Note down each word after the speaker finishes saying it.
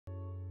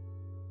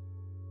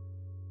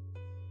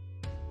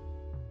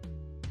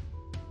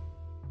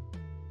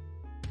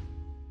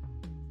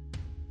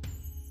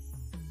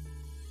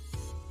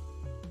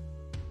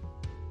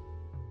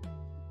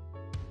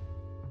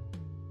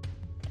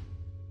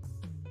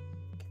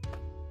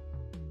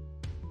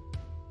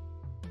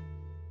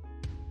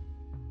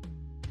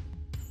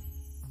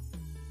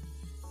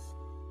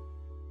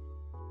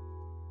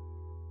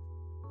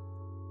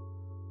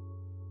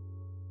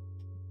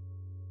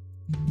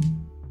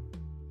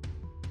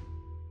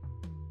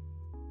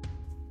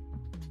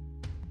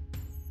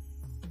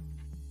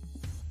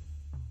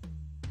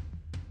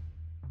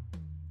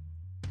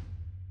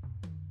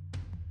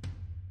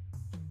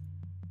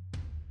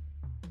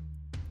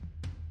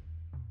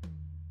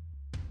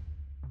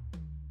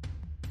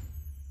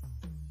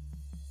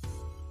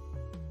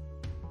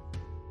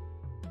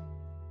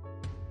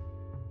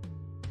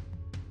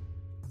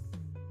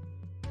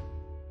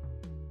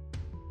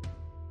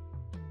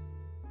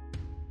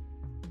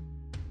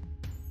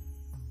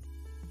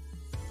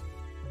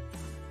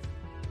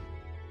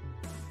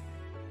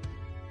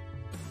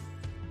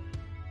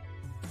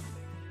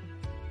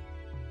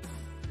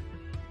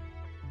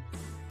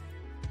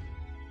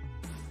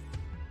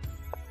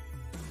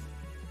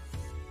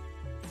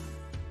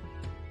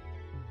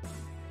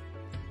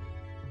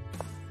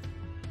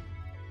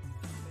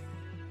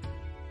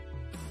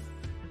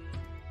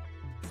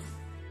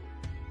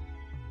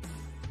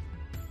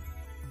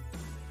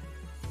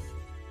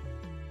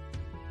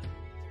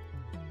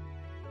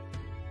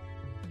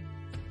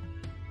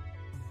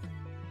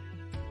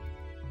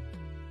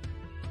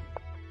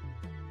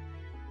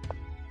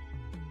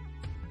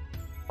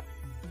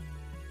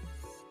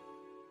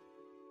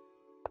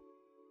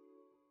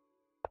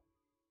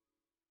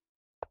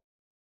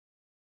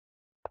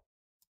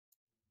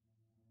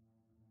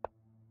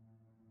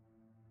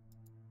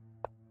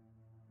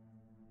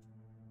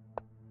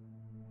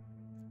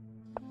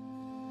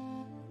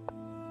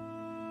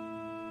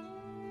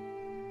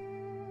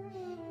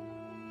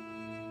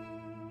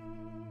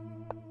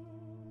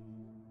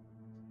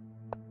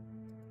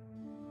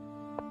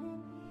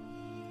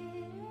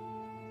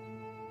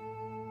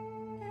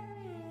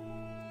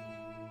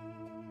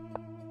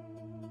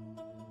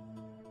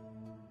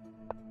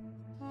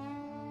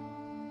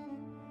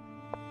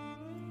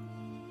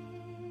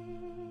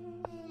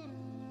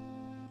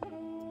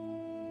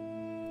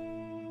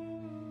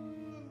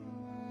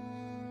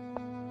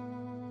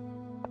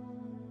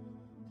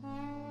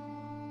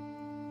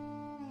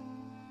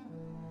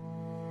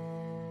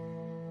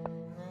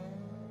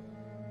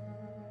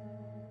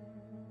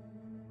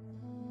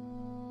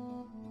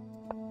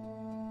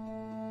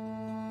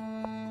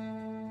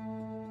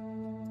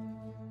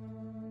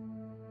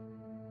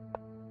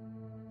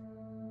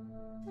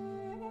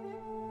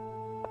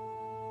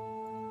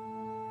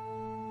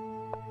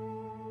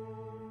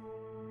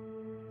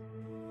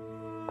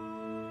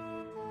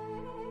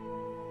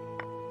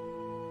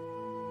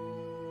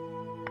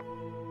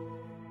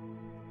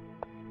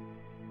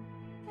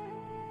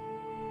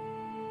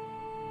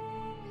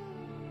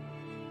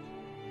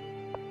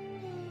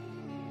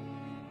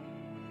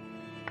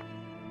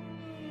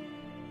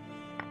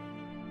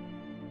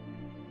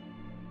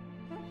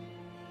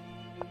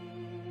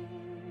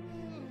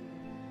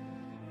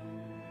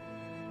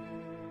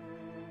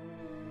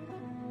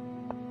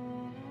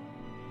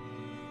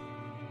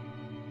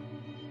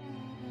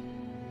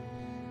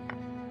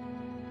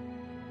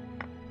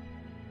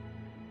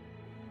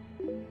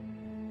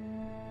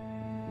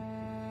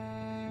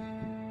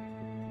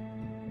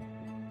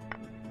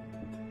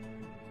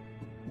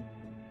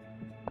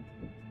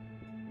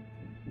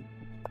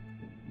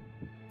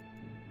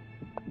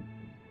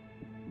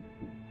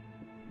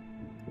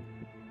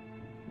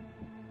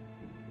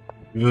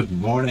Good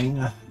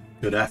morning,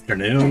 good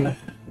afternoon,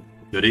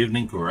 good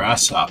evening,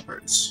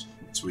 grasshoppers,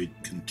 as we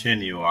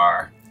continue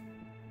our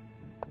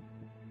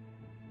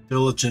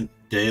diligent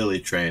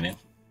daily training.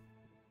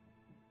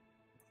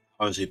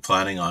 How is he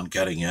planning on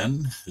getting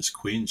in? His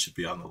queen should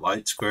be on the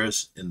light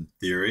squares in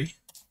theory.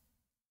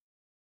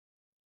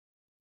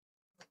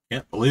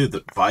 Can't believe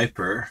that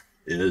Viper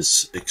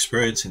is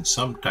experiencing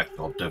some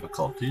technical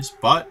difficulties,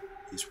 but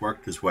he's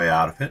worked his way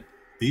out of it.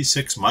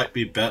 B6 might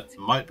be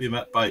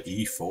met by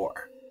E4.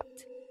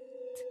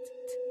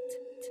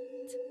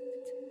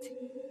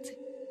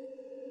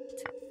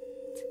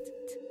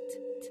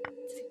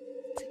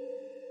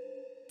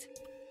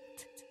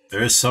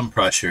 There is some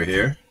pressure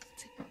here.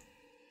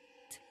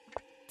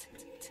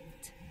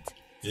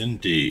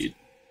 Indeed.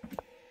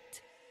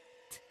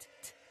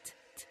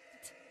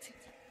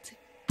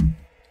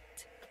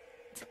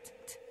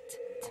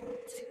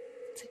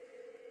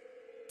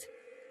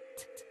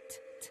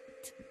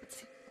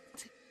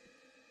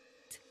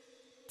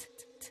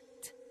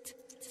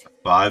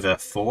 Five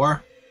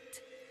F4,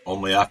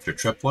 only after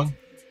tripling.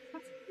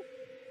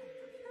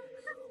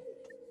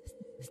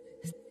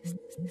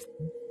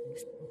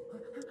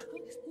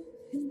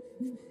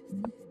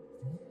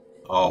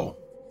 Oh,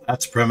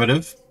 that's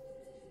primitive.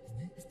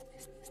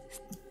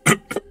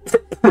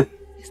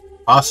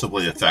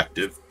 Possibly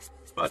effective,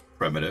 but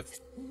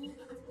primitive.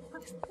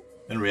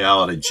 In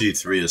reality,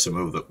 G3 is a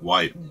move that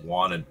White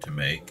wanted to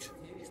make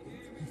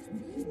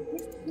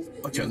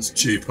against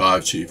G5,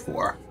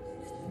 G4.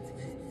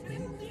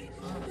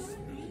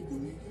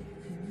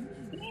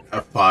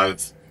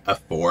 F5,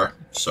 F4,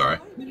 sorry.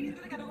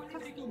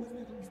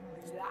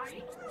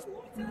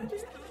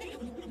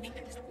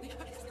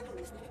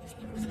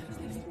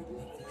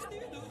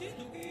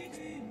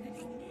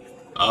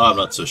 I'm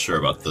not so sure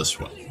about this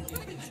one.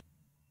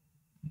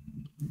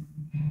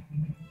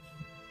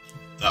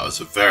 That was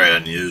a very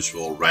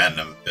unusual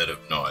random bit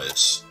of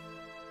noise.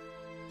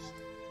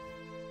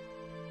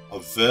 A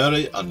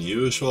very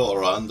unusual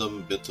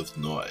random bit of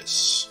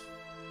noise.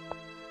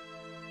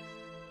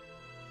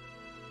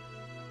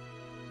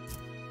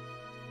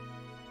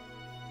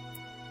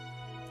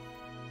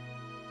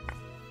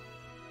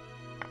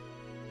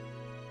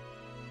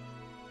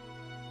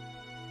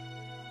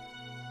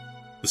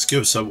 This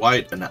gives a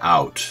white an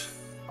out,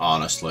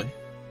 honestly.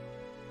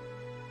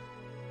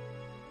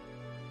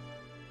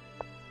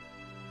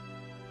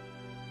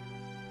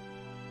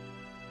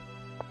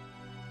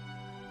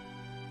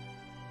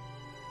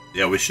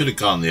 Yeah, we should have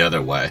gone the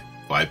other way,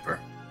 Viper.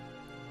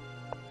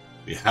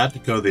 We had to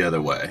go the other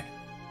way.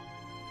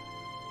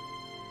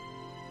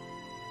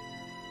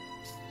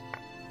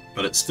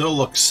 But it still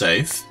looks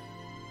safe.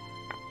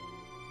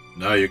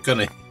 No, you're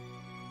gonna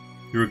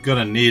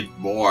need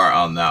more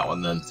on that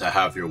one than to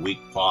have your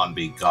weak pawn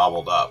be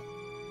gobbled up.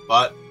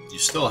 But you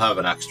still have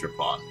an extra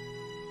pawn.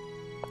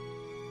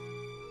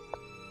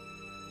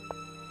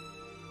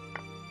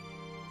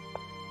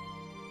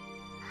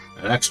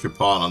 An extra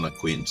pawn on the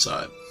queen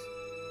side.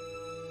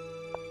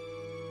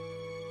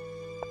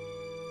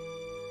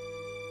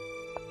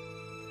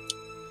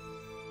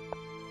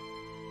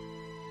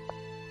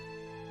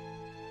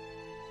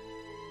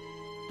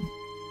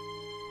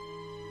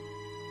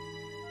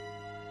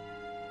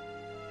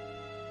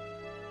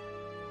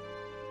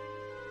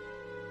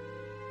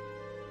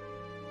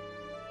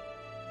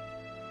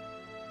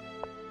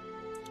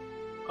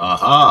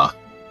 Aha!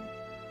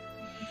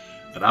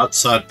 An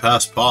outside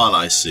passed pawn,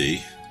 I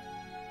see.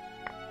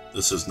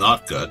 This is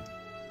not good.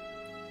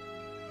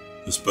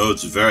 This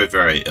bodes very,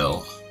 very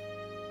ill.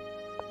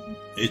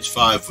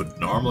 H5 would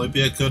normally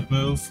be a good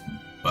move,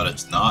 but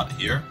it's not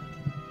here.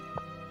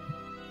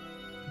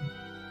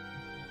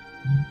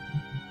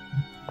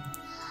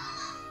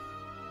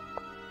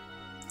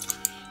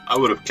 I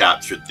would have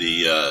captured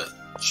the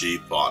G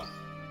pawn.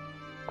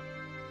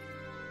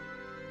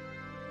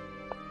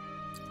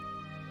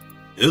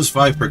 Is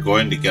Viper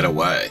going to get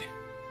away?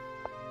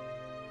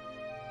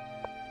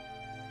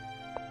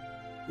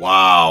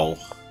 Wow.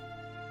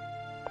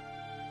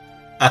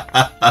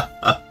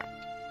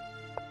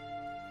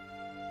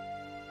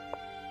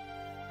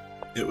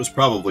 It was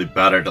probably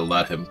better to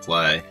let him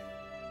play.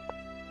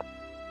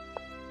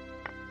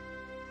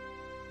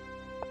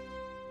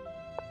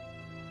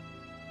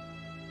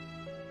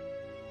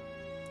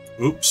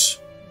 Oops.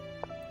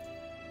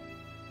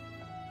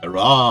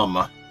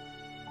 Aram.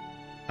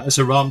 Has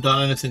Aram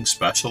done anything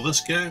special this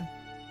game?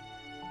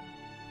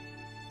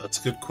 That's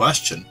a good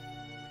question.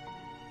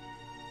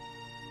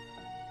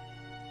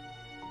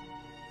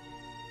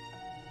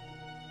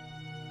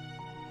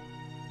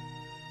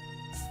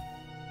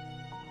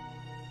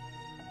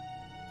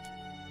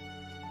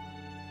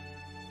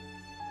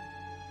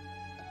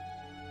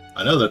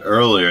 I know that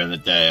earlier in the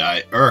day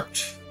I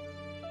irked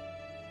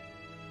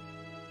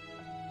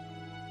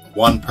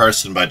one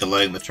person by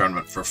delaying the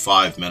tournament for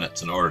 5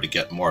 minutes in order to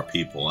get more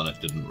people, and it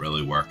didn't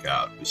really work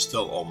out. We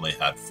still only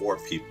had 4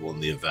 people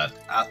in the event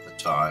at the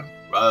time,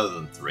 rather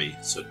than 3,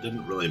 so it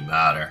didn't really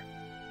matter.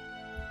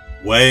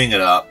 Weighing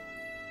it up,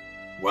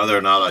 whether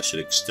or not I should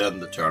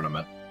extend the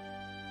tournament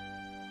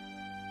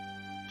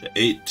to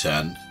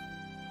 8-10,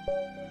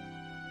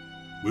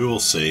 we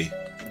will see.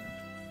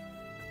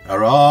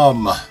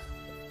 Aram!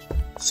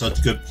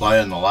 Such good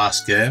play in the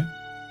last game.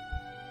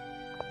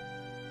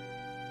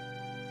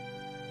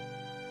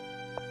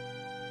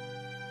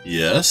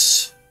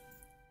 Yes.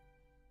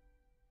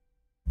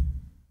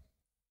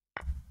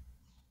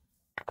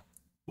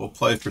 We'll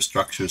play for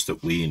structures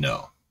that we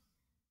know.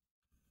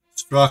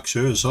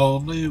 Structures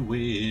only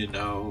we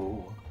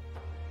know.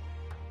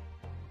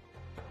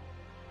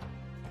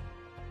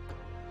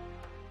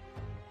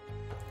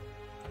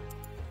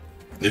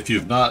 If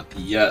you've not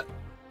yet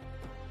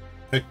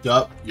picked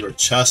up your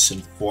chess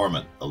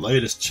informant, the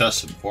latest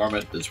chess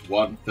informant is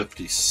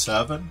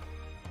 157.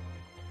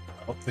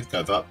 I don't think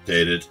I've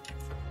updated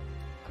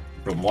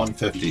from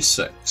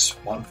 156.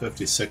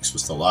 156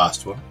 was the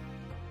last one.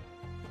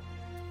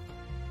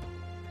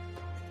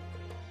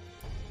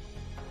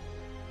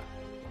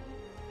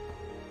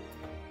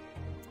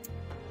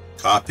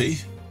 Copy.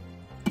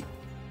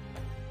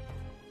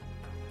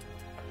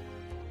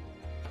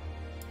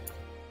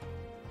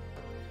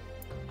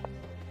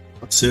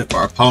 Let's see if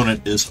our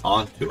opponent is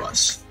on to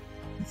us.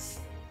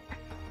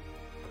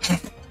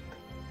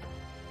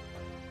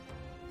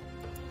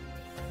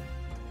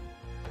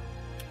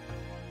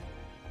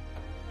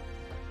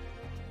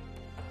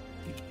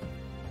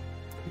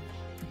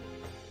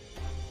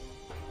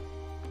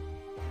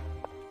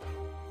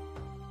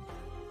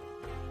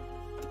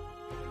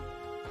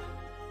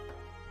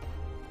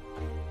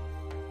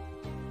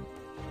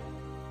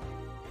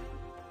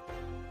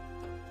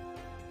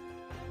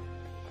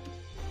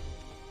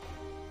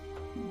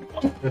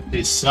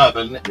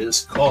 '57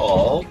 is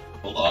called,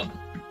 hold on,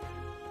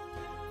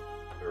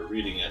 we were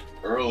reading it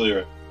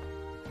earlier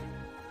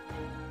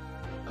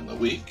in the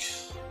week,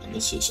 and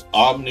this is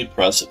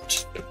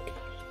Omnipresent.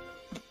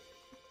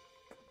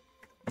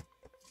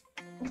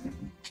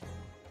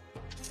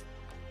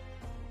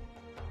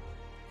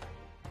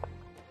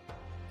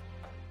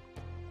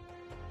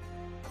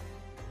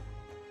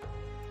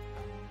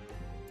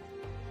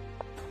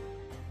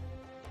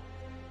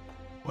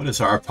 What is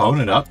our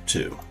opponent up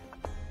to?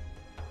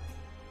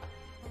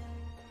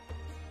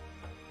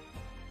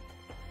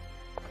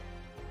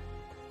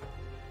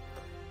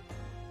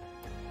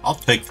 I'll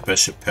take the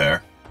bishop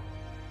pair.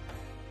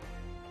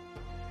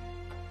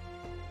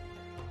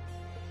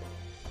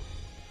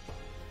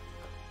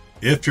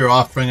 If you're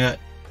offering it,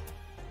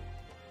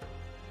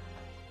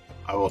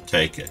 I will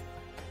take it.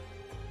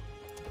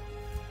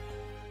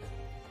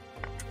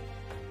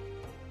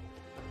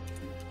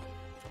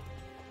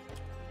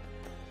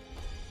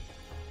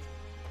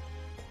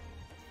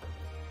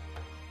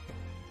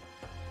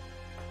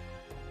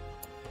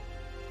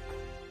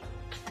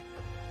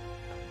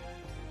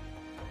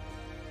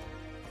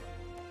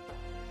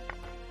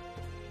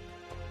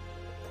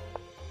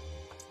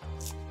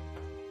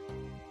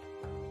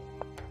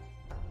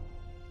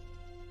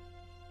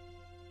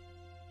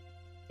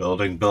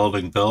 Building,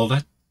 building,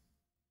 building.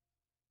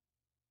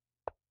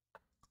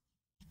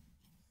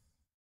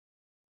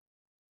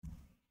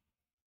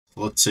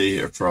 Let's see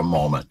here for a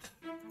moment.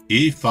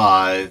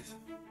 E5,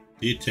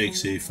 D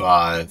takes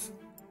E5.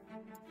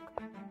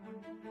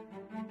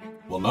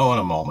 We'll know in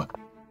a moment.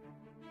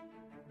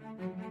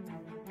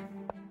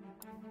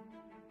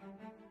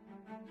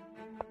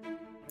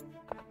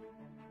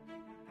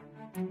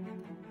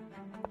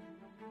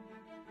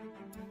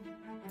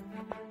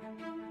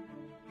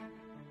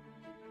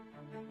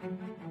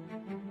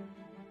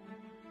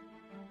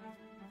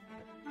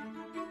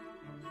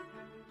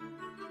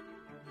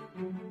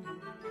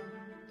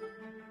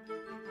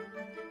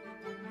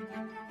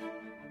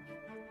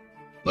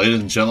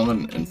 Ladies and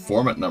gentlemen,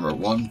 informant number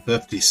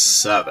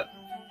 157.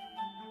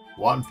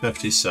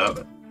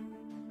 157.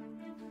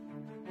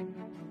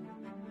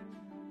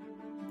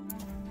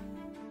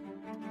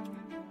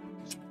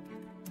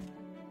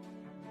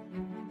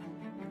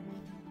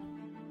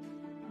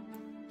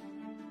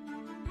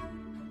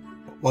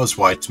 What was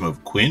White's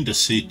move? Queen to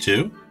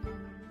C2?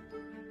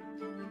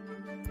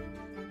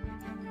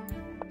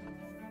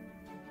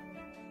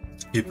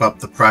 Let's keep up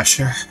the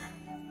pressure.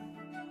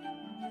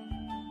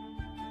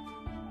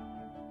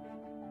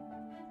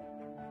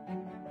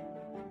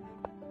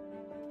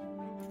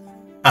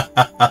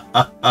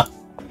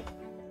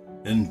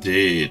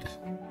 Indeed.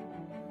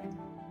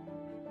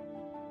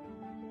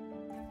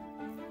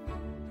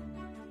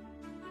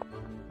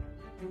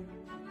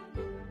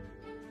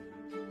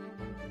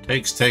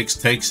 Takes, takes,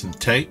 takes, and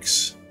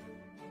takes.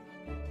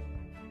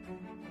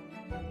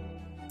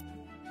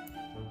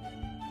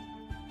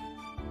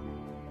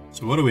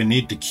 So what do we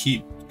need to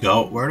keep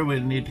going? Where do we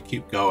need to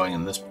keep going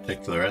in this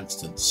particular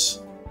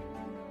instance?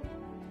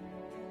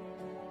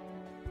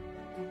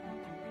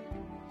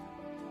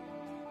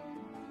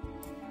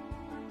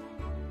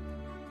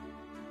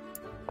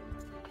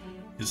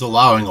 He's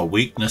allowing a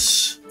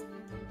weakness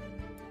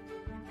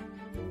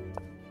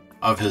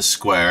of his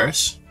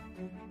squares.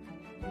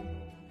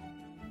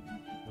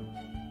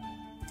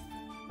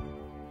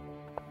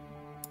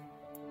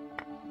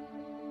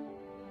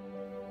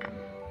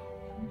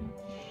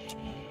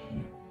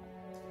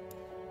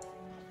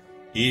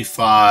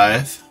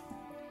 E5.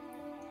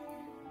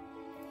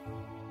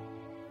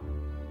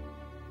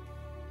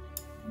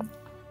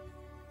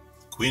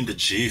 Queen to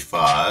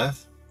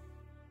G5.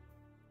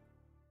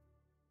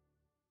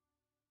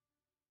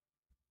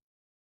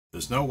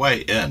 There's no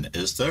way in,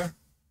 is there?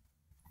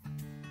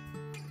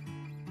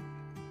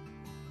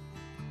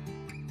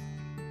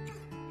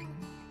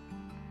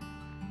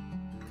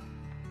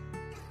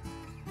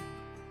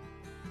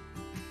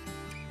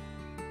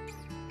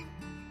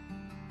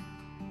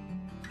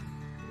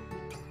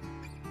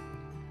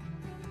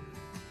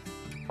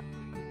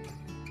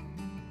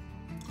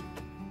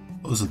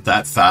 Wasn't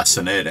that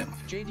fascinating?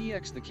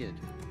 JDX the kid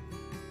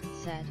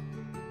said,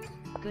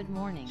 "Good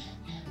morning."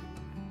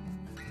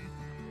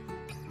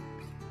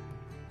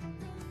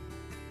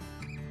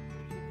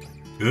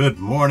 Good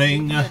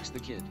morning, JDX the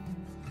kid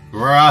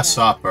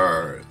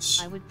grasshoppers.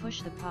 I would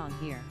push the pawn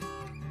here,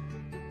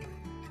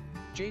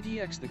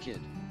 JDX the kid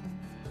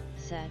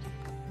said,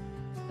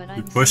 but You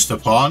I'm pushed the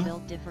simply pawn?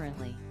 built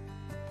differently.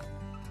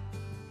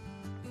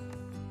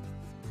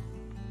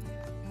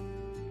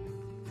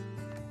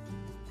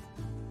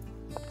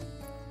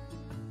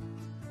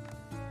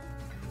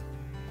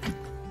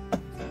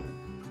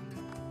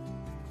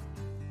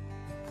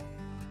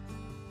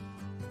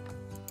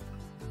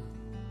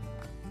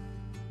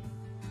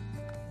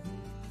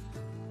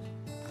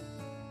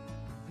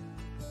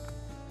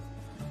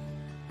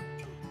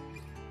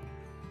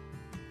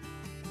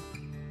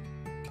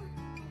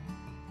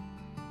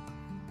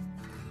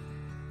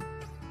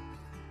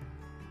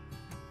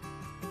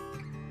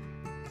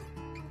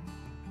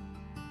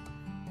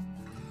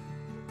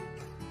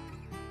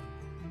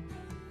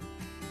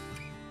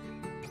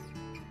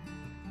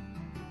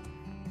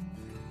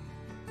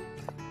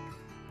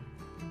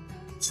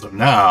 So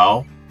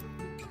now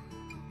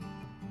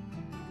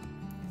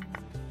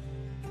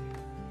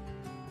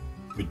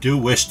we do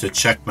wish to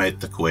checkmate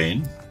the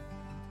queen.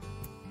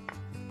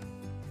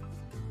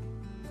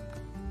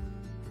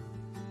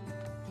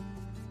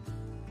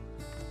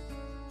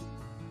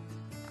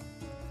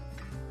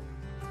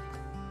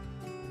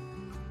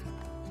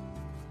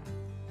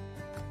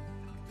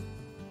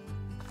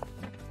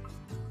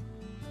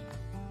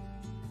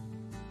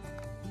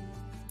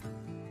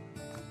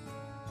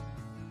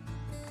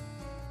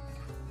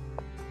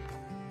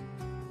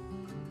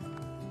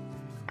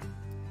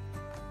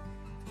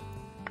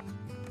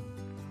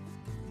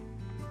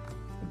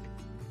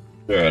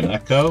 Is there an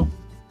echo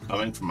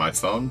coming from my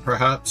phone,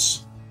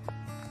 perhaps?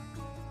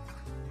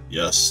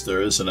 Yes,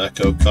 there is an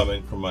echo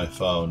coming from my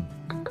phone.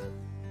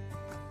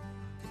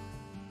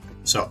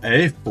 So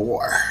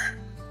A4.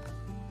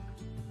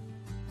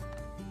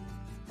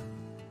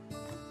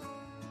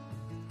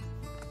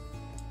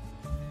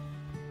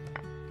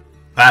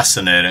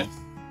 Fascinating.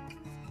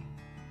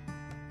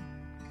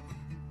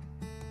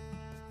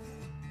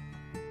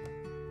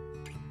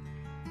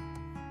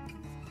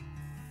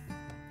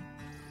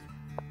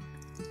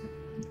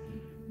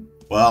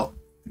 Well,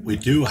 we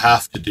do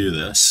have to do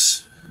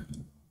this.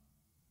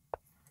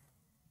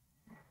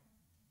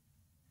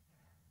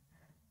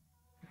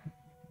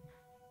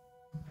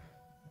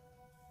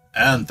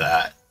 And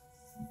that.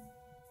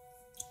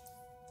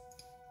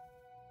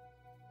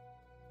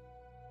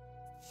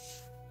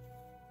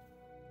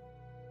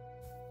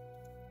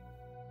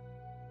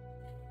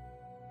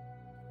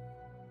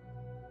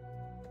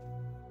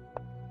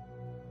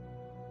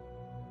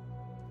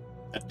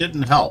 It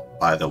didn't help,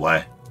 by the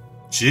way.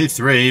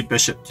 G3,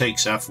 bishop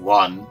takes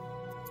F1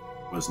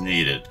 was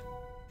needed.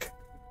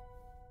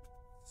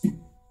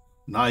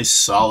 Nice,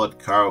 solid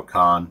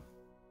Caro-Kann.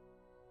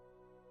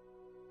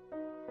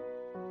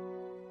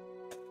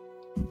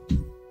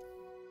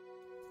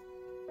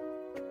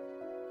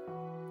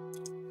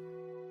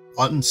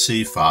 Button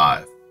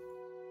C5.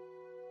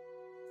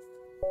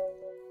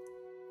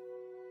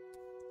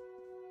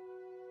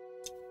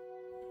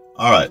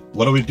 Alright,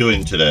 what are we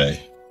doing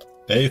today?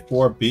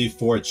 A4,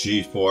 B4,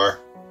 G4.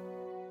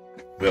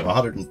 We have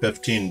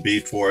 115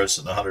 B4s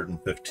and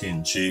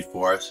 115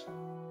 G4s.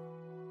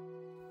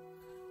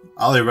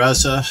 Ali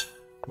Reza,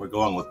 we're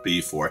going with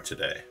B4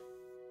 today.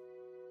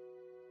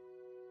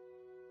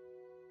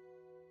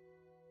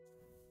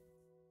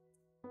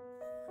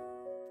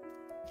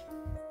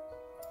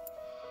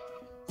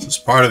 This is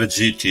part of a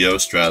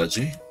GTO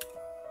strategy.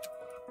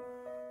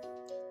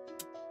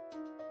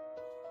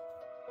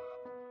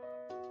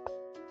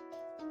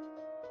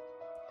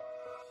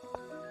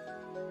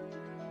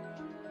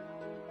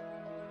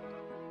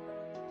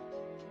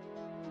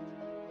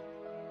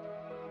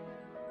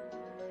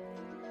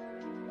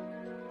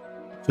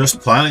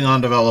 Just planning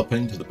on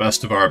developing to the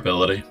best of our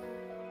ability.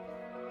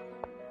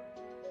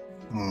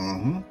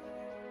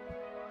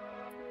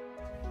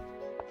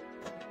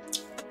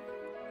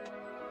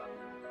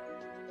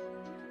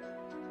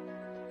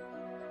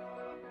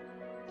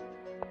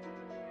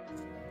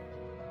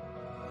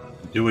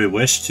 Do we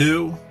wish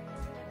to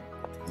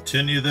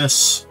continue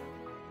this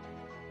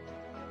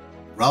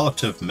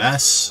relative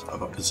mess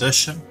of a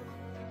position?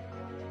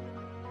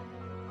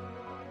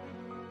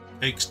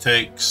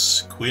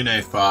 Takes, Queen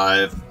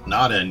A5,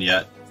 not in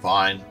yet,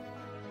 fine.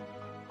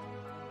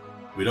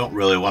 We don't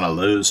really want to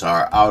lose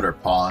our outer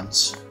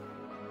pawns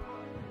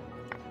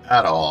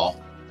at all.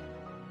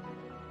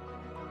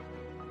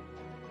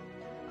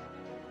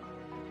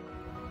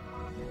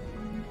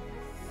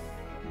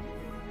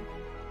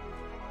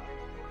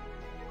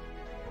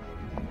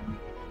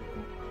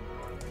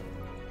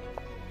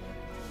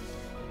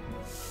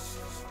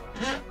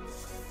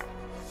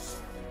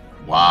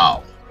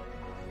 Wow.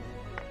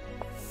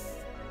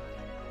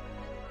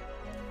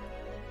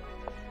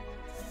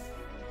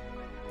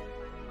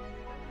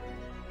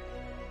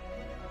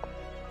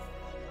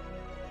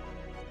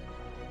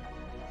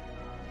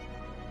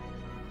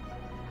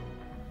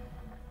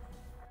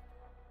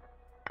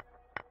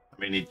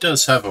 I mean, he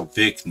does have a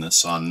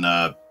weakness on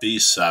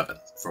B7,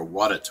 for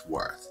what it's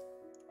worth.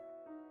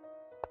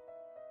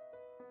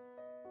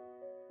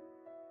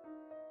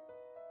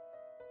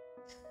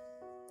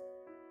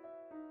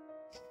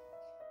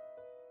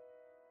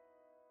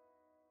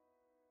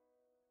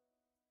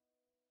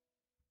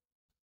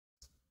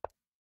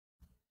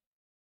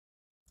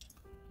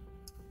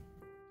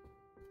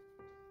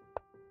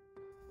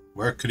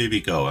 Where could he be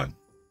going?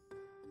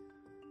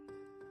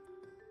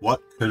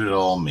 What could it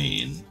all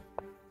mean?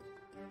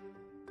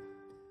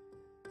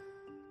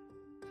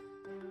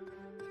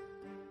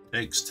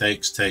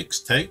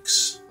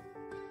 Takes.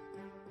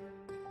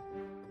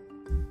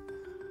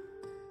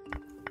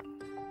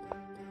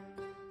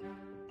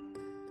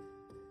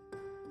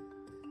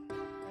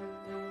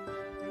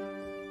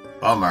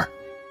 Bummer.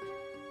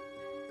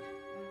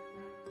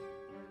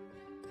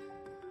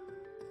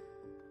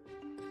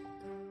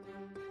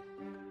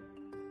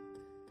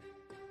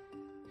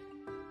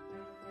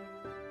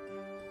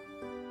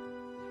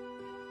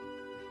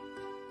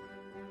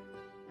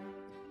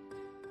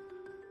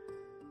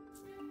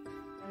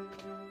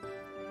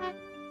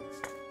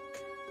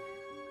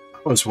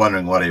 I was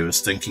wondering what he was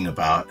thinking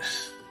about.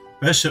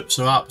 Bishops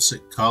of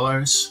opposite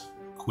colors.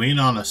 Queen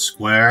on a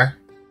square.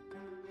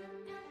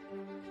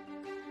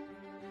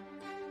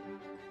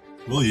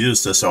 We'll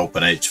use this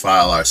open H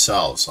file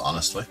ourselves,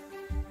 honestly.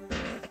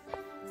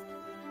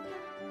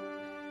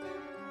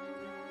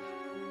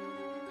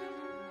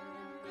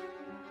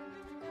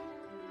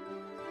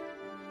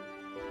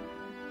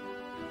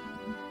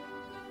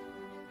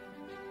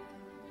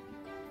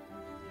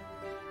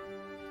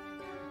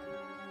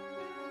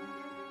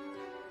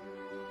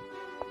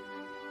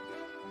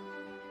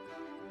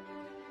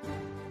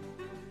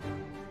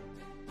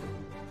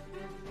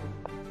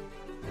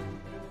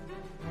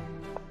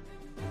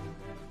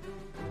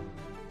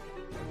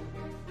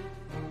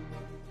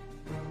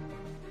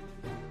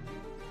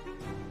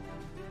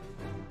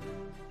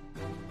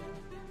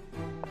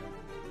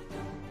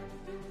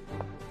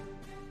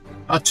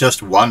 Not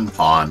just one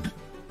pond,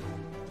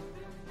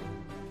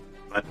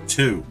 but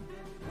two.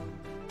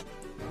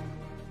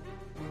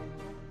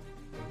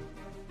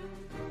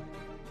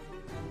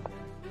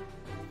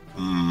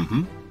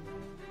 Mm-hmm.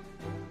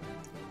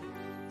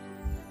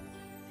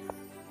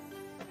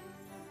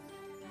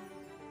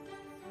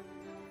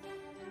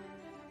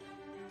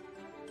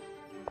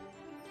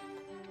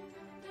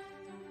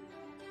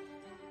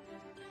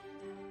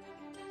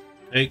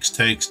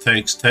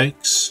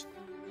 Takes.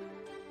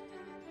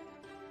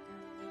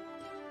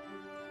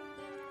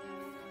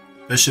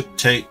 Bishop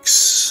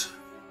takes.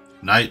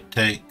 Knight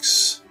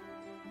takes.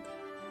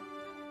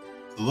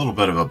 A little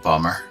bit of a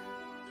bummer.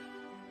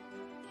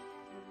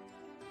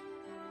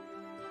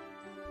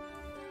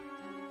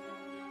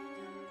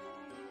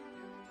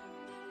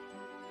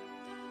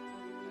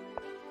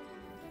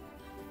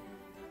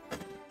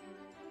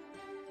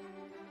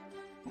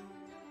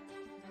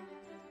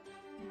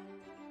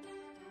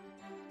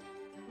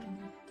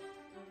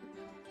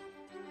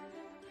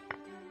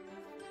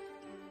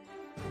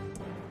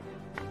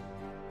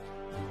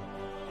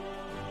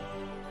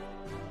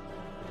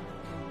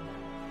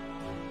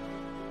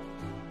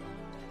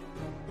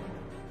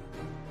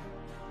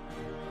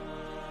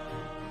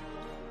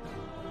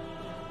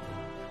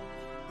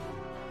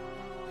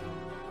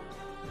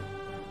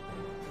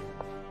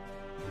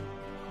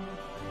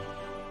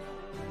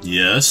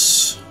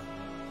 Yes.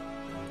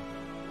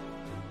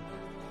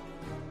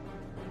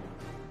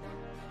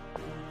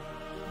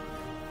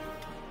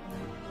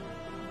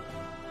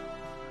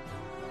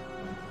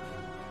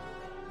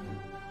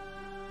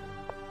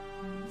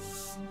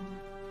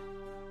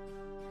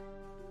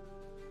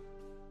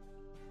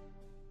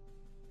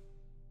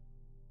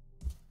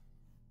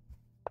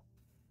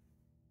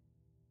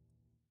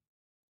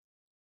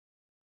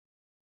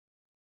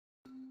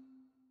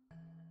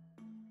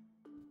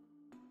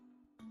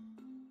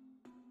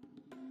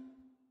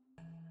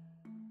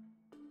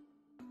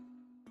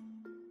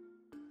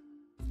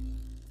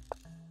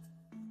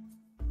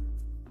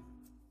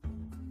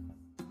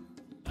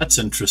 That's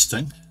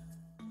interesting.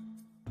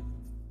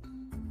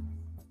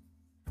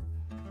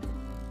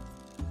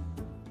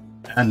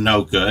 And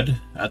no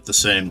good at the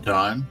same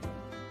time.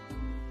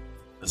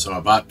 So I'm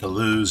about to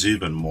lose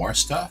even more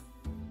stuff.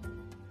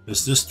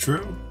 Is this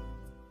true?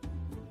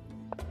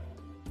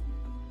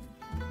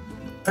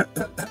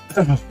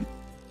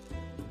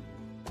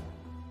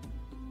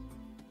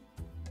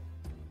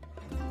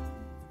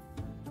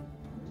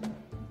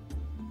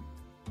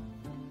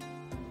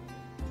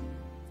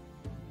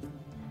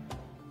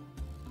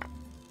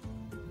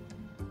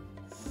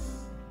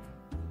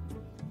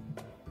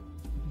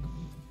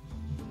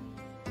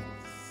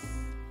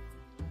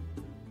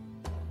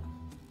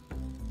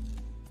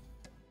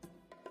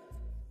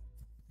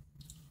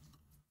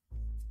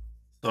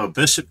 So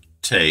bishop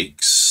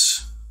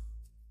takes.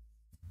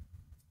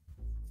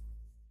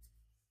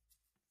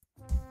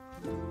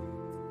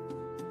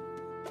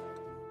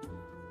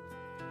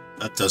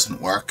 That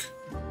doesn't work.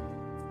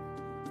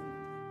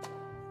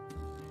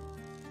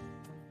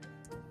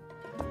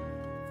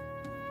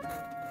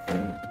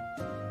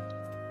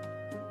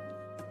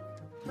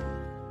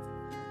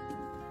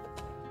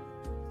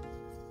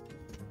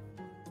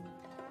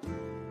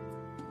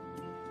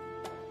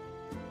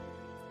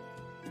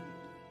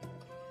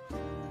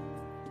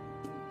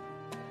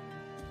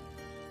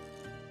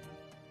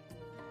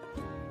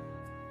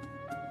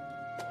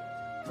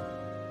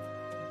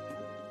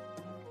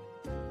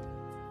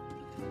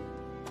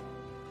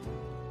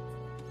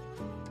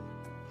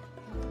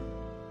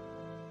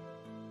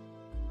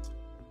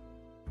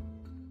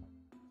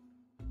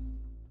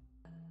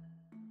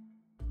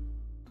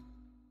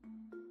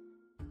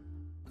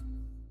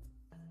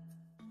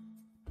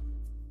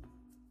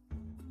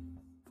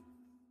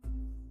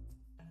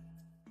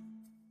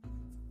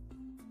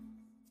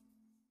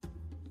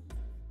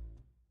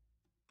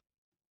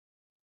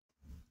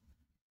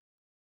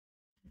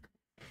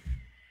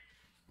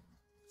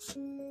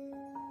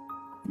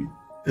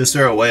 Is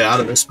there a way out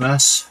of this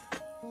mess?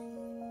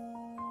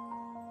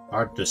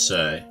 Hard to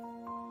say.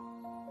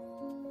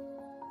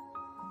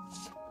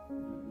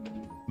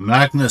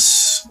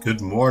 Magnus, good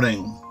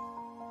morning.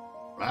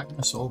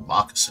 Magnus Old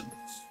Moccasin.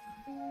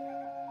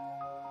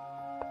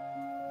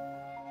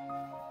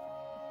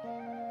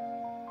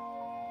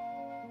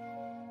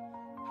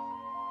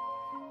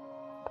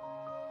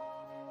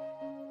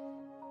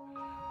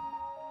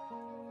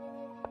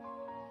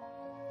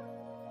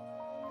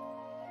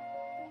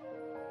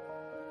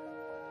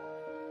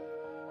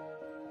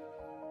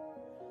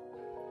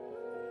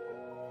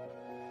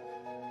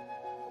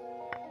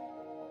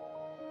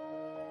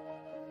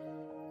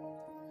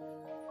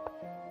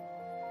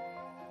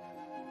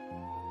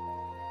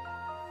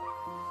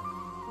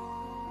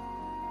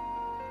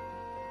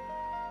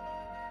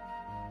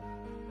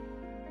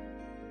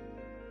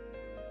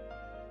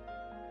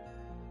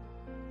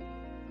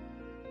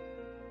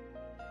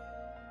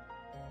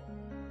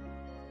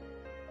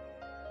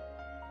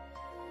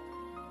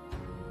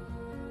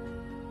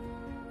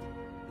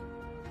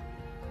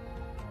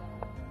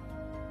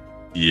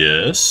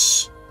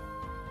 Yes.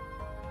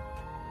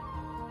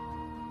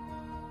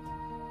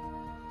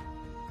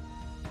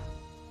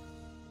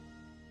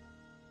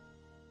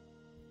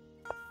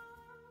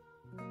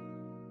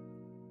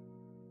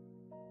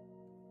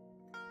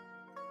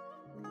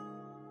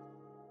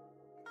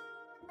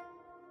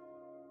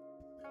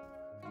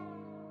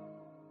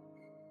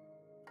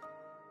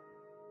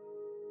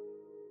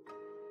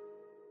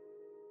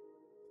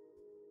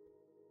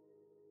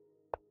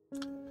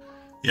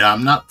 Yeah,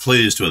 I'm not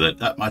pleased with it.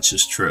 That much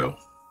is true.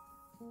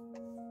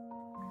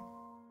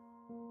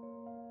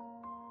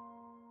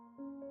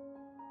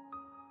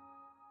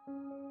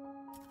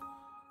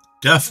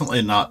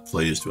 Definitely not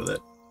pleased with it.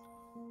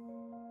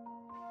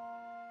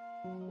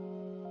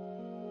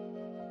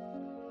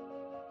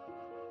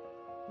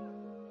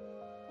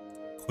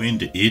 Queen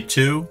to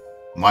e2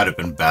 might have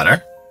been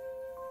better.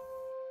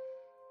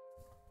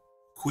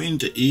 Queen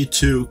to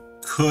e2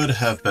 could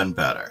have been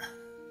better.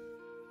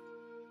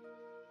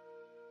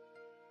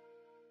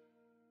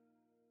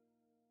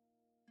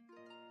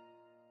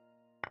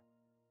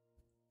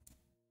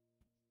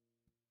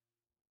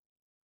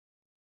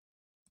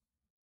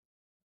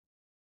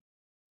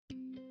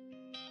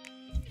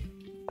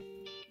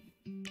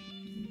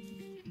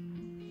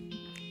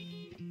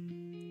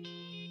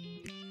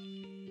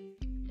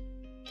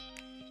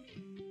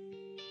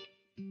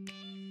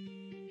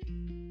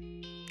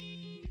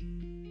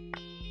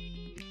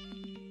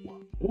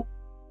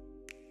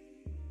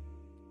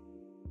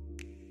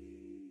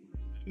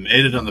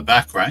 Made it on the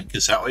back rank?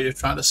 Is that what you're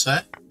trying to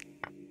say?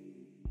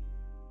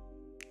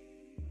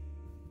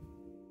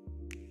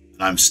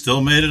 And I'm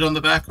still made it on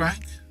the back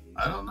rank?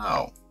 I don't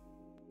know.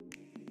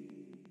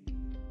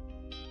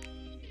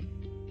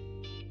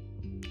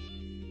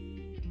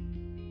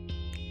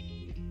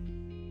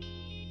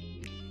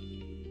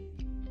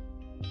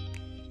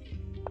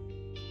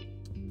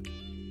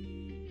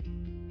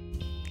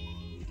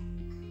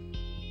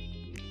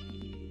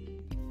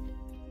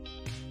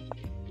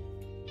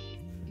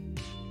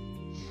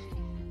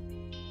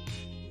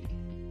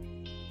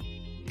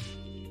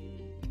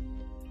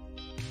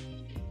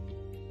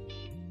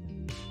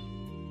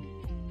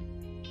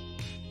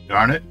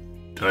 Darn it.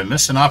 Did I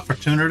miss an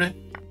opportunity?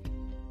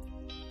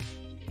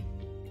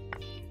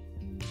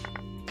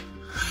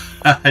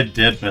 I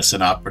did miss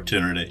an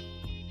opportunity.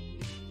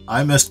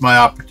 I missed my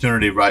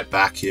opportunity right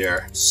back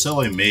here.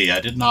 Silly me, I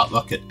did not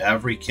look at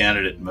every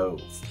candidate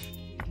move.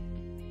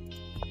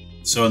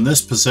 So in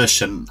this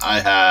position, I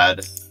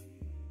had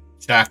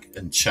check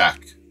and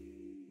check,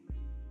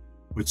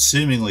 which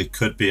seemingly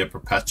could be a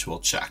perpetual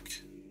check.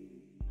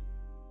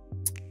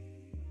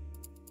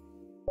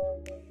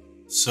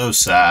 So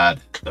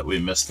sad that we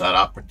missed that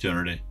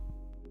opportunity.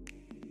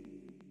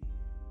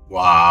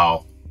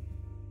 Wow.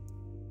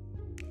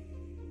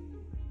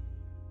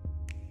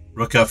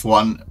 Rook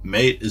f1,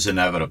 mate is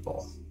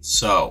inevitable.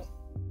 So,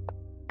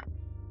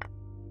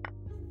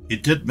 he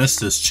did miss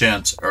this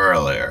chance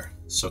earlier.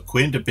 So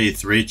queen to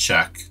b3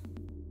 check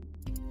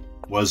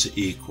was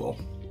equal.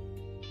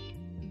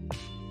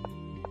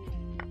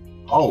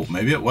 Oh,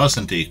 maybe it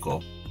wasn't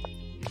equal.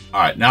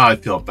 Alright, now I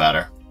feel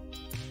better.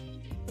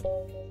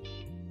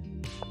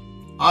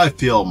 I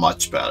feel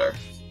much better.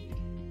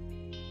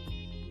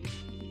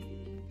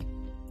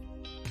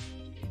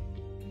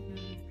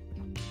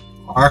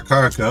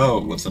 Arcar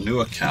Go with a new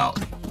account.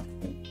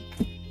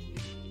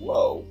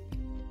 Whoa.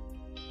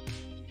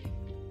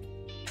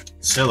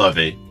 C'est la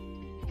vie.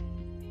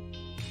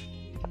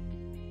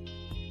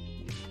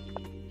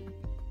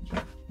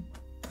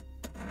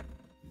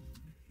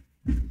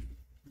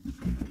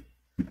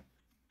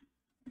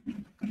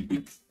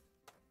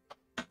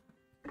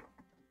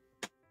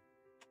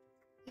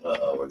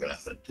 We're gonna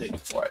have to dig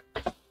for it.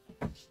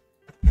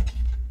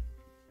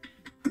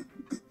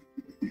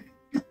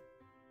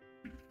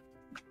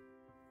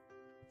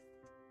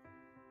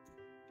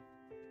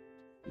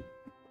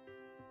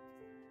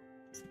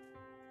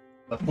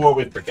 Before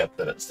we forget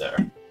that it's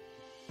there.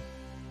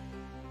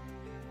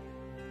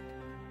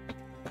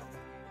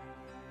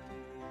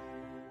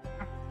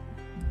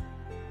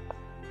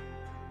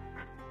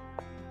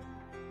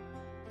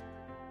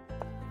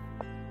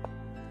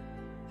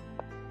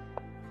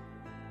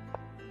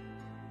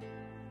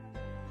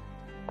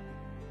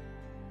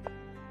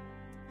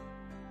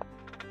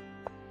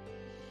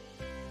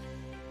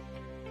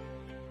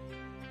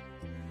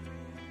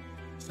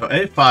 So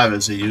a5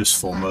 is a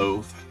useful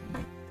move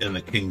in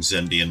the King's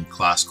Indian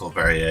classical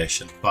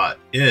variation, but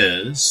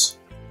is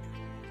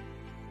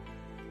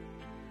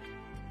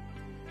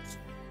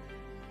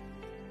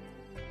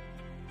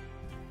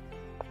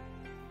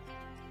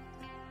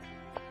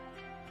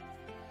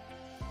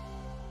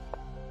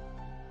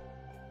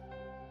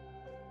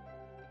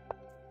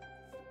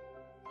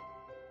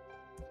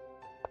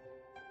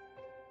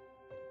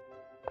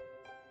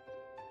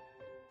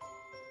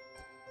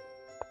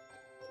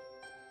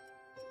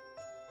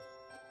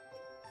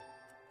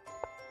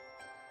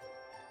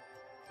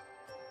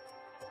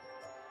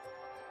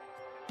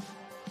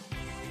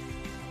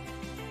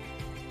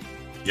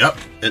Yep,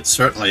 it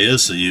certainly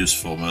is a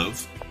useful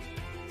move.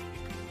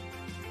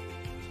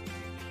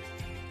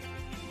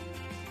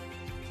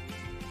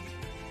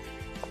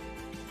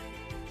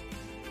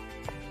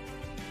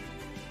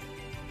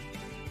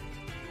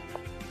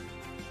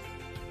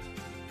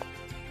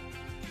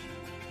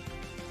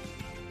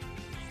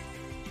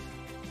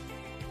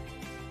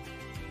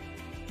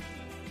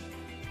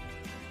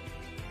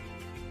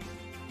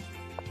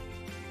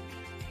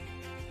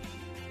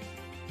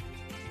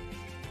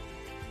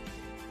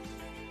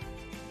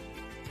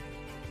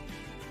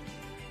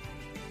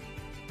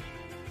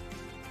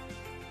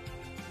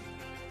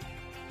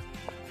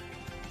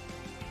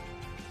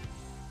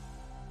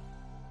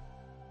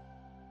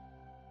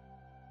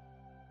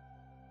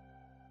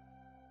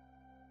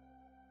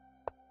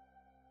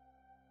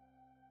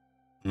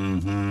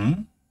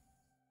 Mm-hmm.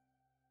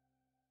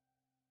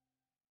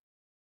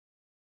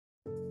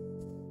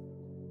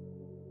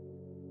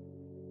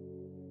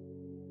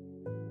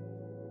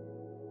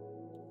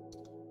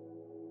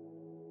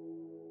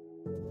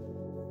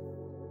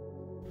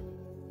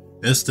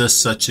 Is this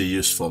such a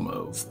useful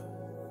move?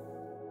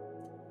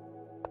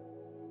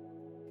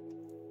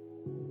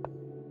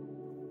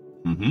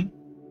 Mm-hmm.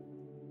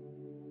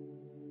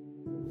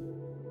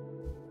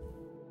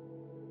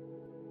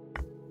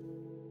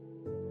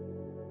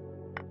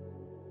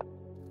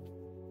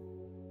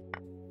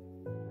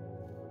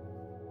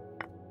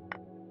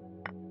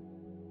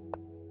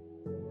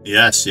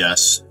 Yes,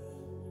 yes.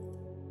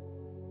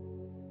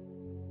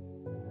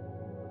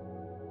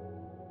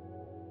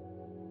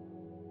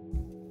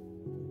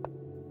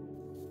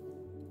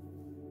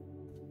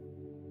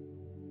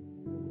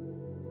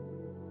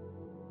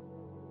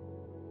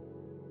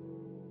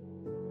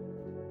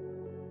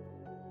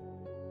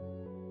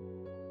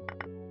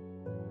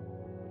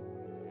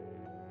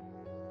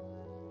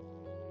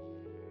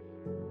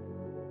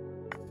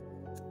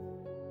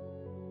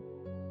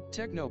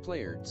 Techno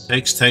players.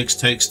 Takes.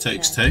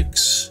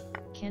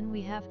 Can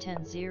we have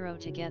 10-0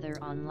 together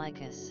on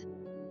Lycus?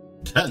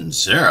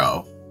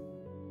 10-0?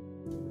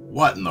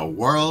 What in the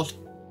world?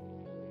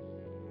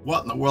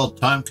 What in the world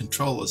time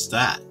control is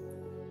that?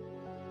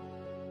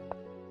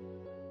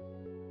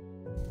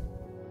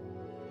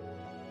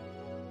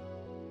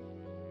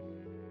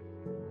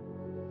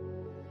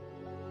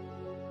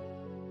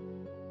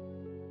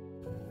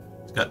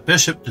 It's got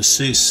bishop to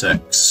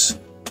c6.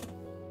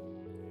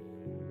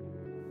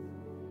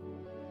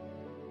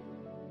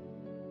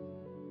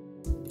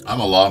 I'm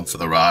along for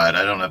the ride.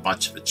 I don't have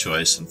much of a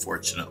choice,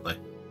 unfortunately.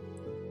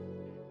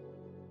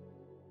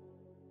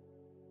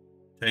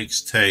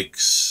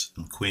 Takes,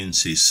 and queen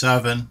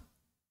c7.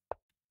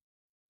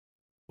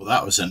 Well,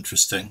 that was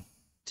interesting.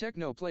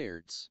 Techno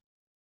players.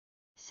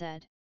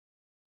 Said.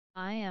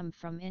 I am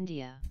from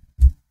India.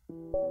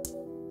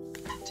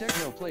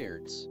 Techno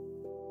players.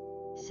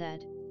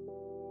 Said.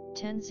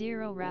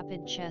 10-0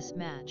 rapid chess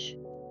match.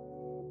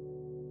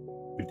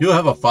 We do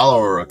have a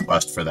follower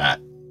request for that.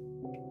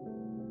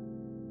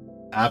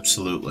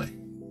 Absolutely.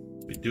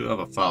 We do have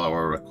a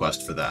follower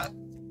request for that.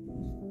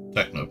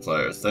 Techno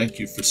Player, thank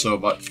you for so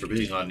much for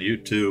being on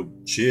YouTube.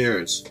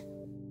 Cheers.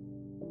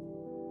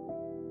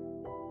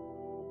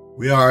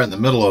 We are in the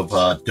middle of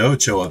a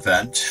dojo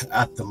event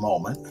at the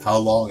moment. How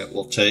long it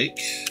will take,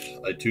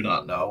 I do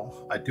not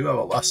know. I do have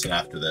a lesson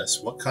after this.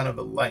 What kind of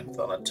a length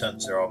on a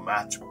 10-0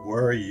 match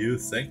were you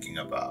thinking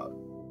about?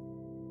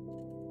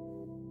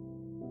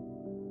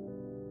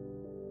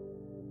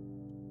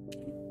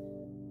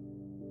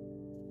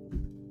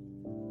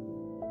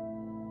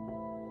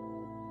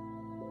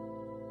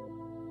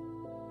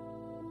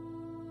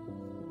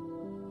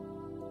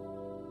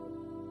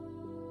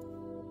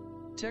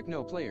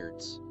 Techno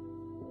players.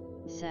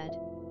 Said.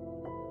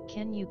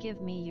 Can you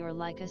give me your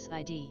Lycus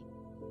ID?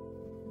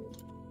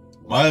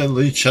 My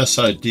Lichess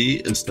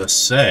ID is the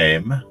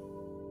same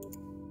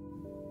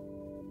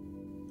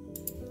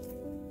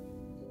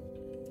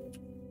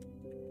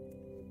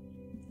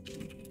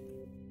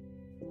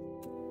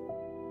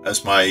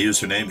as my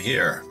username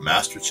here,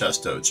 Master Chess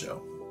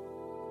Dojo.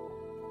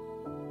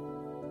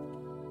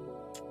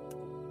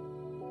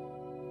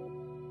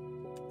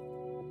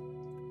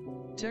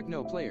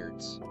 Techno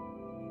players.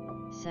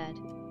 Said.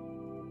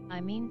 I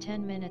mean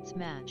 10 minutes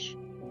match.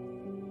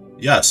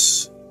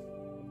 Yes.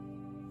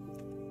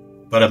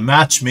 But a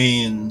match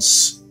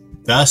means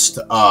best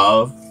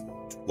of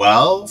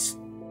 12.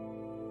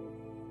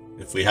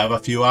 If we have a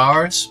few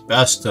hours,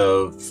 best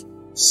of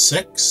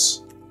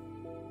 6.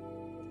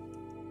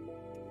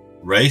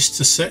 Race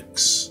to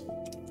 6.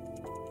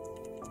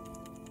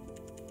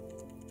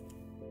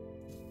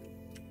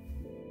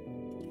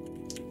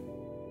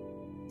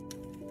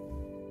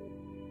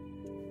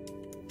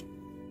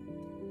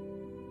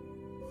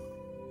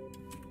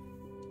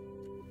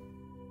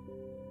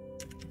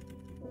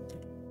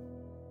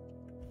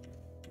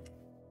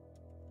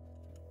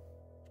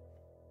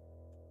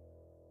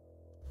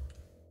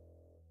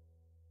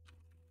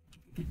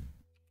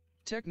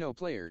 Techno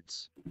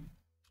players.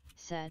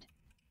 Said.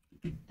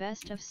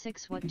 Best of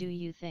 6, what do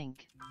you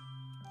think?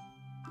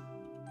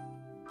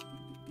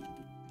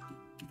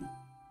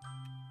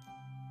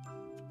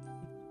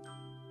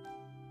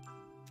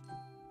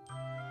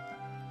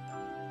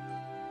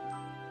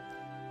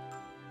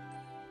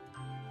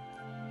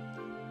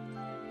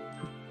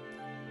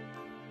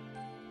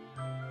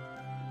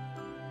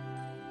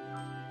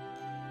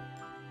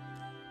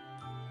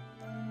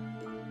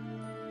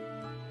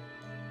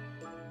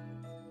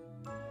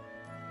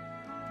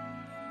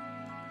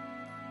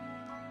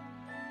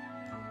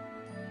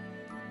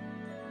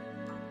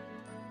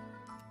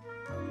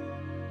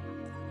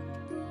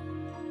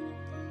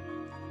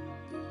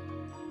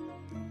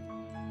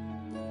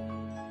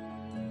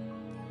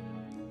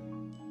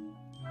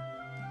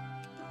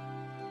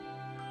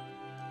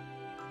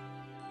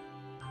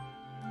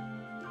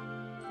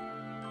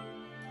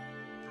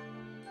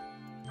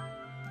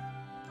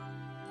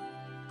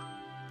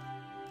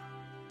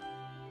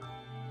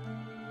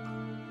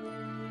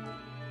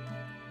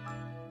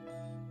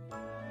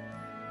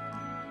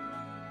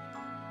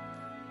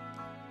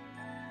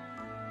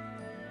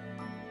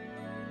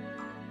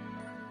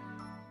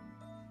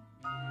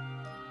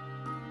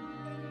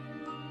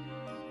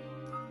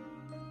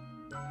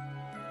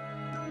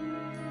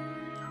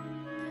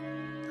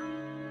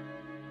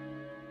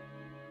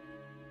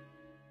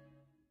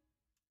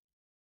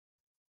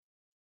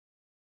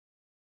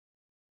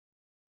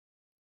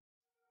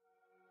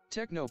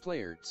 Techno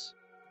players.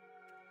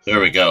 There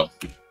we go.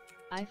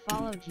 I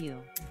followed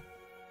you.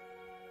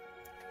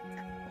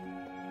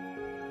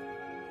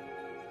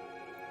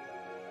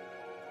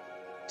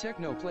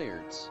 Techno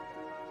players.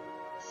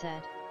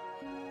 Said.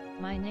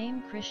 My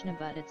name Krishna,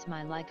 but it's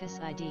my Lycus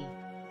ID.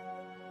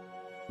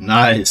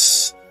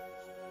 Nice.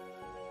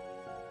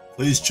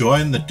 Please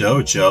join the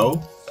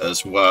dojo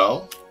as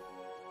well.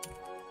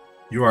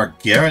 You are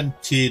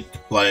guaranteed to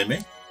play me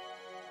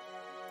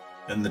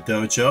in the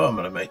dojo. I'm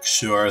going to make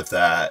sure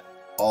that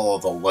all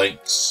of the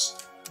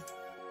links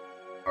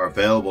are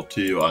available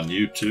to you on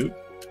YouTube.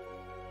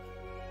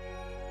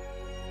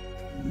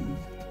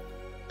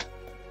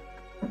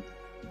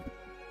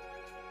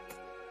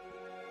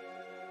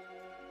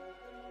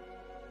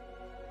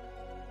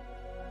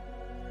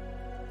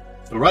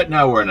 So right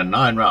now we're in a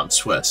 9-round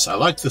Swiss. I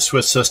like the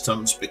Swiss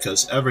systems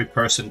because every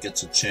person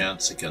gets a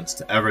chance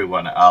against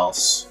everyone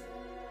else.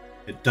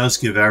 It does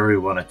give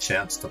everyone a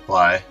chance to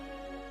play.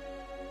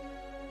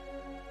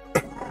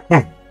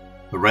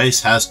 The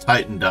race has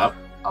tightened up.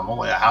 I'm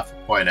only a half a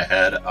point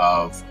ahead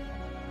of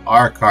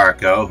our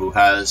Cargo, who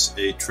has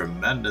a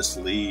tremendous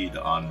lead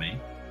on me.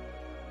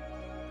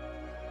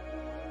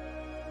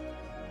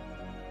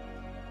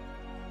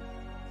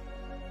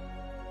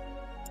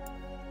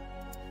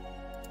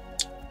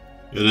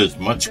 It is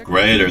much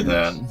greater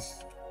than...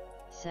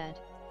 Said.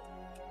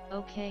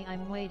 Okay,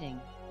 I'm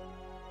waiting.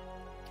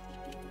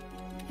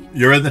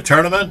 You're in the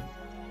tournament?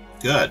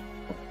 Good.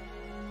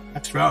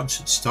 Next round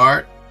should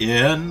start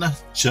in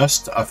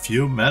just a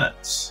few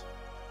minutes.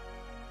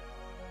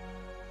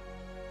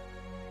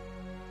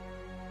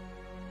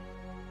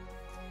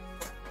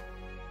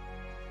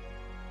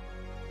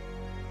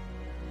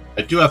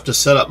 I do have to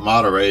set up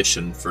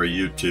moderation for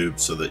YouTube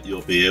so that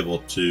you'll be able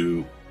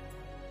to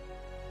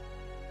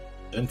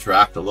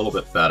interact a little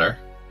bit better.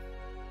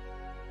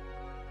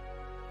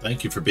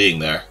 Thank you for being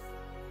there,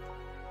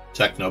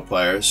 Techno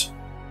players.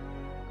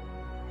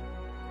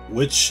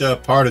 Which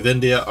part of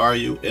India are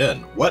you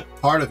in? What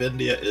part of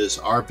India is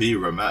RB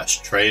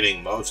Ramesh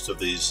training most of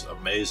these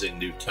amazing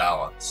new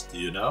talents? Do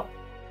you know?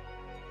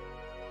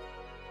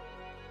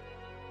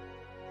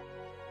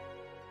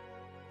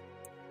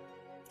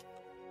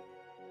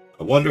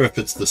 I wonder if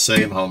it's the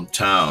same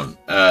hometown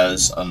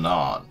as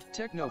Anand.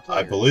 Techno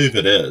players. I believe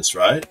it is,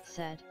 right?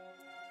 Said.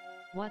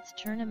 What's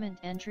tournament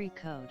entry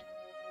code?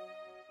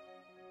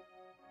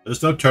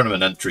 There's no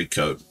tournament entry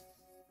code.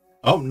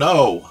 Oh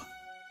no!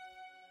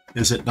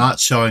 Is it not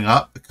showing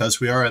up because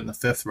we are in the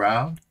 5th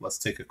round? Let's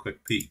take a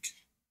quick peek.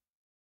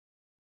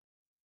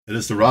 It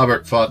is the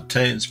Robert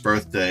Fontaine's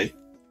birthday.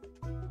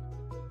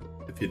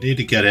 If you need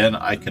to get in,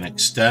 I can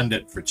extend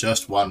it for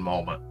just one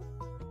moment.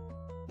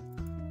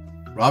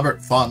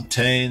 Robert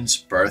Fontaine's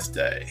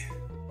birthday.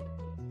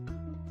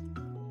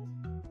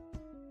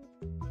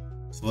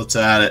 So let's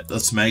add it.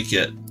 Let's make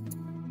it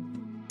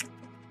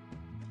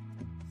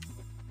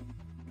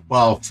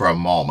 12 for a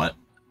moment.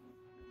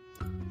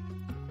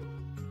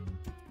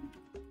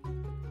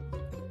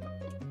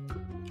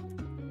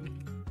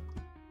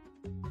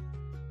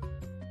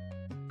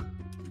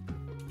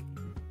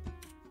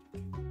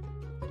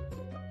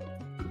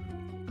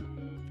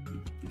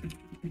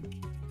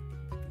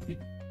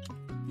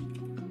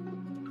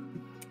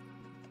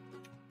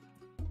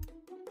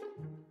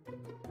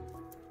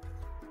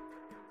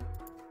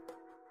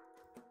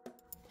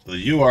 So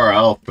the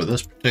URL for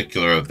this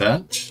particular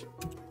event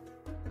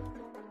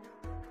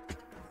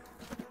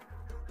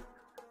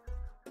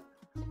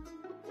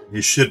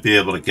you should be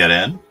able to get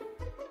in.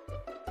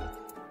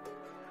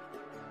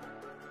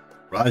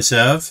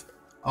 Rizev.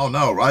 Oh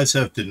no,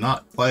 Rizev did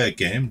not play a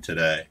game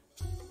today.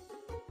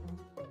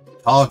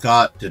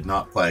 Talgot did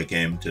not play a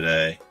game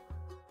today.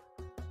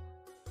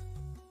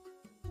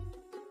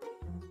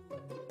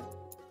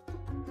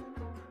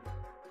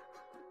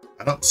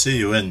 I don't see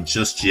you in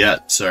just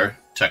yet, sir,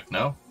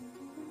 Techno.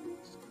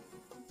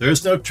 There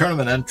is no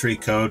tournament entry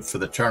code for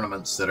the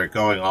tournaments that are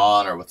going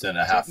on or within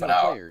a half an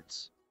hour.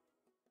 Players.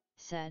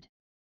 Said.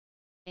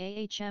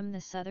 AHM, the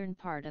southern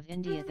part of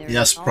India, there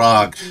Yes, is also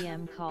Prague. a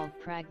PM called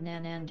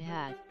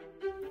Pragnanandhat.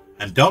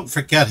 And don't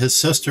forget his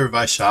sister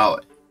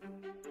Vaishali.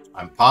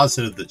 I'm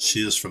positive that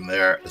she is from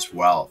there as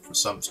well, for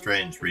some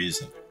strange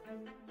reason.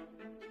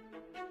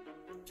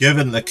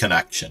 Given the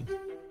connection.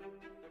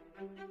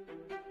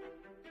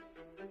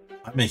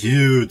 I'm a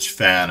huge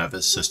fan of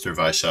his sister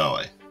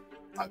Vaishali.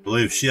 I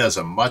believe she has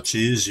a much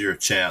easier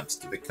chance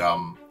to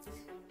become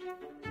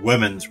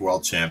women's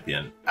world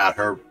champion at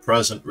her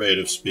present rate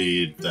of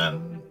speed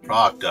than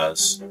Prague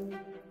does.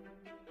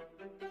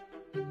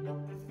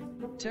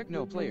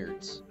 Techno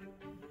players.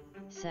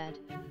 Said.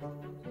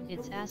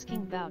 It's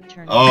asking about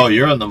tournament. Oh,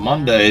 you're in the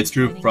Monday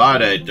through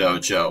Friday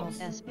dojo.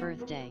 S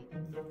birthday.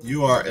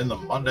 You are in the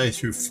Monday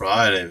through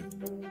Friday.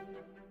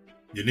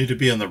 You need to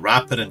be in the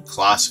Rapid and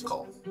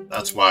Classical.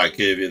 That's why I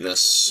gave you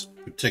this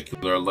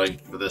particular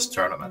link for this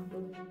tournament.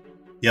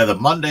 Yeah, the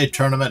Monday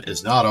tournament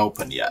is not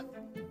open yet.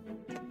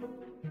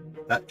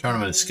 That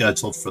tournament is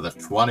scheduled for the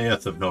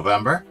 20th of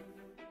November.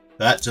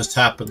 That just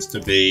happens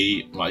to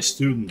be my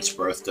student's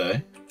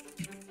birthday.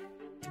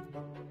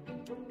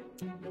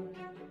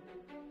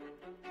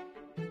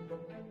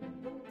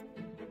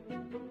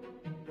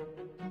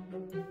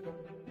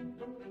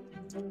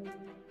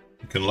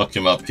 You can look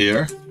him up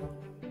here.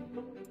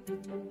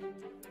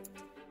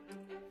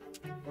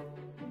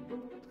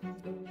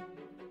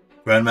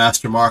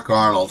 Grandmaster Mark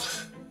Arnold.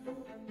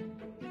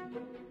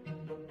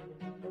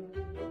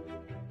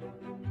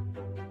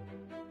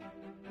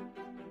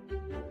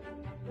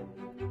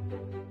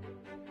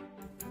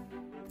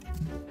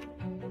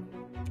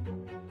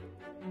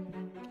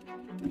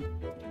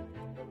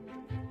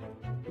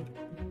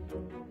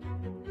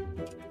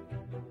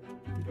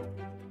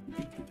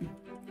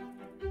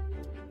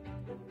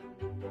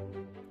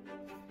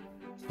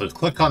 So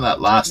click on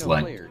that last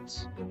link.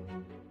 Players.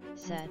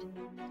 Said.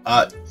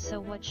 So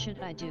what should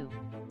I do?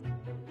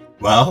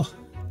 Well,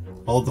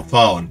 hold the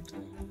phone.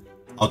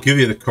 I'll give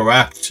you the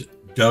correct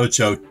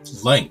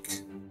dojo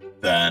link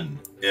then,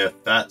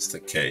 if that's the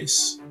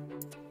case.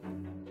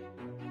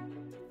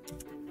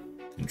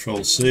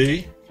 Control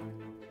C,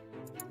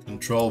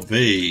 Control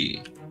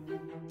V.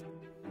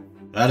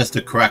 That is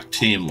the correct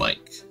team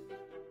link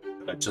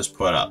that I just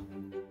put up.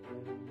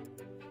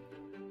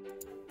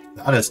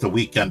 That is the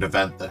weekend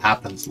event that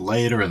happens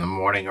later in the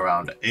morning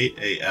around 8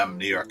 a.m.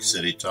 New York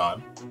City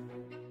time.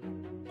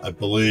 I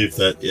believe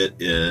that it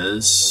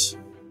is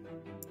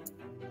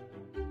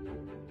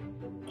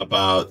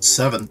about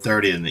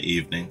 7:30 in the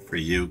evening for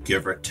you,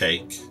 give or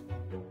take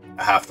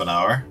a half an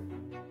hour.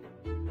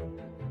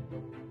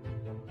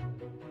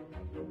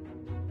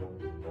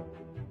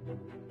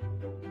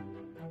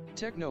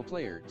 Techno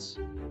Players.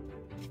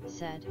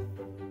 Said.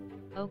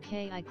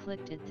 Okay, I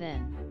clicked it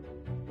then.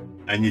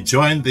 And you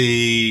joined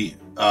the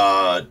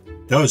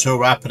Dojo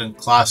Rapid and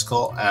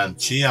Classical, and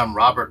GM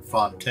Robert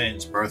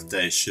Fontaine's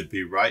birthday should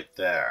be right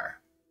there.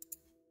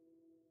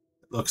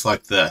 It looks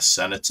like this,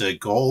 and it's a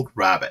gold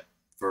rabbit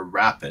for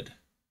Rapid,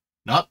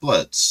 not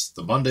Blitz.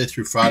 The Monday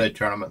through Friday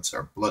tournaments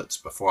are Blitz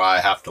before I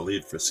have to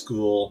leave for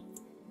school,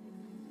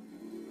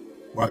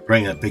 where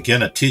I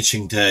begin a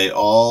teaching day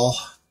all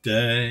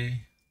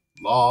day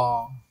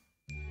long.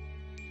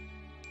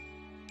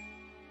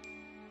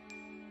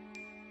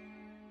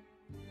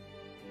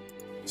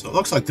 So it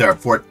looks like there are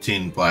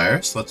 14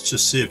 players. Let's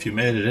just see if you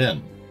made it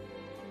in.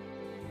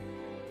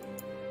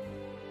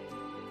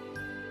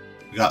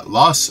 We got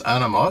Los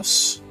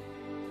Animos.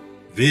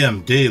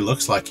 VMD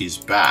looks like he's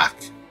back.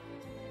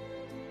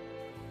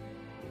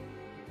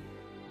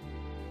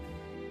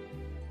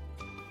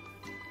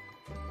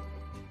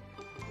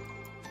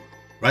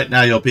 Right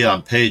now you'll be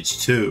on page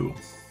 2.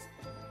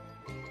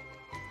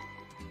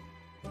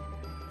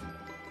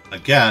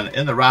 Again,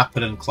 in the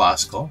Rapid and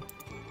Classical.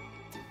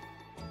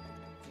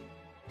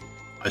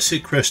 I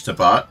see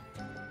Krishnabot.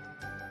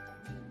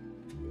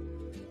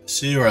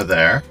 See you are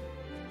there.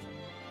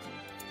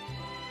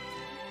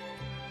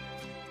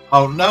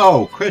 Oh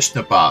no,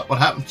 Krishnabot, what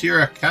happened to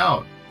your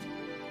account?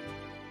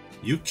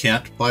 You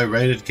can't play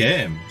rated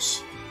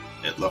games,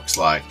 it looks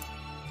like.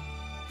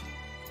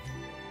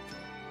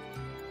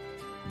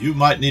 You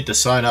might need to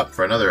sign up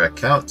for another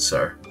account,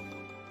 sir.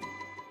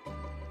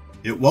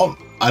 It won't.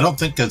 I don't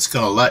think it's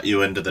going to let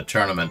you into the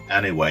tournament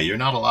anyway. You're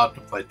not allowed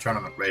to play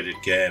tournament rated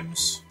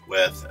games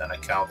with an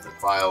account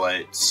that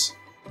violates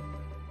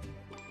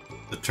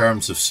the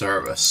terms of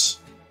service.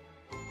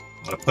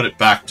 I'm going to put it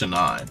back to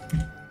 9.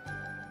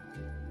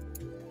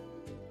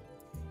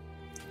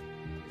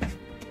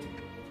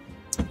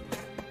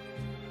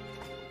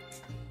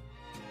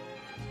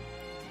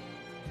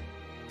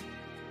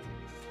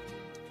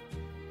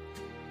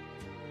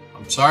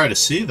 I'm sorry to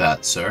see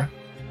that, sir.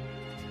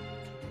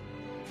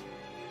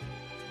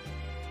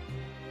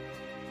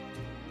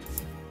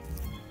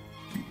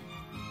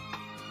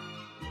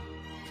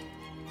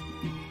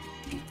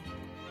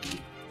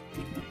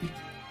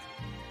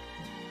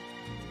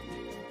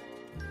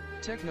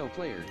 Techno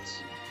Players.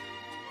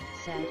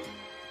 Said.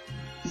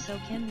 So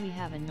can we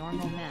have a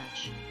normal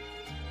match?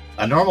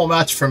 A normal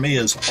match for me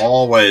is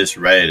always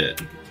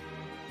rated.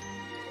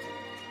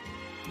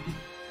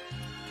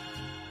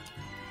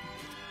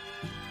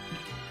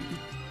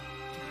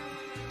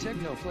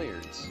 Techno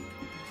Players.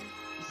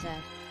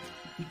 Said.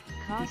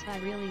 Cause I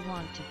really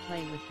want to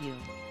play with you.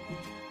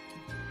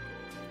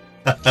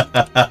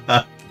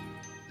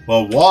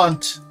 Well,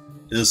 want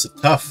is a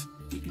tough.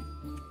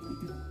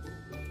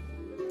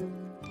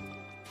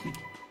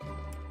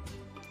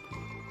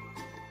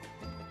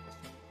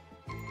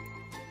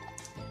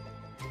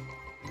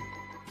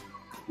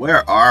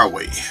 Where are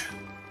we?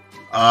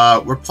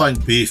 We're playing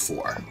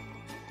B4.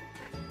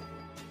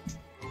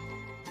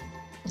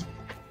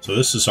 So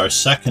this is our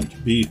second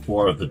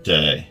B4 of the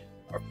day.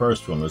 Our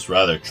first one was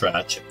rather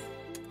tragic,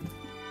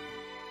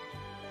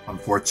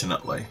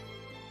 unfortunately.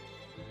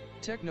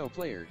 Techno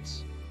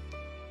Players.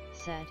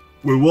 Said.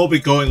 We will be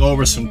going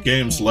over some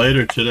games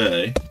later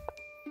today.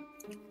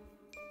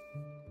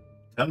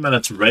 10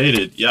 minutes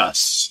rated,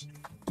 yes.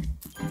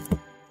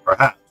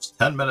 Perhaps.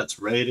 10 minutes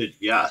rated,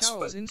 yes.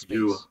 Cows But in space.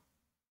 you...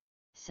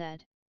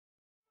 Said.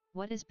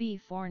 What is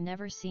B4?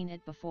 Never seen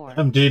it before.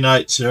 MD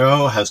Night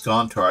Zero has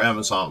gone to our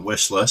Amazon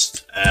wish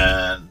list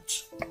and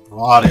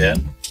brought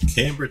in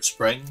Cambridge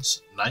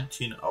Springs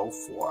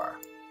 1904.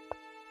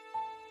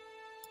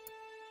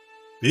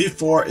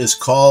 B4 is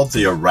called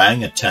the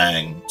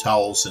orangutan,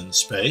 towels in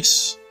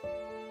space.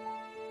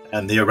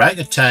 And the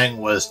orangutan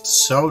was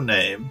so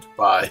named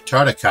by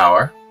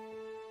Tartakower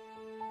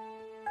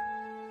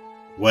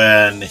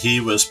when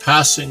he was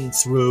passing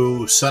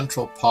through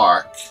Central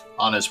Park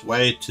on his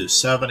way to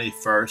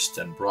 71st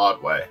and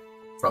Broadway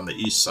from the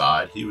east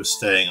side. He was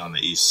staying on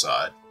the east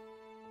side.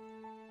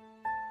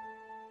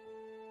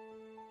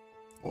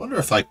 I wonder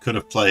if I could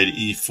have played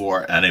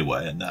E4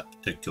 anyway in that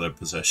particular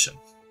position.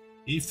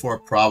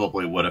 E4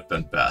 probably would have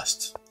been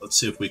best. Let's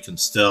see if we can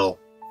still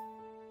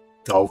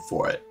go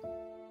for it.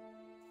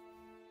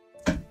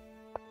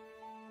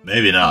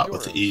 Maybe not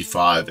with the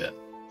E5 in.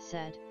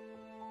 Said,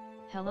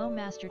 "Hello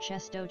Master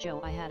Chess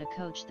Dojo. I had a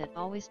coach that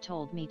always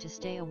told me to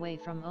stay away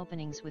from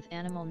openings with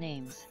animal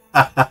names."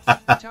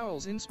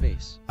 Towels in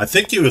space. I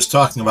think he was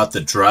talking about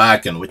the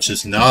dragon, which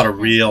is not a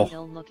real...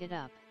 Look it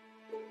up.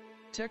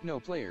 Techno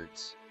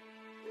players.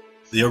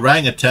 The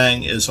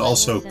orangutan is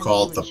also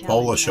called the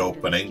Polish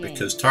opening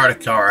because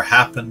Tartakower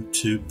happened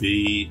to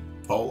be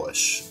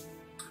Polish.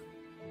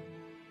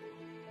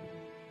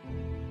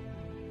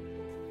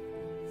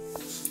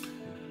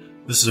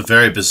 This is a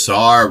very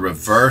bizarre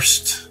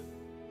reversed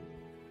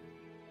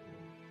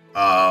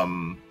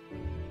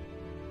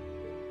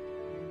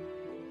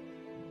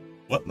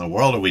what in the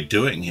world are we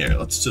doing here?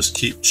 Let's just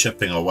keep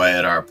chipping away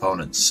at our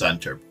opponent's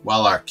center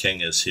while our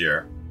king is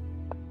here.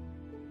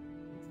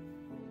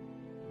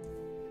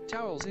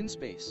 Towels in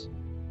space.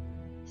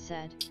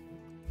 Said,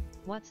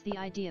 "What's the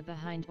idea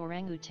behind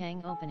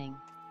orangutan opening?"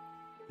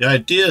 The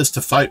idea is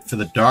to fight for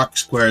the dark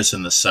squares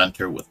in the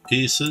center with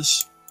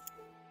pieces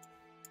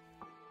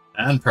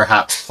and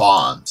perhaps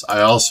pawns.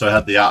 I also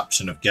had the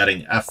option of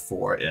getting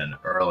f4 in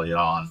early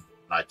on,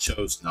 and I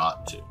chose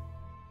not to.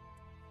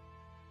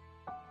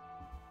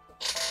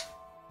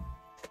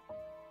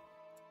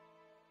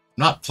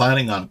 I'm not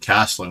planning on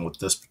castling with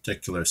this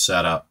particular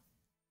setup,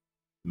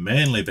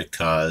 mainly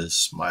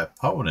because my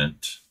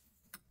opponent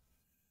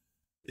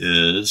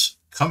is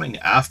coming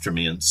after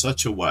me in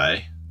such a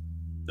way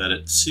that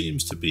it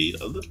seems to be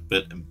a little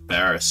bit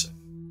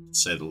embarrassing, to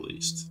say the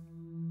least.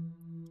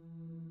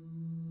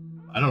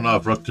 I don't know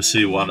if rook to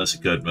c1 is a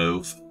good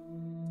move,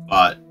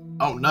 but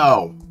oh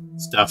no,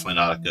 it's definitely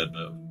not a good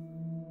move.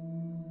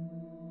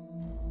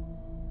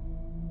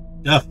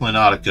 Definitely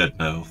not a good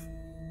move.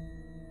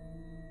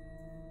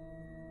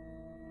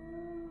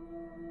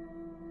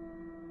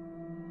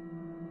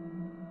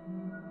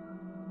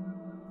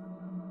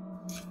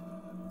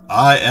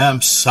 I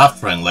am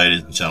suffering,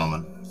 ladies and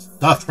gentlemen.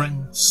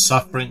 Suffering,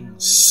 suffering,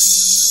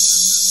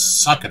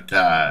 succotash.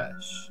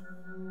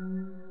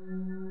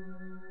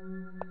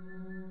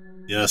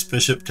 Yes,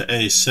 bishop to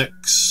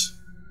a6.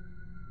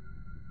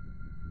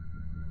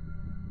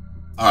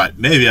 Alright,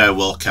 maybe I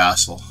will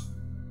castle.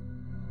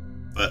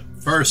 But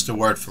first, a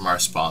word from our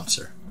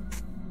sponsor.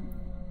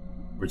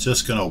 We're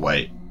just gonna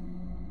wait.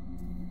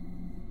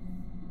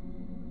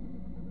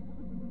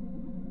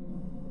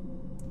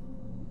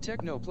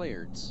 Techno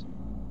players.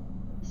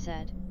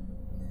 Said,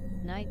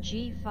 "Knight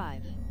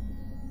g5.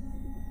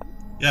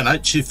 Yeah,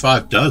 knight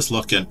g5 does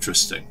look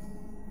interesting.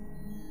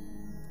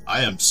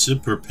 I am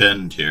super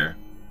pinned here.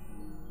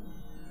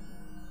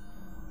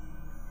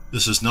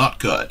 This is not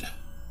good.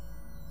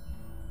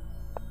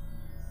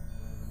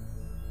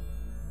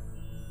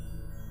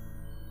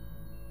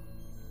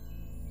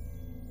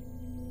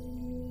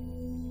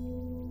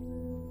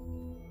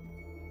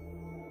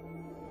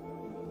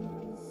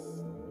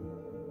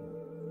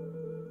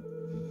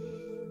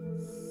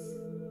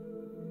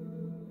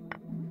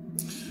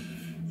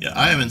 Yeah,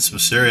 I am in some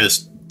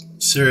serious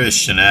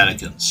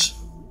shenanigans.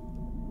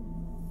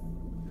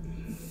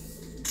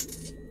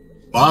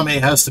 Mommy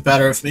has the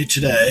better of me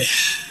today.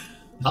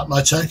 Not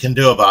much I can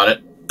do about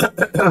it,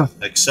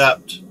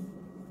 except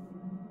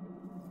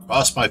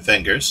cross my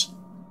fingers.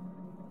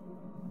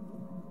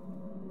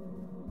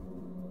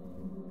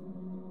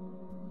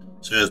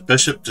 So is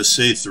bishop to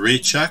c3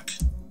 check?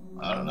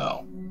 I don't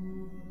know.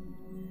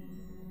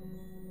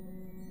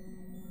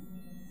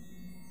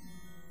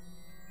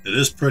 It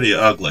is pretty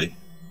ugly.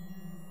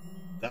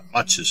 That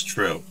much is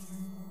true.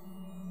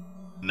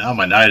 Now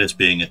my knight is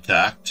being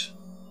attacked.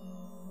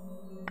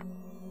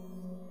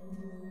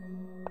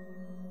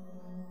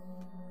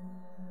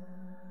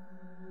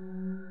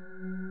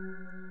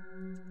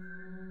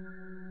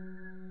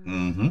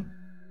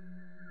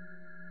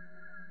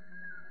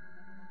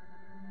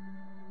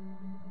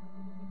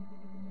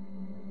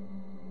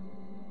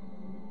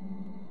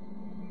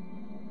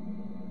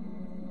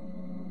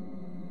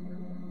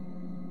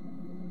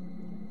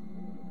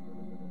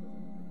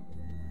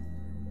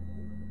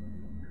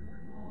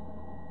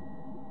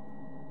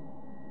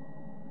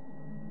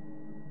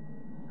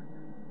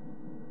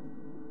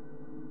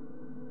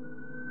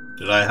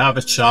 Did I have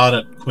a shot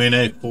at queen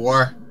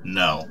a4?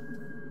 No.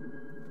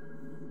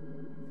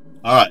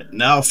 Alright,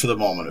 now for the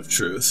moment of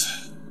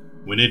truth.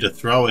 We need to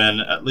throw in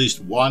at least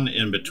one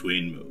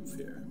in-between move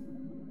here.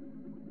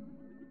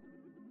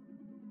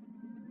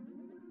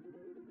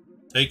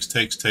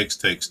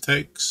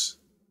 Takes.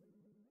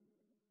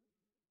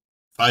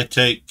 I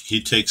take,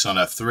 he takes on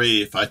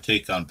f3. If I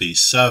take on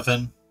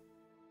b7,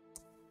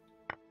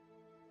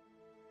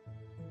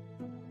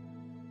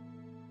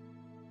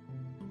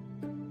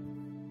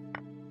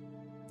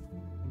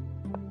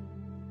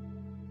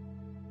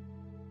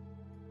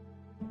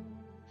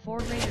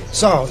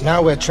 So,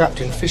 now we're trapped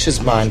in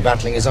Fisher's mind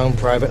battling his own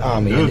private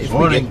army, and good if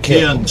morning, we get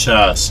killed, Kian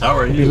Chess. How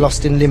are we'll be you?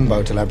 lost in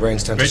limbo till our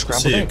brains turn to Great to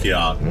scrambled see you,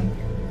 egg. Kian.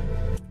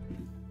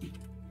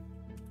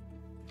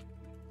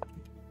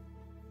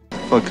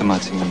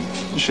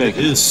 It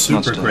is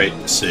super great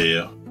to see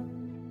you.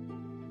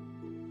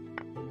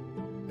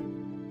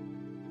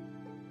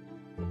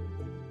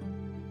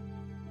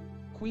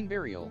 Queen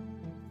burial.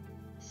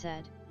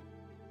 Said.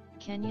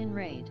 Kenyan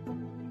raid.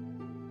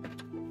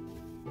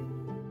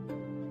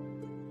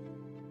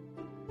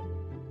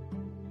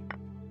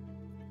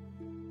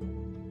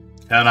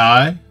 Can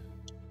I?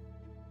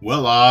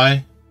 Will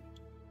I?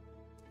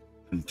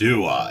 And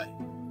do I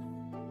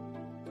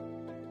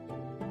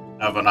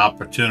have an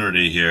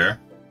opportunity here?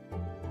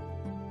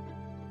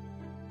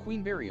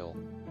 Queen burial.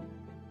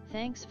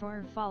 Thanks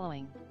for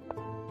following.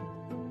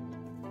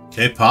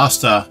 Okay,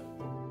 pasta.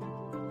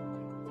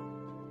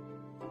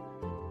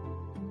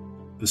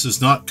 This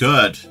is not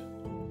good.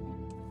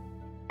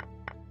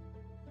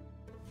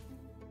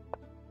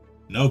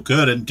 No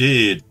good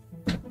indeed.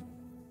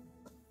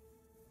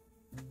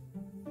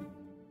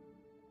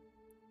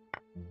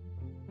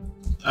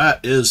 That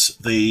is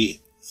the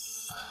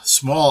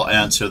small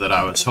answer that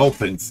I was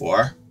hoping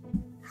for.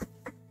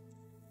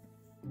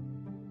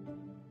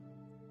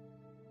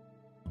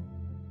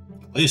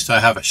 At least I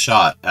have a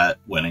shot at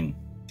winning,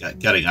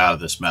 getting out of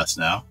this mess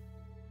now.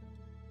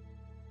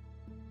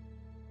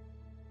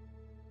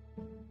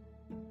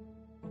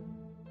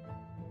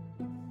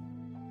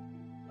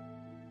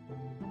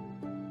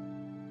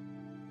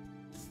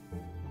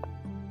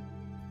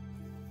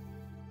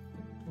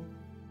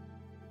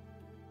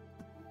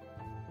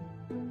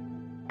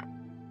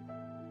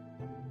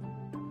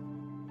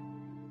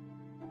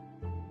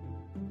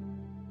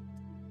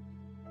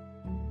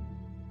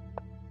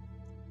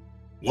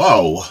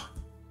 Whoa!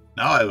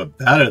 Now I have a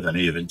better than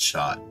even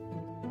shot.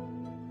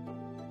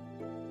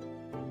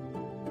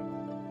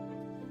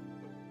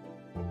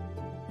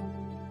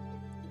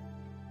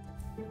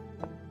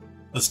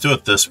 Let's do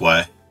it this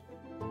way.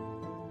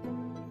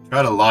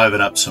 Try to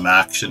liven up some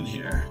action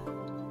here.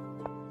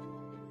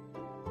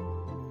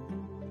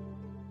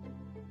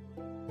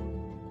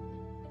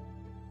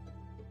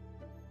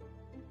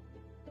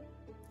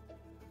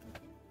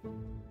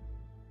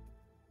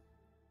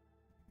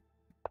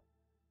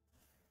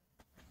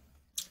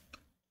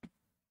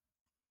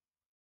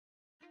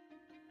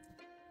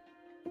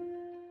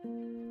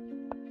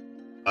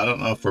 I don't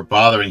know if we're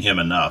bothering him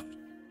enough.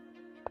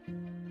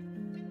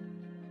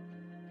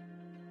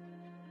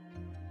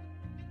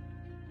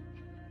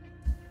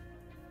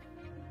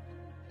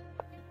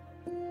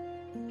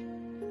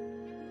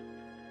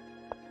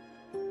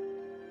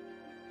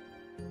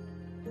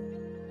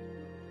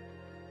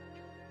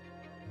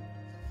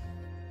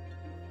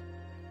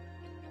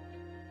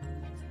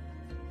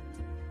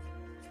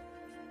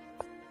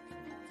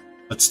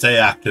 Let's stay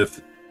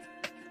active.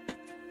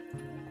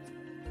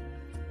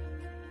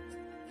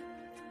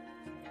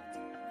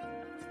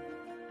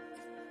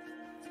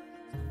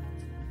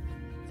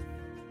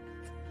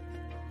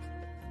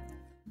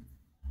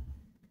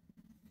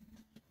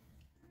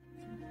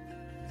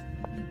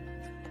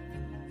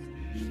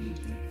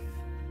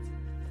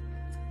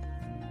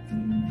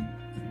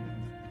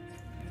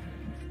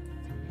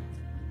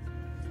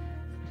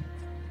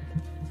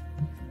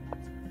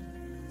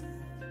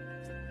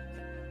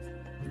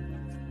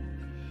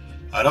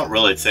 I don't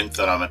really think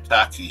that I'm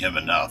attacking him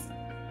enough,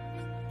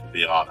 to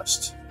be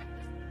honest.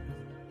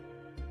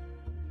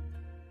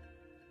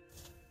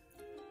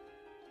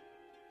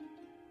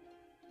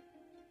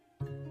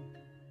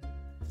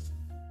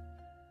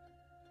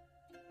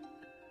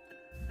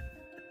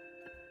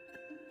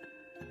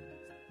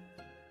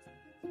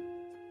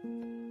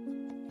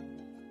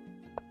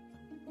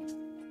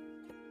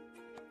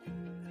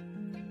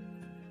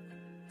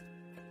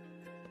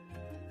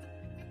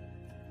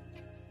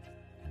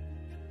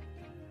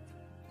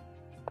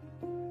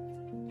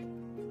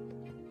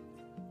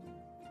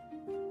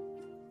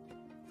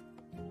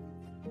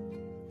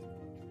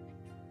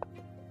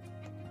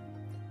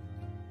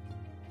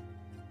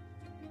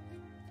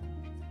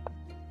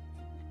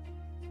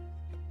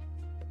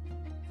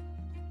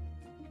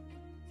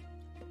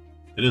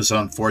 It is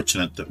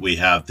unfortunate that we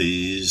have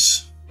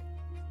these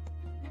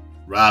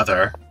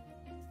rather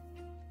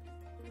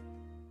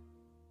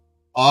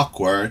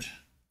awkward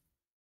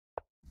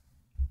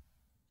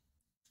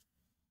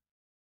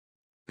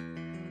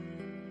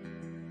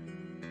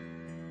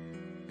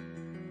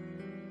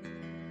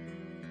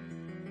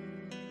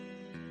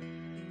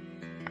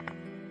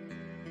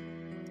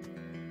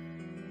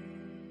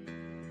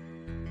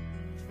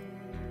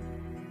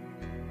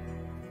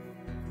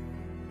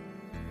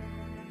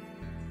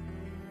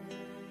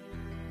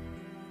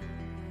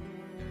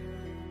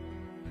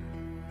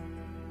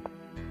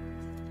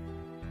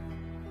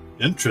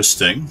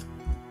interesting.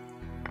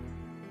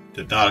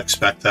 Did not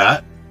expect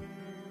that.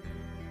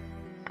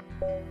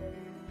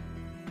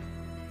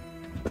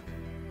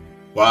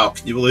 Wow,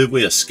 can you believe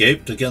we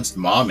escaped against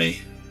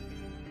Mommy?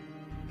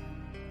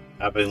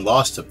 Having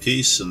lost a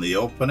piece in the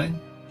opening?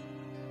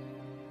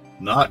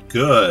 Not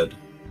good.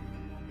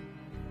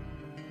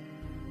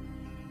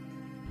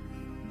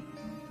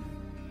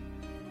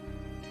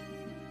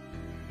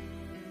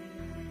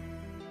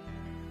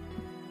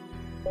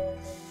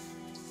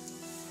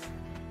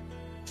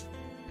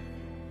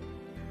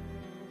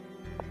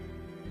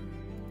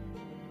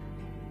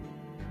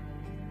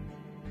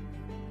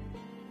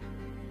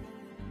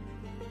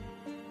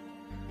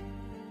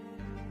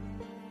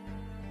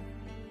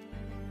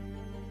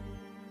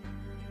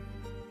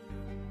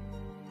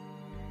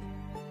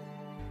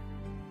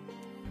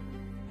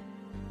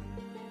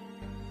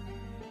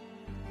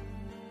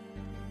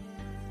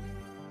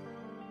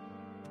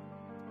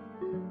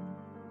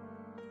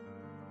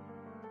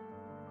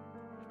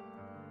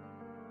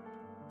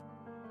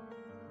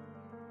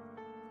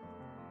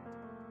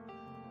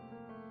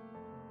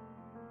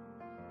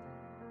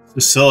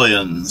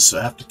 Sicilians.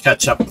 I have to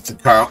catch up with the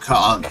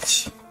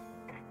Carl-Khans.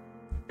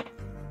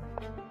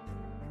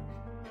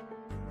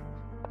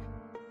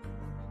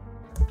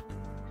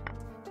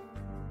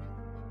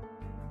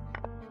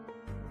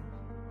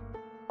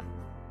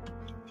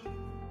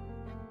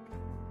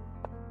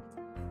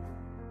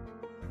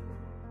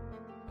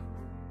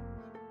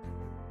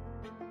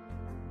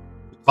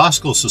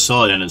 Classical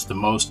Sicilian is the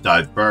most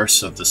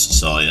diverse of the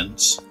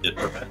Sicilians. It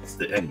prevents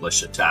the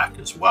English attack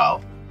as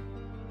well.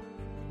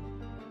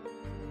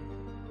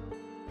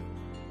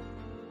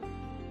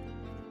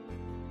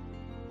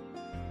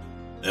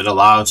 It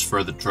allows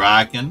for the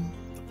Dragon,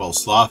 the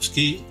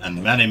Boleslavsky,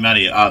 and many,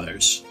 many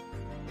others.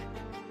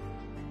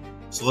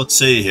 So let's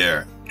see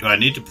here. Do I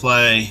need to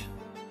play?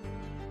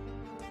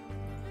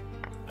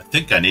 I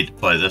think I need to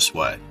play this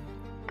way.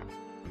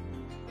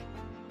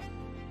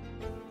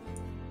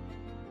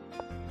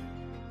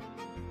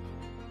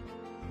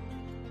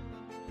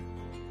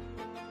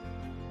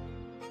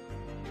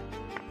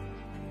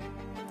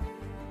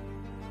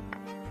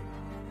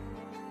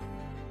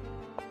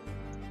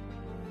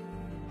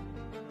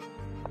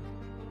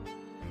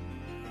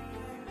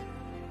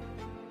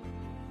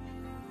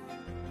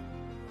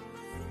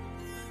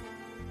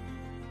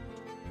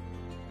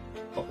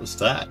 What was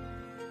that?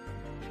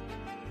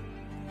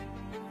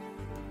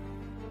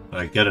 Did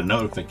I get a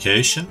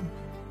notification?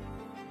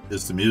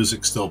 Is the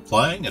music still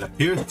playing? It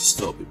appears to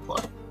still be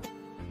playing.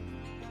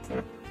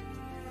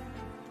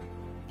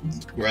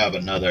 Let's grab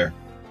another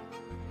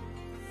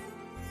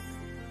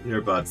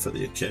earbud for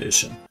the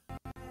occasion.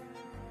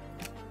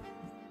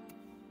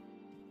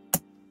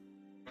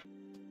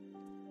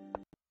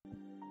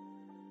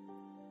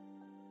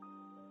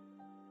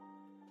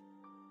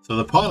 So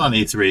the pawn on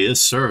e3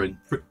 is serving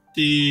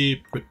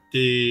pretty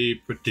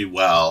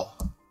well.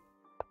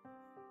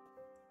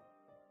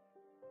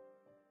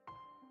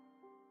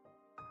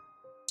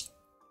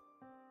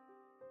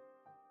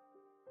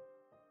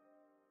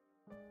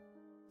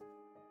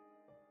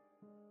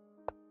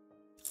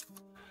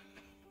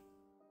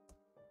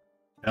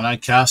 Can I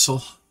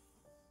castle?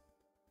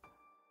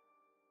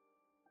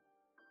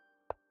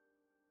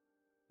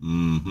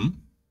 Mm-hmm.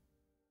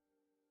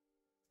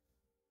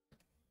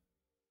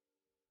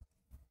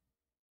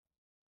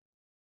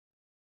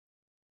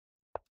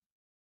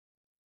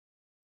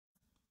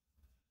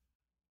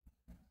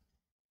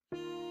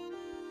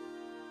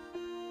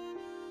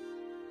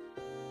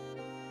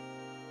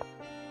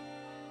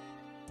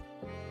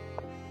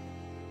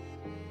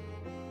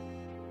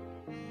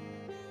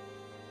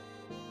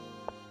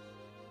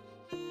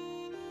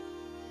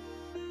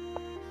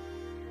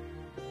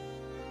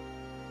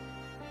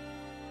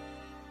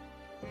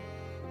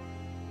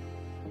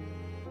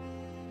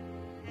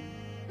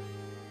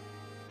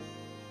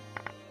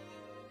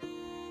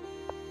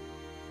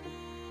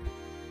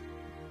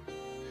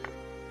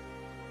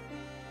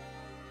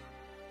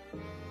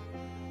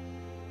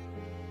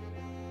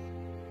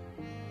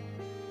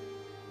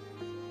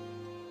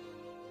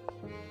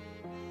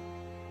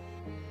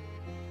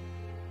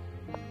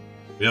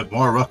 We have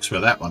more rooks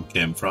where that one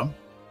came from.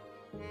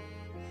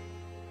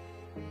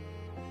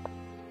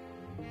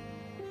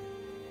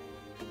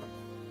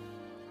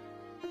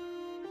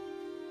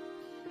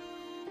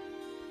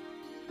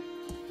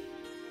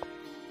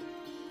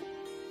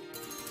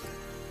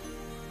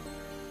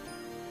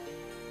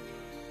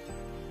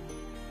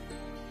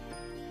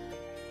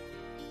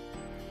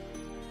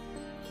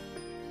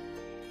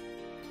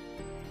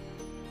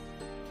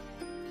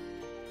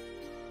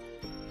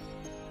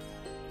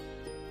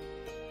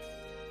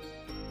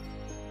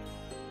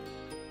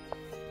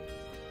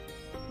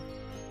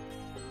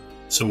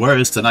 So where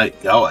is the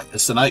knight going?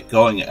 Is the knight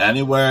going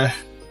anywhere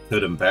that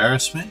could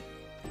embarrass me?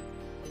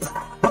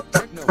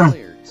 Signal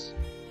cleared.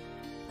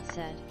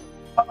 Said.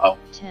 Uh-oh.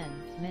 10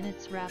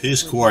 minutes rapid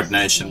Piece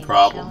coordination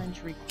problem.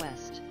 Challenge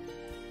request.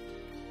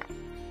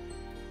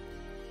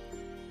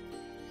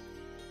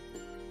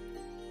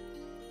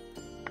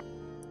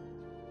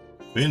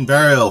 Queen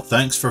Burial,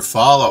 thanks for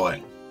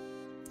following.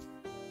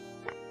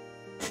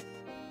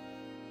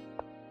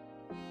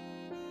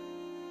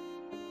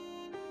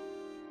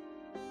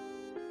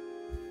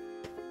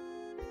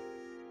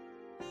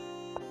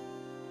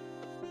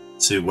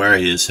 See where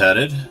he is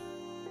headed.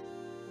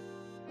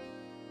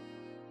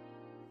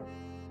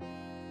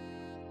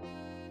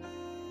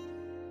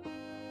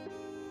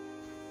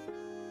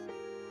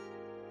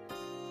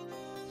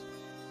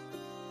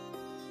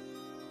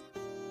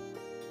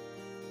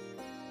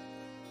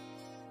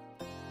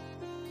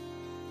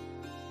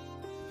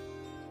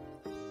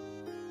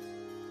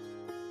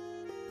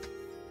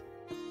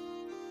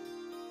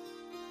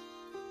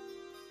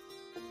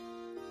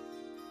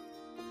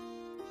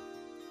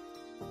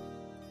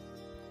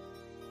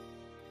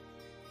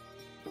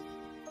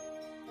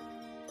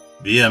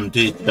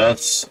 BMD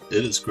Chess,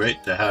 it is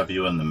great to have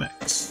you in the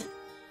mix.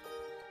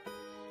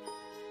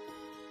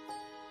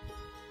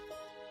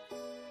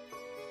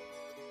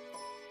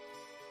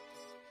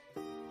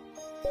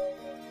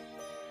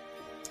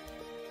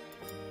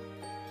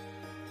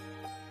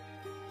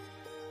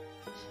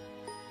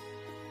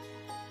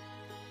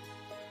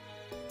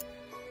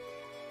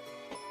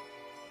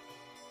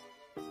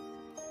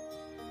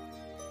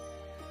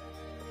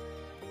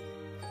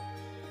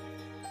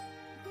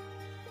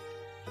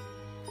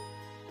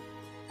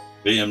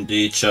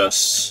 BMD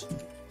Chess.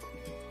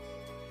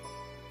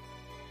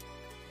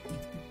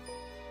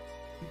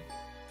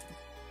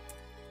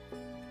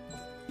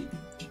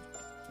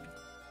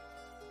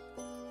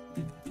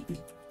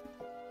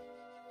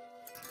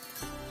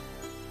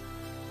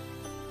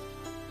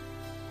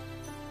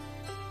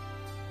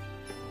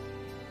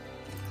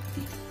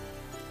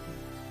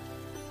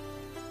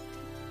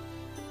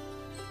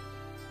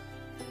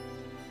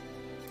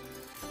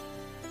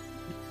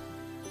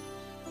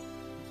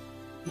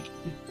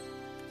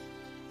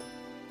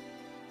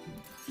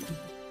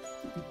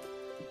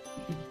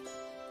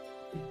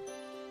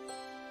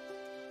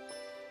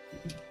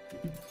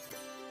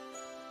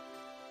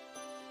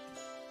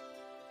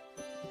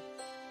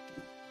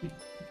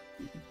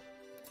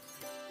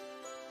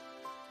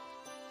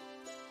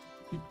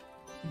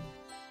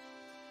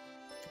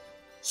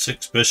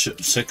 Six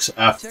bishop, six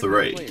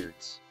f3.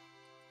 Players.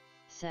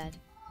 Said.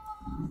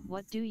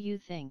 What do you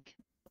think?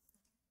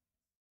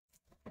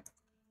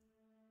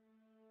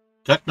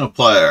 Techno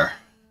player.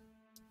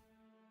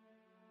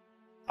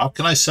 How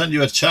can I send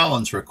you a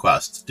challenge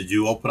request? Did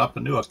you open up a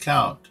new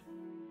account?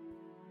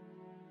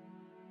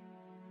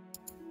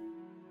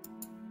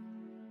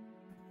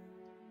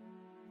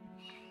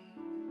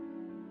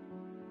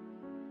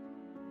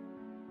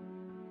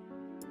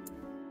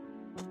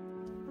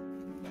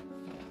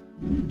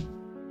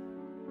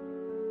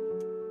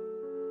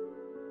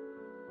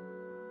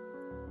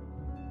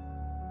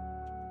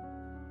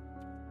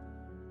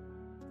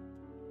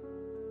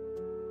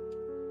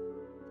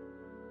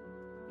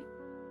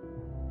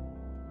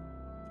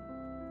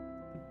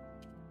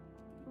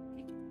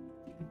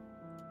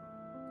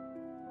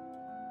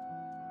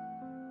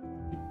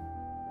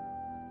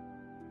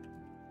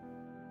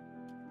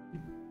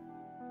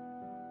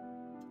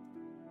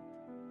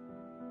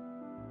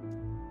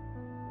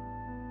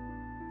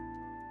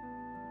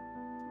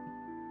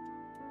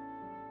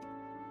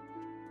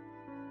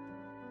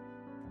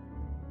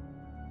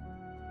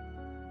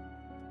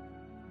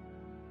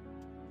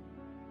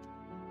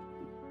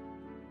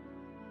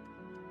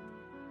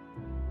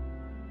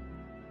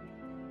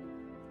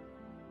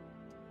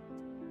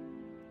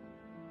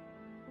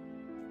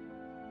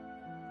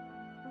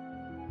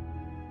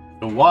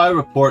 So why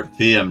report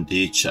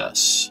PMD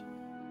chess?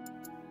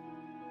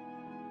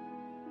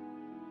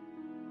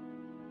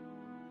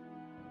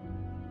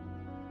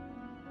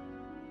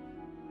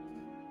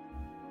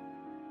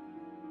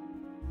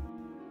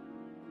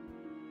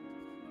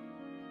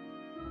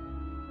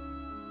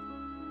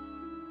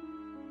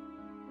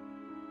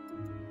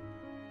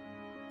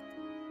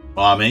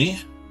 Mommy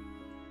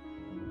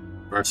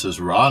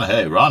versus Ron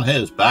Hay. Ron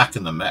Hay is back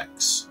in the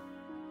mix.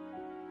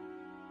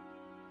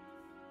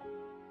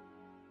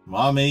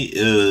 Mommy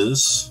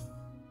is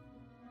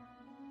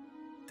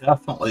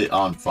definitely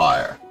on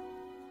fire.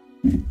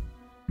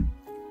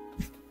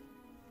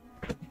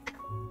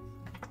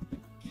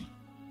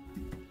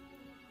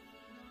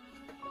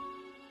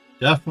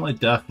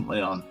 Definitely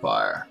on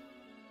fire.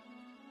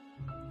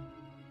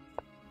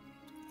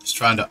 He's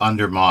trying to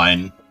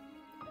undermine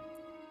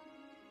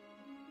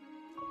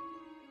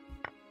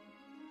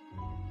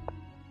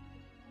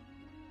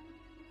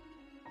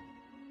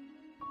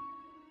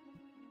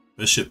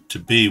bishop to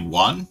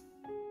b1.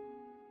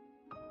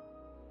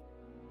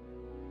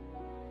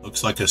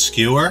 Looks like a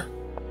skewer.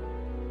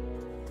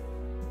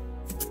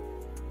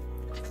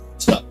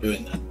 Stop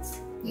doing that.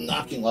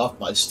 Knocking off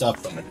my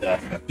stuff on the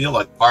desk. I feel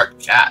like part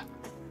cat.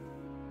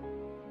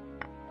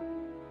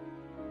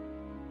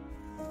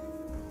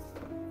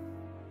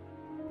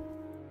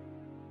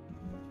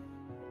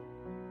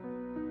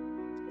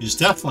 He's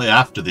definitely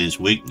after these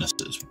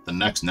weaknesses with the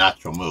next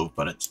natural move,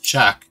 but it's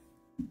check.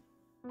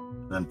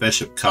 Then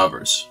bishop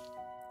covers.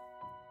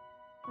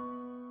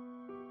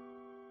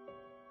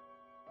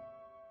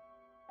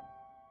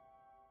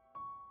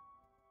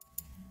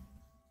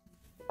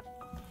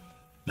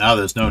 Now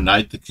there's no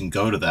knight that can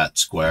go to that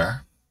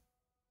square.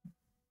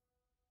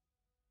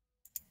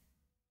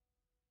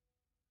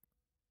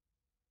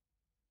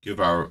 Give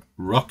our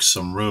rook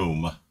some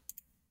room.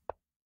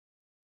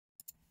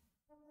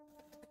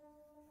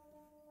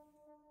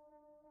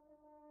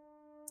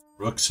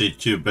 Rook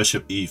c2,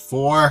 bishop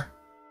e4.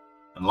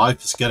 And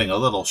life is getting a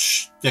little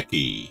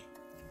sticky.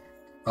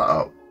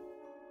 Uh-oh.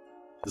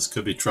 This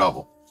could be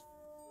trouble.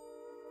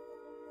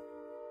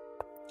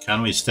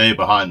 Can we stay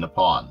behind the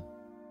pawn?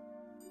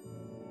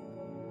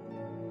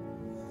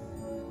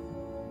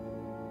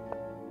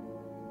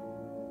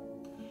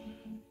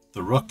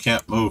 The rook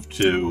can't move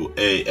to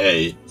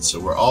a8, so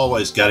we're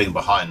always getting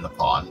behind the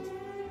pawn.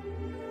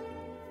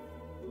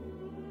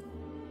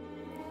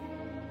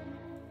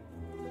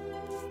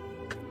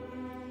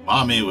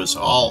 Mommy was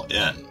all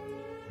in.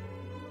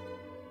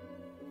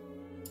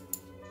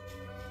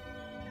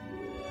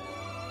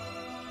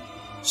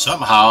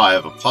 Somehow I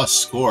have a plus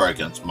score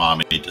against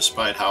Mommy,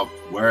 despite how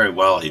very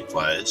well he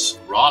plays.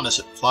 Ron is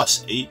at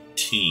plus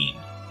 18.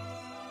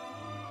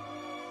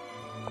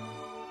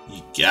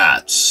 Ye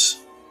gats.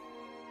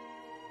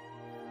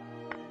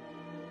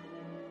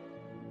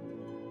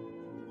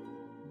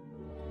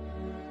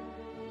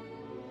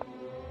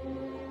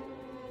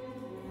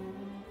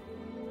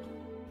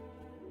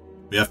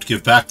 We have to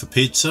give back the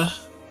pizza.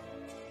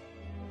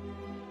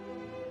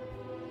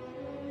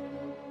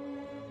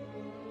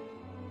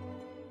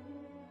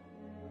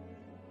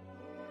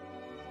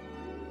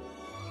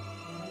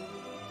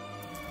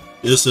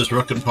 Is this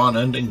rook and pawn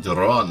ending to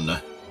run?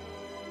 I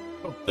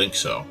don't think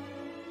so.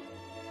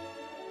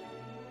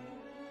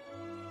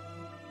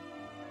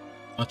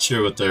 Not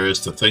sure what there is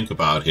to think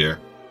about here.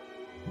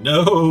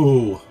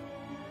 No!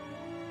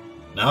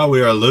 Now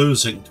we are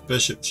losing to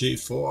bishop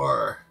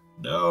g4.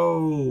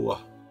 No!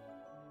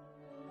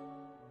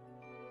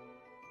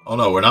 Oh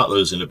no, we're not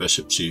losing to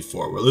bishop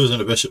g4. We're losing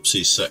to bishop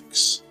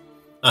c6.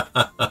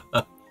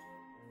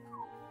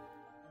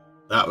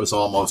 That was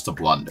almost a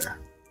blunder.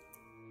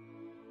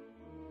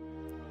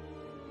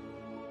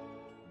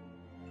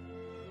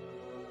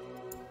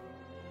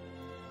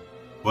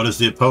 What is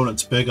the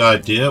opponent's big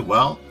idea?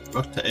 Well,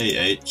 rook to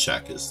a8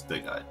 check is the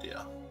big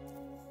idea.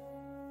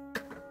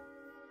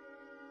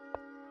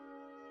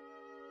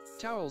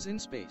 Towels in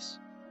space.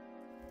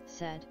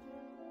 Said.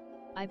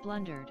 I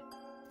blundered.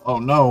 Oh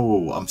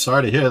no, I'm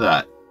sorry to hear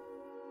that.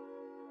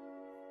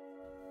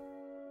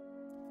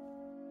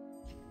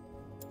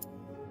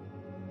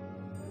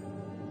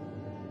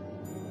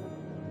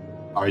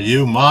 Are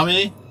you,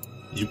 Mommy?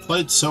 You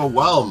played so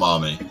well,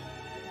 Mommy.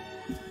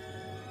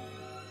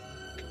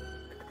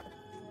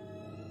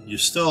 You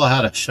still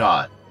had a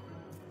shot.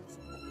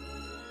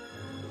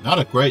 Not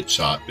a great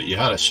shot, but you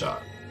had a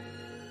shot.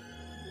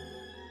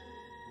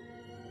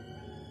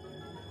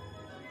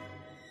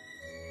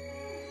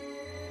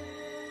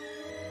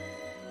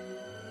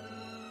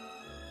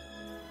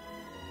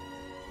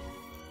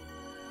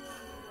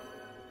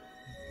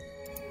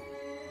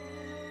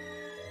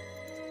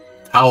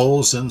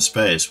 Towels in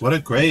space. What a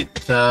great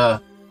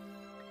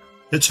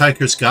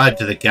Hitchhiker's Guide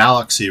to the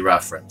Galaxy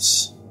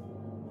reference.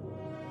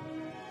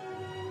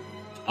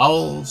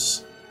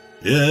 Towels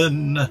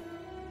in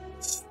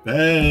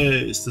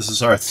space. This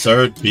is our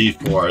third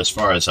B4 as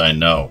far as I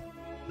know,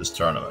 this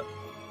tournament.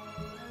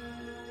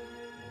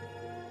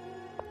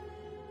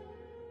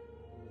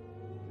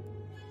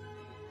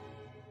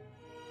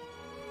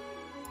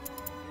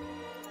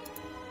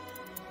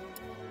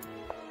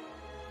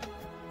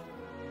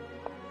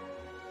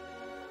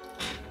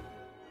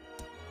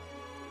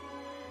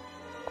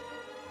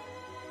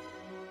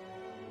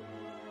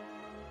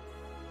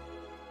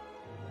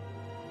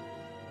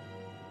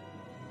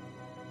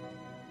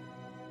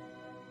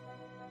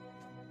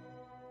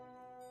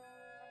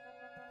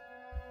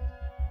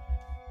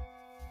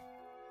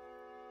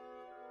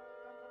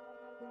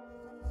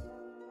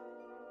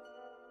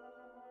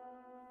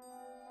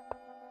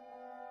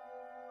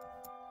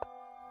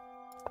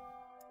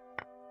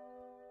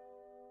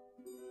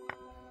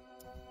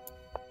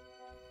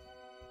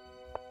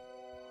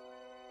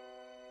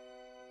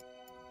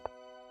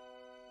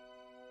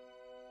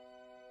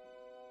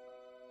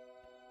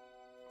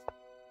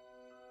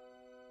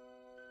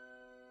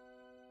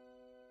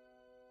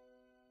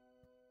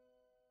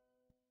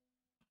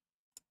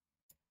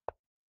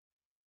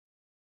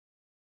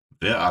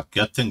 They are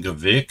getting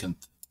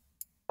vacant.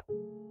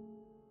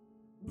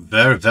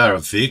 Very, very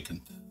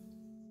vacant.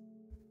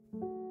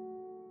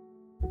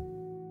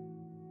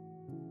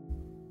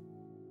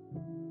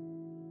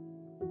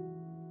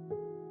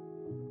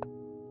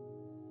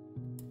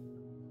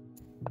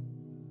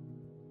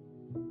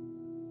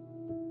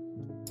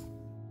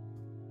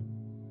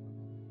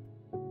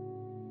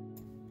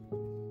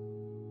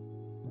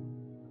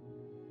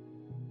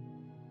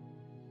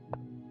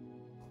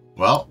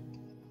 Well,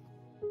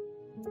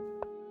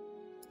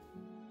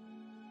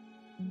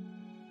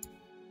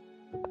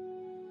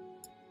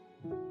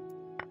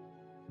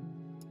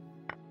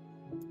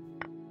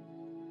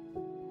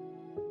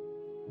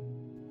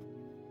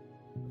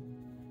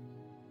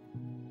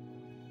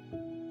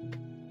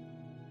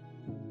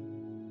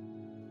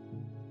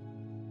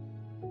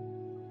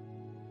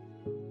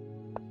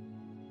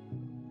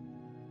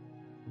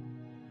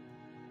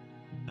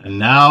 And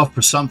now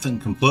for something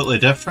completely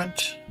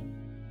different.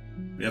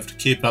 We have to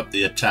keep up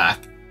the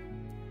attack.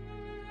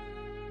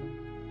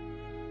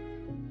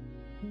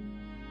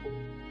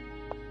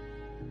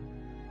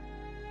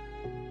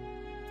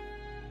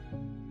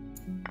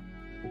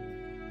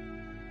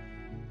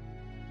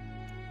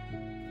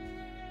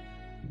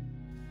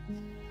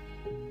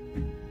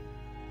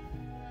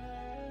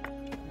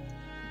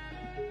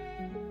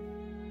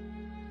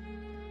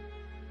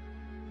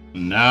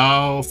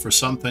 Now for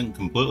something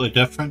completely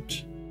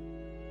different.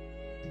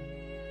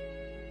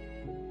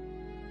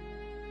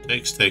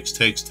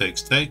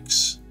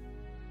 Takes.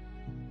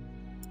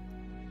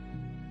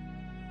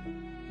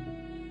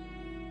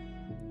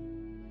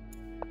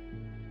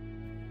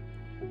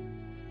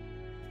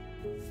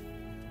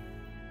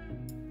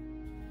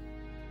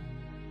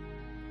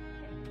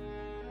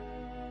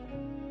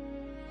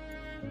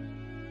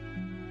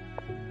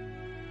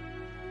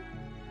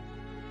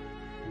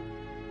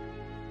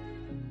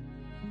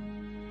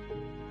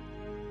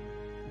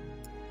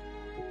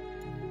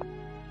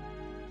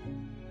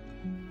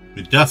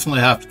 We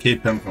definitely have to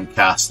keep him from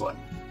castling.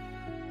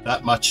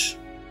 That much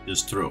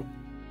is true.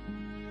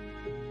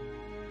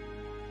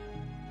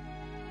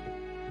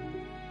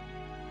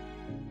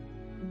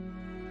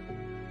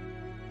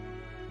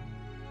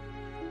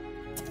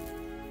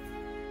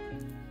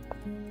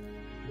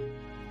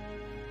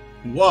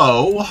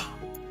 Whoa!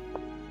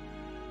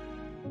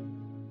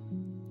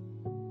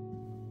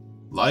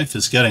 Life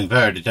is getting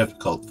very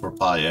difficult for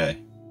Paye.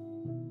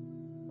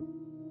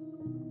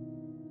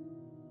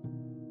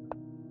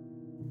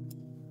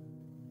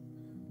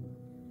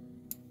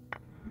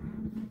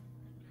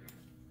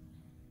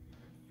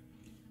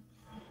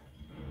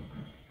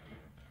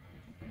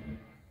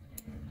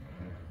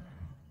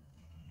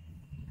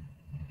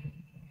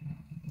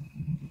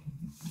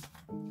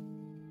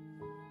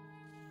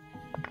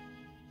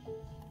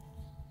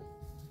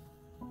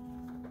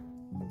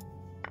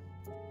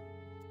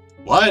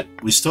 What?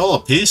 We stole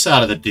a piece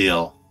out of the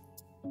deal.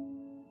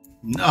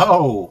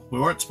 No, we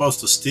weren't supposed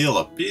to steal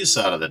a piece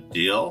out of the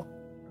deal.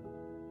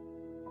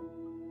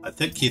 I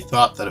think he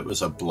thought that it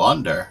was a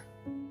blunder,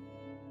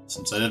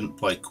 since I didn't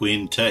play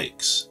queen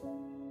takes.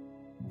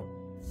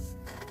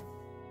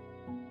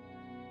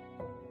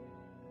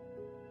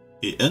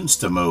 He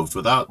insta-moved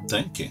without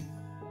thinking.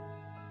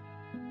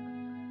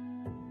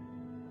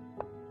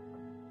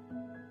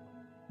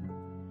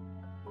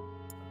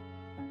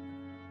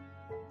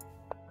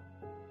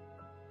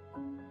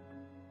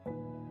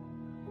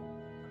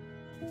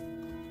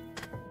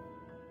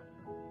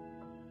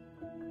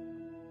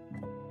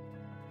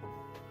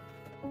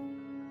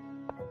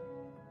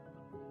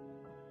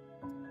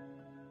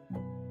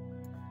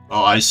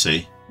 Oh, I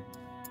see.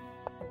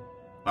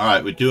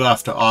 Alright, we do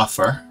have to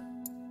offer.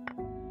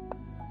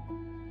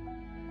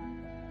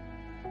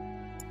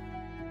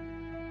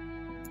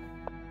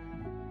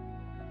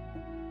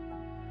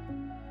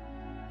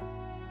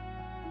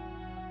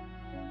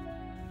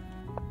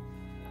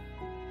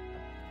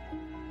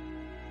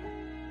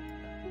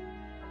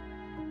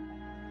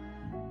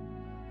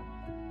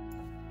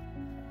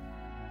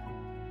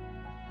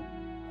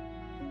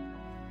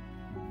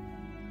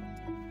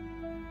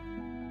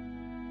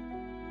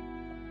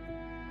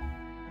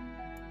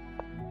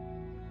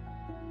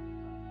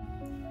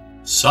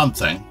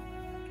 Something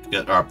to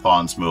get our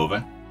pawns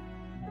moving.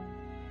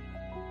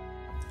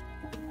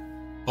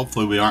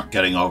 Hopefully we aren't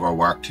getting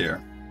overworked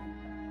here.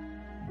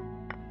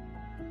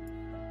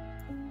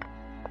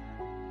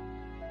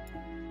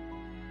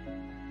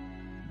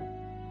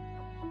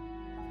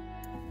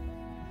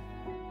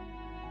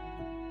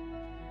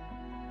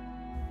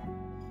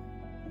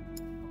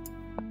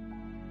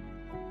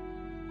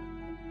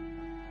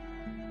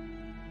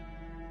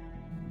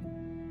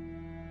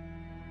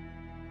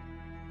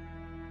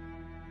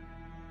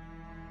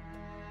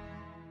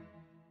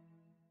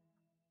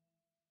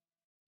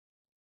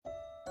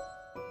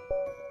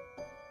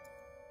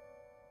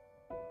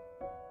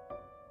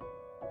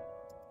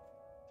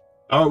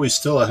 Are we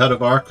still ahead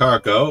of our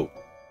cargo?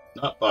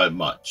 Not by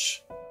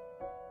much.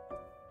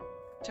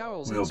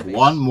 Towels We in have space.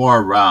 one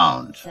more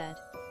round, Said.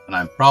 and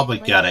I'm probably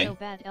Played getting... so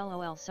bad,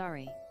 lol,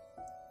 sorry.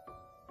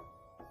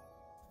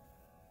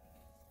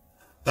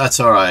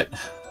 That's alright.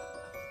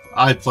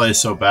 I play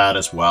so bad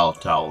as well,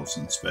 Towels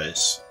in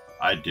Space.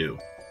 I do.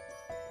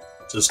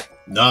 Just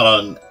not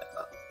on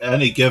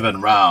any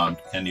given round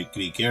can you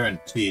be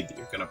guaranteed that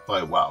you're going to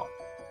play well.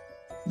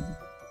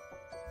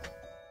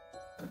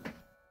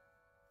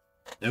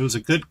 It was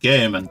a good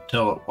game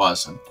until it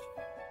wasn't.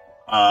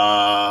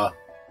 H6,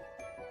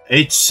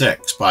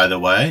 by the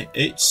way.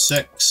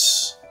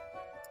 H6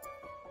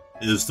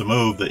 is the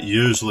move that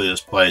usually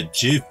is played.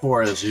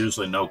 G4 is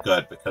usually no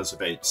good because of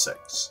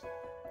H6.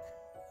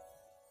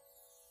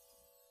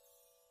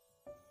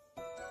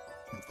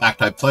 In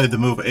fact, I played the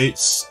move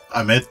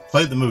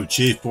played the move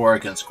G4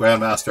 against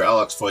Grandmaster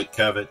Alex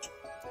Vojtkiewicz.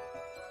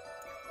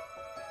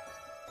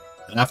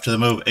 And after the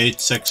move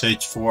H6,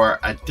 H4,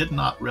 I did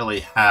not really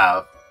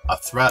have a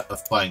threat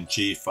of playing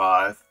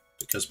G5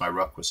 because my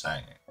rook was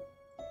hanging.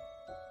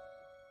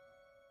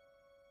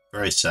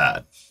 Very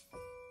sad.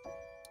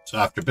 So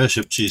after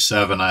bishop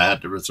g7, I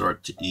had to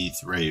resort to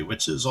e3,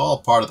 which is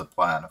all part of the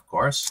plan, of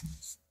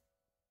course.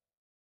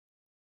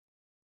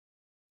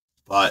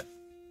 But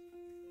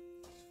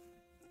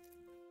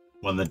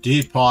when the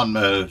d pawn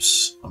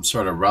moves, I'm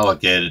sort of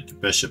relegated to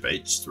bishop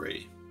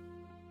h3.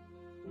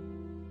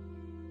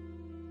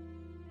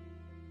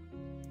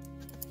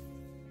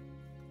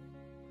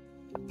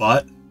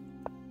 But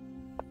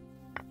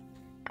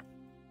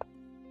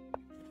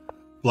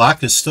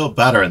black is still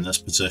better in this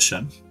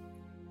position.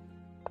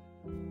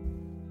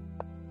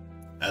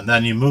 And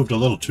then you moved a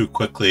little too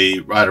quickly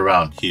right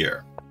around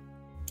here.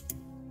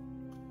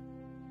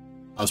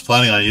 I was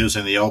planning on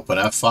using the open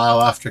F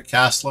file after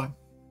castling,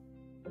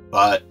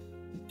 but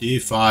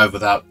d5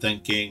 without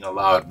thinking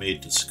allowed me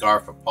to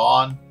scarf a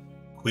pawn.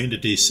 Queen to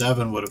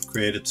d7 would have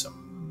created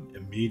some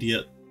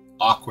immediate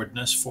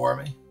awkwardness for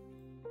me.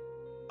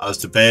 I was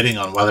debating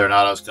on whether or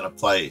not I was going to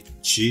play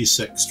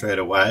g6 straight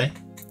away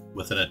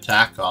with an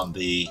attack on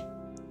the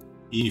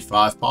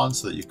e5 pawn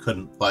so that you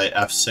couldn't play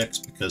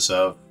f6 because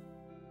of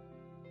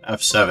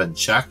f7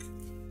 check.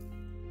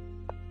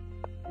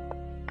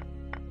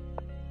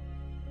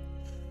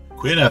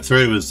 Queen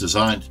f3 was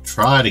designed to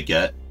try to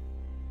get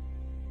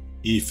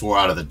e4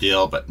 out of the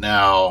deal, but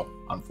now,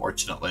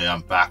 unfortunately,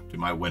 I'm back to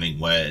my winning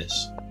ways.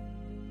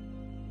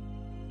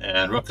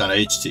 And rook on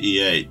h to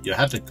e8. You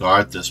had to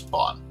guard this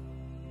pawn.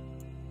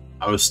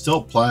 I was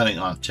still planning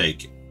on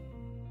taking.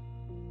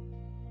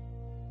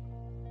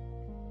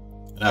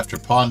 And after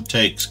pawn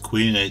takes,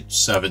 queen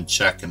h7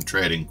 check and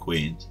trading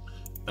queens.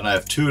 Then I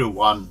have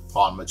 2-to-1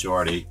 pawn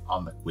majority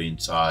on the queen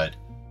side.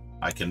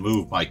 I can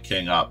move my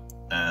king up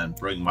and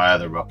bring my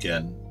other rook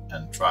in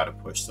and try to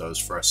push those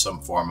for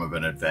some form of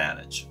an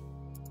advantage.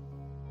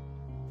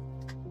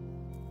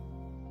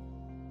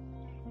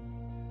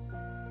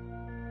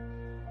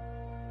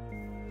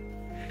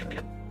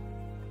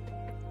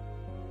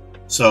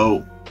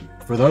 So,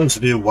 for those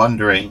of you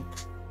wondering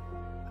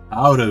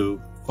how to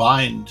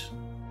find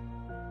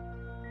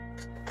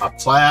a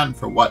plan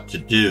for what to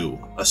do,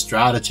 a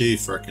strategy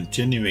for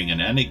continuing in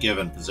any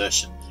given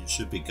position, you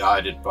should be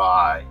guided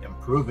by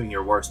improving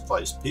your worst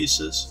placed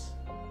pieces,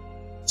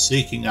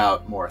 seeking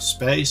out more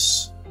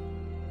space,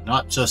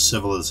 not just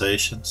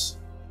civilizations,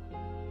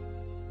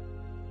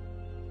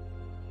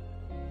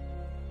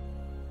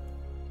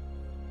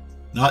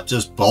 not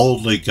just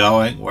boldly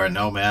going where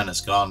no man has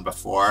gone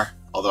before,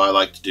 although I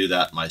like to do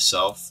that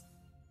myself.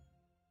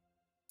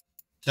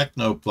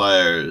 Techno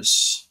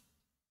players,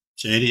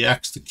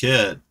 JDX the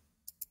Kid.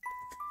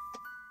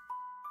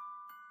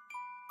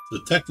 The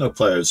techno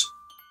players,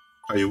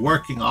 are you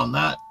working on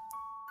that?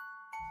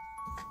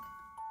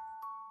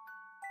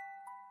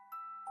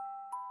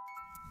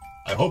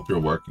 I hope you're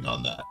working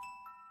on that.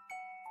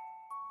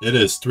 It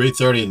is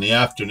 3:30 in the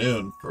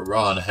afternoon for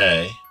Ron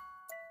Hay.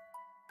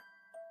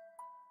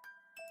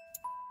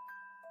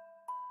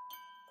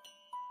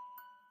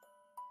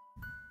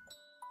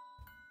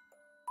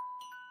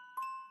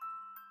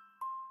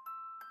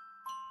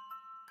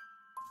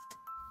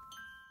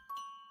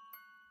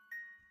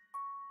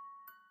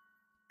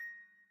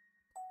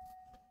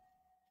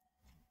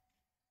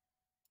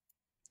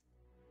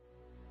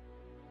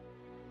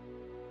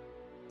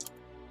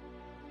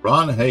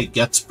 Ron Hay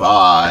gets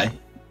by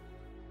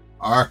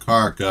our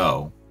car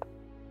go,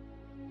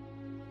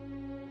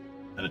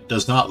 and it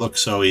does not look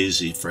so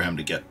easy for him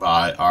to get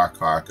by our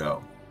car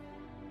go.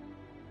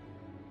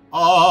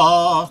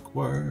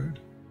 Awkward.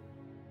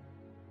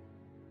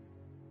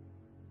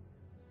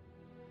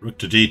 Rook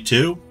to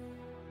d2,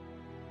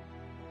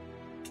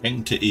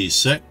 king to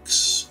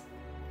e6,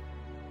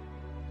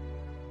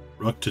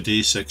 rook to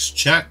d6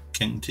 check,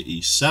 king to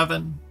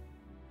e7.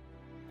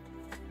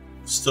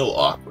 Still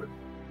awkward.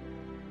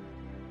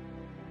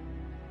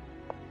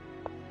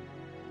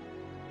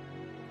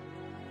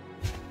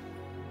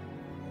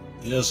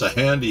 He has a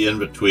handy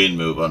in-between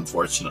move,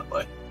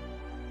 unfortunately.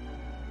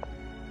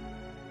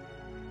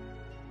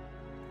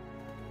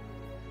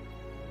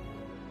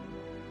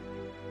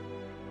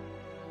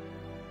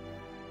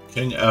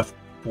 King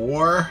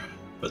f4,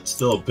 but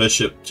still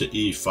bishop to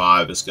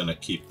e5 is going to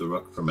keep the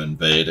rook from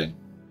invading.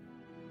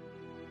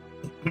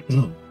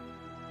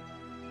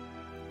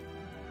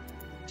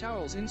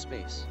 Towels in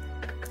space.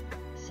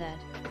 Said.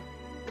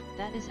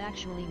 That is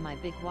actually my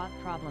big what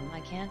problem. I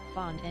can't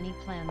find any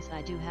plans.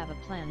 I do have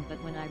a plan,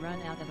 but when I run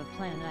out of a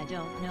plan I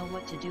don't know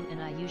what to do,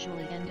 and I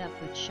usually end up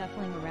with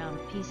shuffling around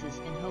pieces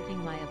and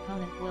hoping my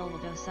opponent will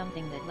do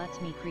something that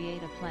lets me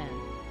create a plan.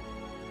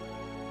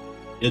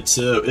 It's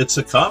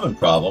a common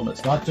problem.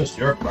 It's not just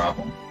your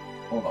problem.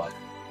 Hold on.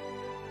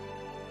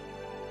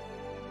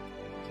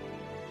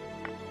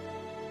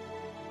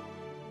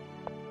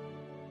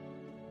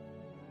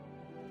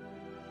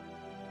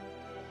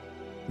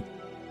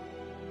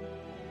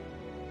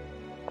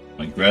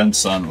 My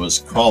grandson was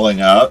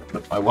calling out,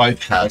 but my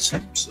wife has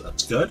him, so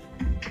that's good.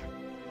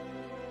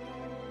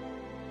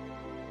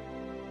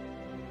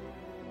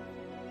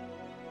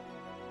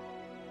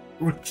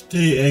 Rook to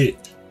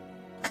d8.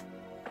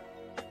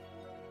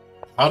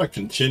 How to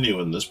continue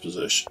in this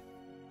position?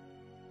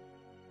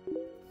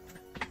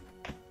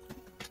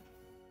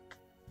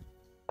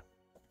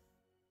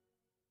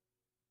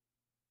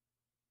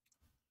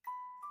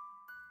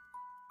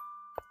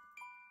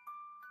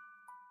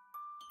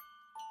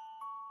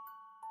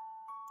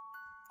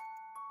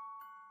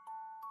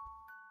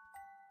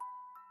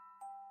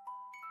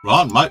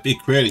 Ron might be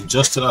creating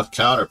just enough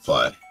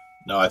counterplay.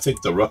 No, I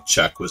think the rook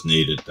check was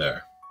needed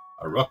there.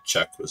 A rook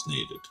check was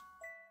needed.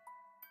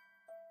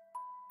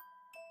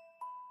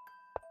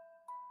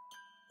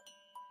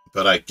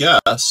 But I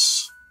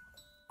guess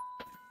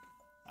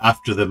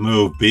after the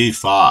move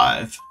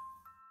b5,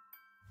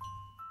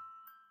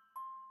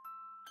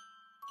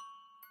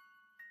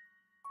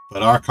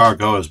 but our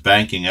cargo is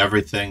banking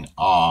everything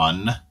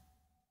on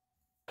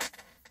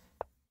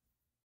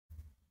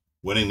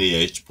winning the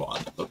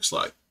h-pawn, it looks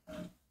like.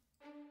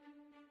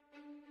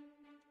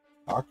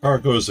 Our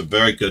cargo is a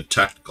very good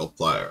technical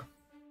player.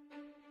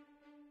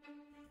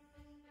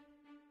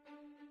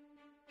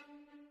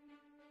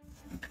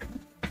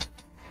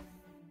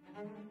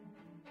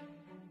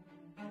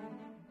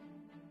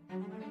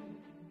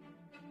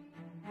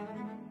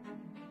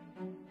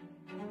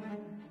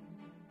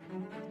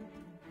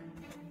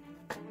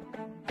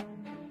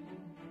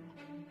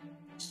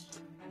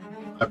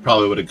 I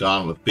probably would have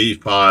gone with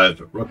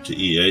b5, rook to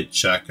e8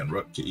 check, and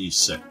rook to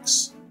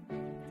e6.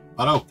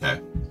 But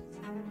okay.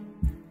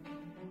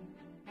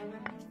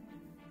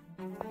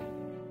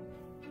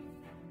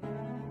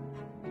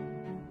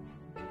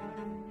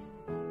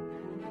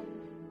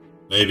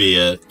 Maybe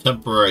a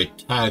temporary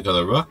tag of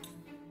the rook,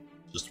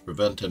 just to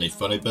prevent any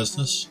funny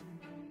business.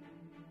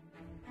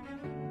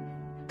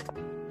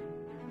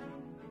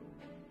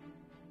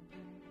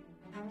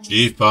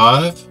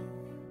 g5.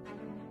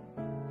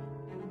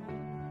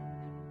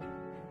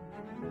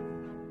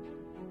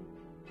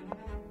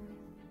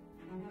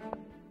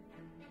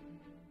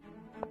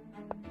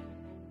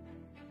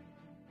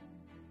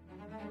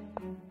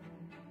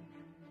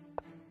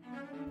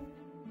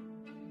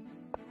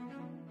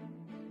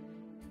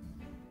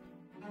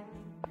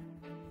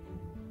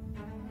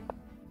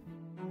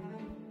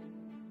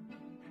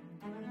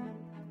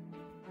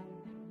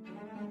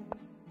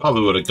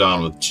 Probably would have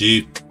gone with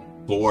g4,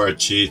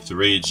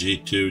 g3,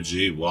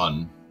 g2,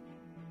 g1.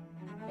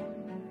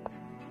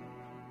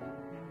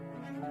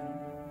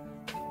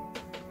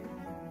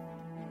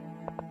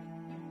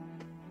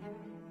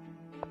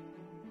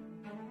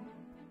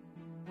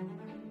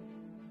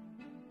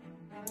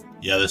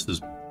 Yeah,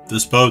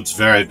 this bodes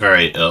very,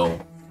 very ill.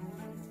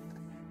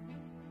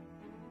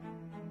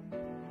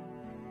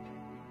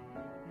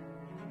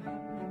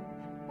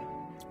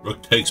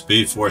 Rook takes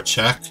b4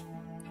 check.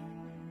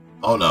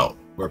 Oh no,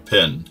 we're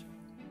pinned.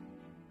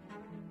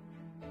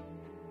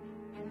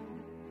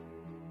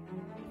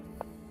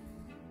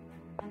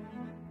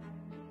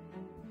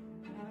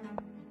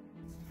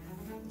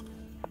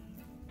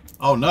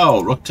 Oh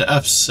no, rook to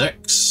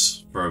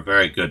f6 for a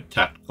very good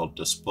tactical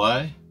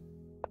display.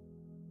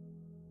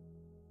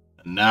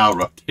 And now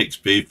rook takes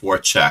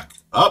b4 check.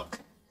 Up!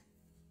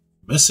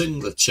 Missing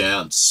the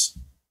chance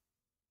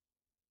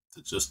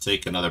to just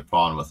take another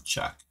pawn with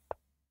check.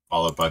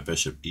 Followed by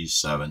bishop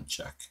e7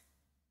 check.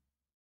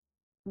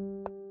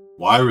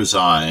 Why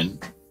resign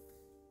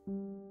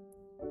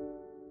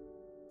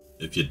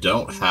if you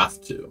don't have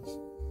to?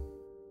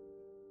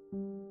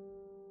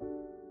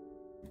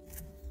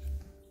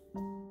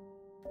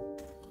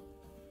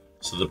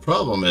 So the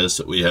problem is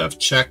that we have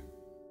check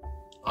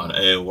on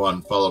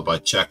a1 followed by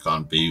check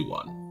on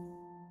b1.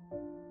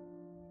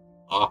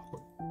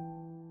 Awkward.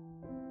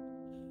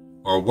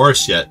 Or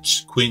worse yet,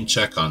 queen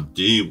check on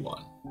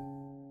d1.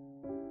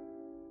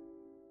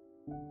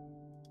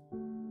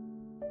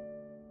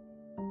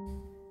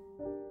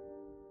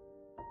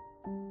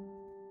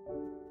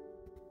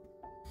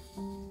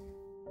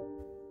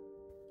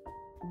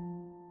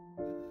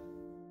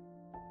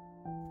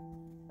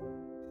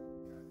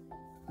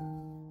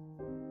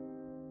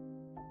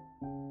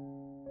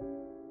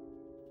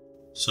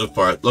 So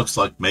far, it looks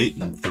like mate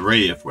in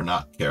 3 if we're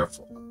not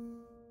careful.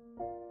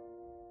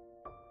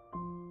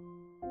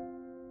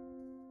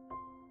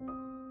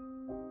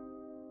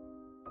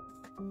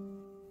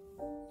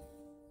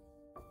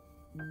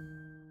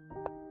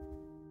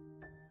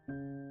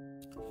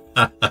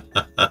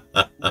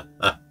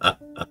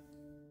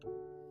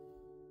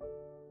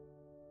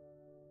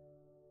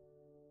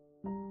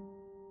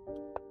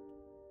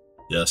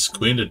 Yes,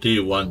 queen to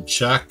d1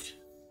 check.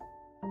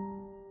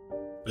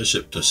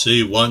 Bishop to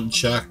c1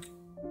 check.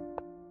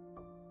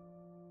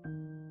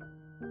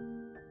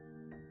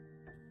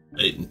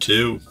 8 and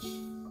 2.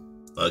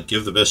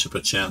 Give the bishop a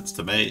chance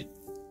to mate.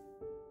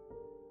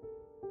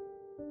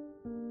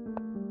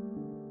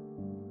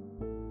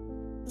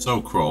 So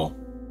cruel.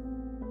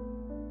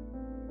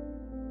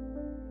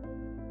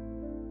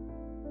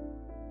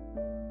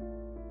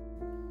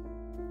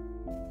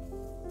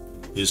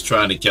 He's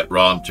trying to get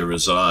Ron to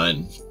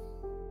resign.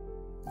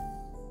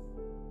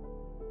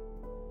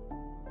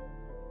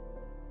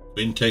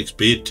 Queen takes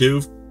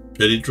b2.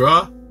 Pity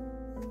draw.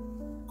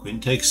 Queen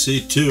takes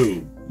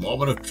c2.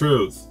 Moment of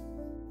truth.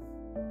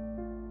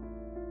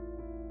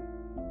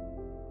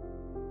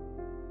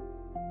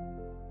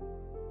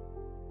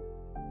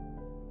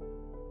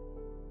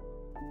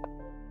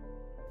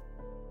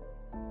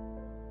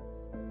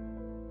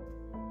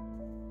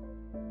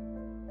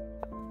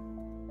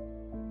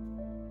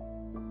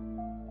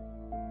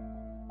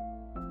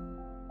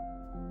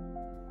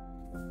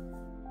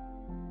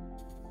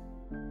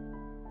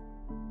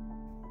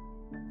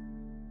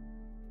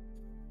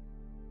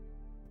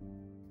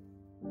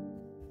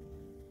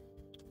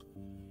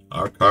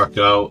 Our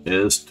Carco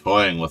is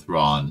toying with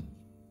Ron.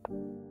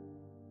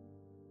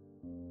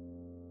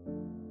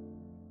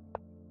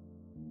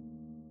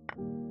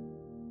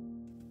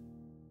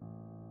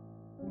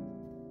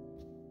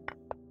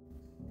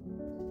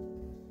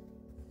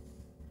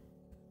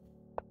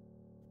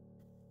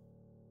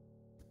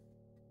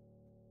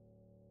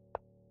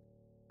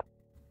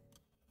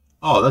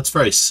 Oh, that's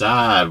very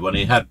sad. When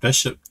he had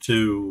bishop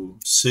to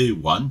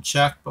c1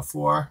 check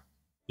before,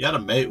 he had a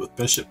mate with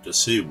bishop to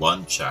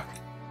c1 check.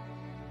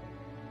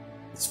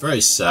 It's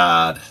very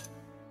sad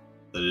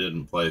that he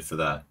didn't play for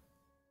that.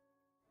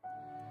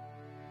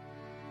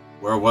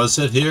 Where was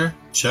it here?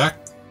 Check.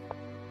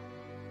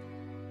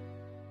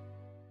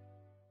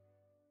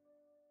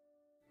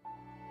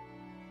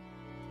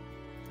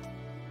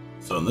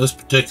 So in this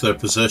particular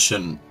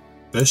position,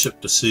 bishop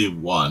to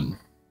c1.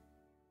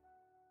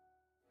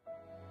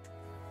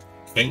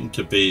 King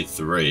to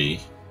b3.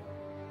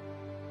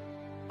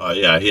 Oh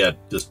yeah, he had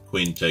just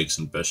queen takes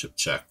and bishop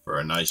check for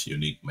a nice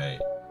unique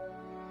mate.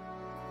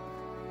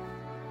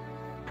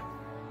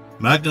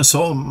 Magnus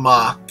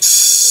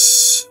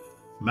Olmax.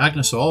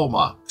 Magnus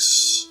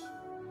Olmax.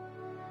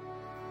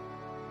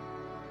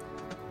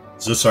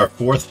 Is this our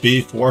fourth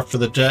b4 for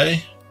the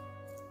day?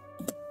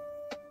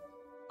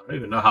 I don't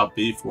even know how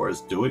b4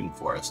 is doing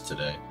for us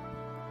today.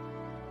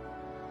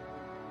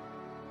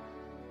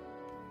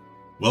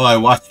 Will I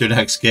watch your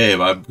next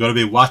game? I'm going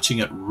to be watching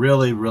it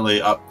really,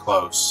 really up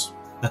close.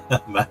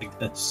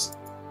 Magnus.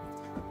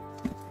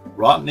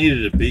 Ron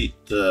needed to beat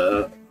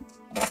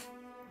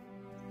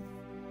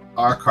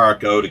our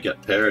Carco to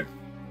get paired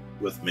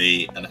with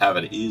me and have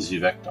an easy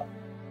victim.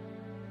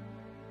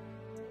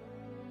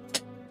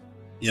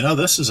 You know,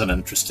 this is an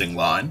interesting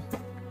line.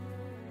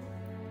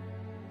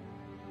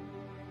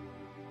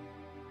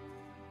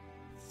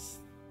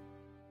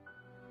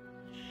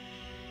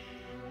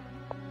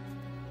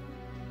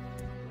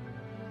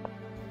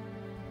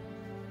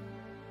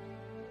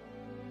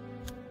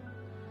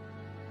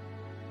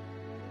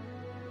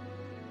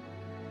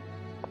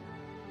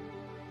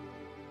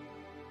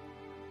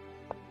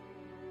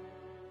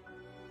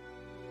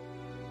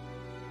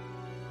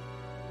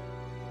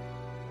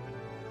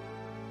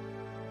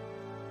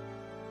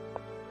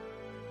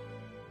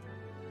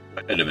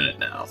 Wait a minute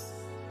now.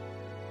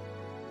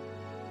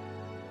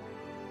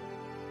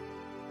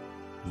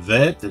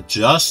 Wait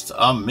just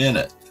a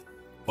minute.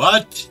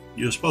 What?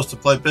 You're supposed to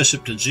play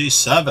bishop to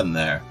g7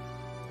 there.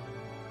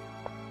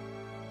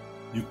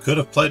 You could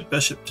have played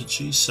bishop to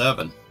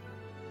g7.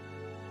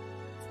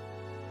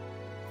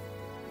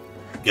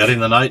 Getting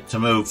the knight to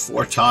move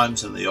 4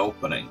 times in the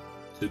opening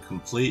to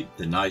complete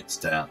the knight's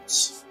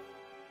dance.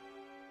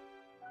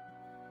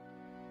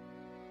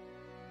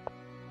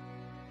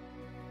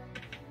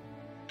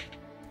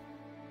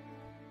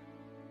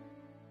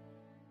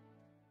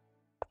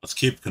 Let's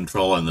keep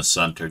controlling the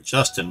center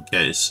just in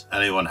case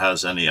anyone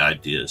has any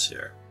ideas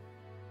here.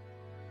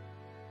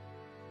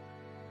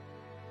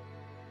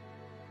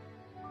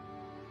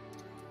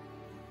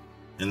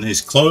 In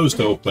these closed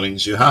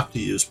openings, you have to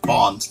use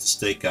pawns to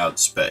stake out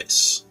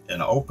space.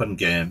 In open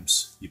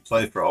games, you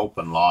play for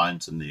open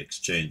lines in the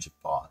exchange of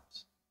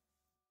pawns.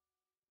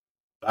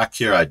 Back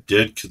here, I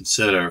did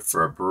consider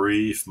for a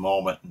brief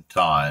moment in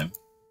time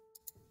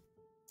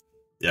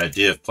the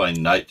idea of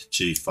playing knight to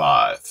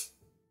g5.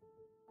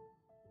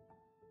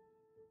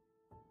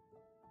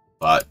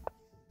 But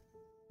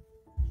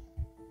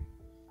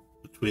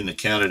between the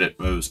candidate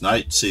moves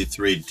knight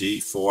c3,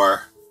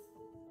 d4,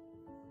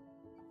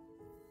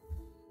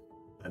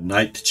 and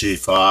knight to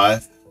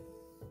g5,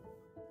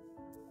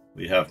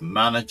 we have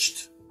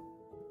managed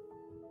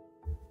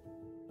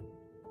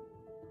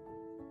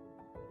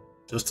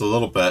just a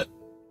little bit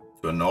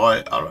to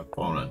annoy our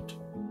opponent.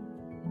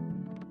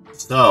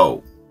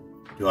 So,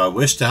 do I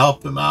wish to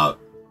help him out?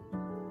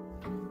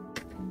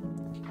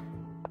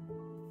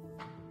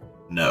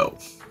 No.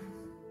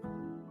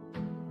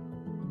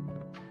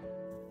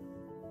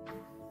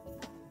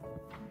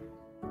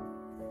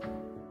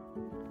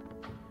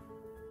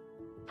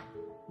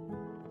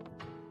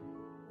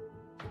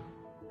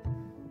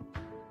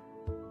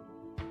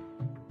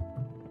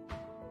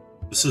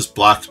 This is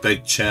Black's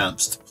big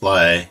chance to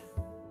play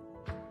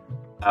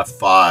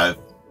f5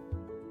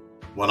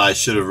 when I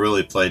should have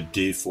really played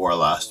d4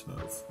 last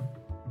move.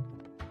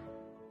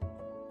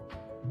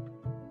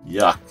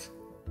 Yuck.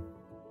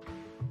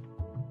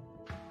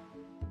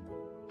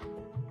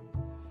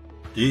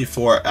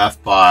 d4,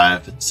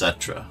 f5,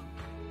 etc.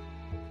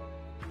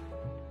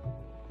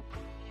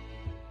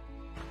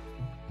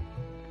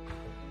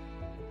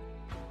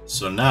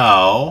 So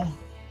now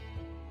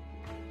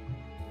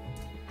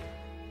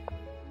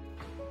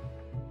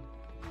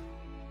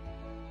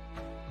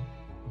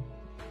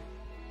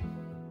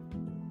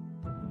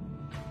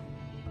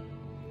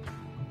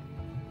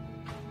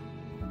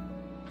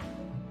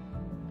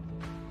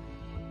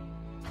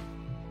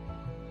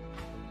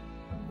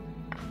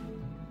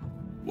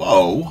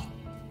whoa.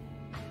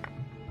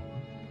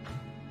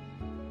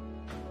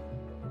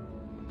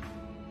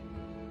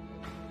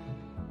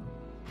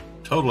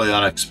 Totally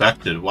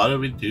unexpected. Why did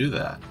we do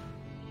that?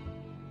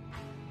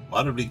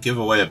 Why did we give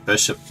away a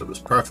bishop that was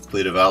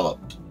perfectly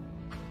developed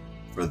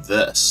for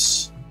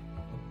this?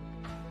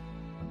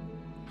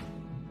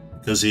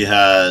 Because he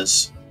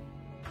has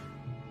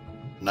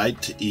knight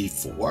to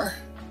e4?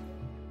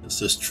 Is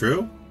this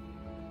true?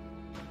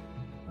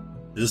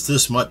 Is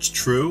this much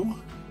true?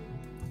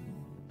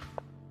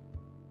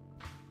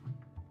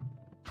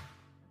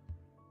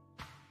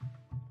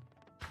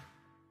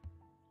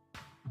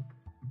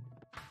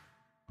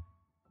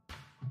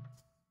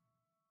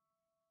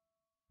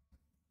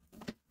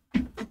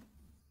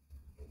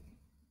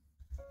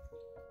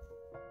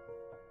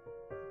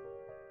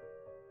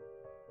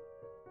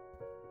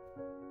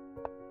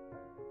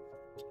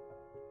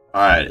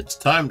 Alright, it's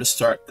time to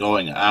start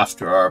going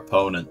after our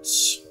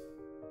opponents.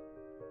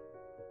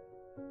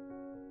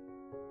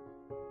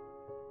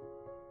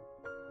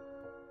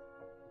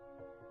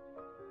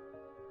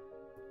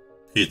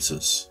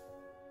 Pizzas.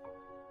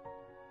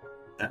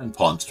 And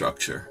pawn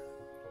structure.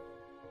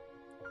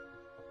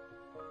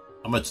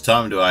 How much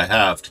time do I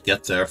have to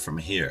get there from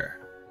here?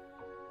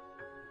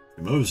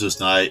 He moves his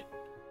knight.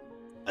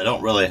 I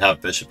don't really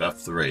have bishop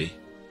f3.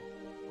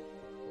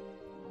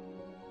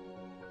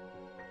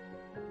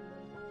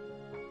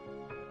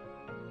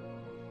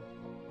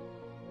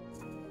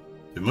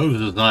 If he moves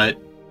his knight,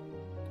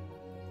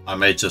 I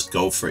may just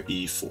go for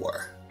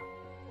e4.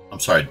 I'm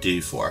sorry,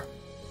 d4.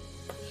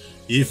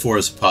 e4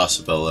 is a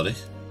possibility.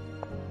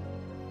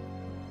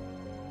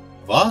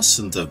 Was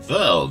in the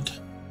Welt?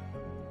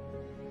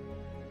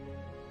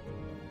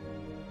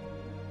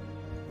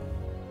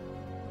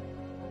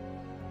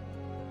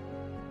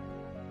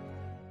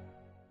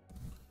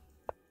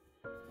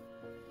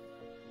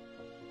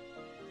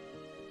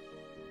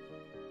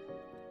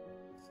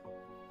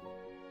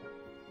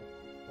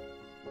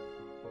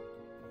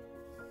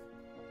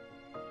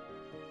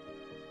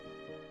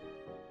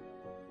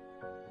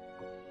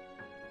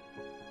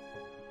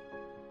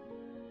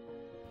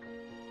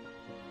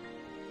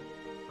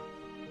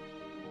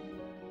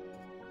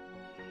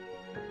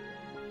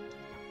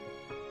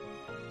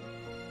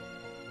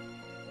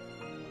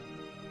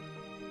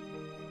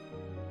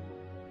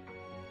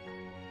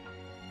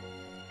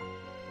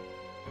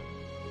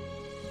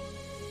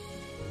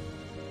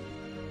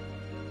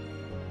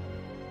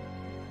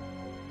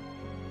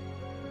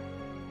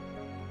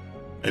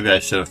 Maybe I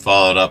should have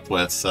followed up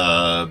with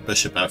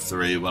bishop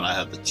f3 when I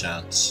had the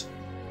chance.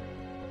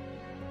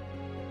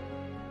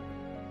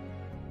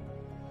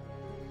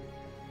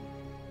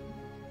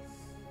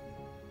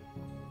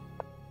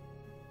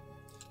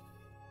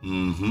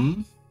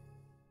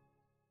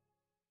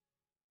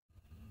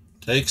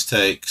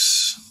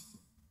 Takes.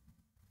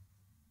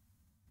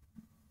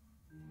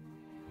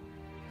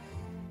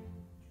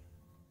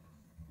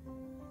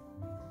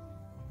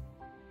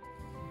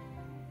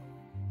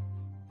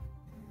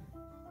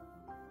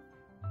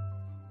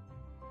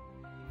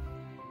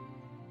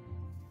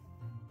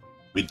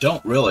 We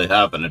don't really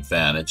have an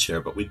advantage here,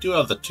 but we do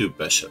have the two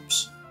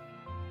bishops.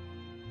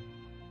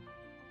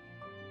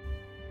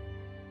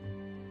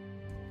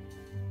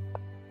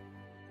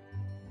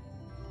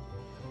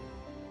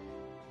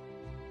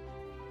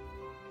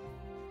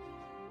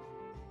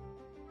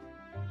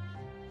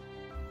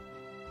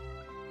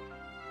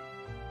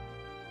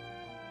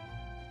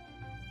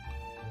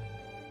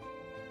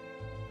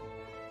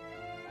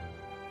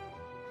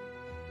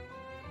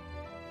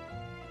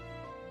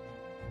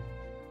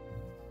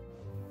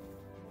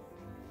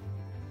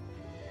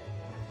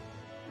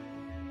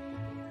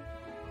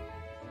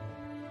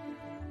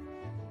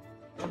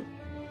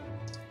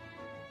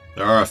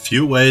 There are a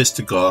few ways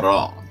to go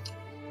wrong.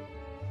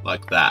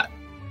 Like that.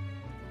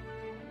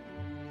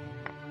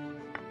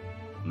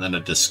 And then a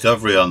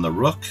discovery on the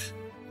rook.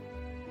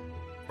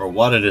 For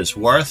what it is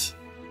worth.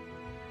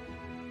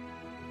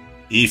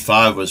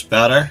 e5 was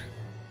better.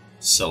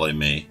 Silly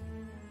me.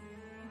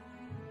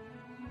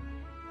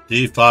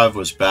 d5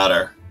 was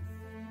better.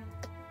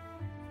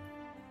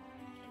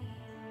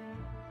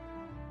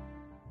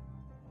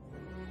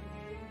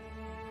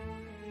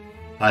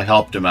 I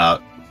helped him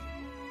out.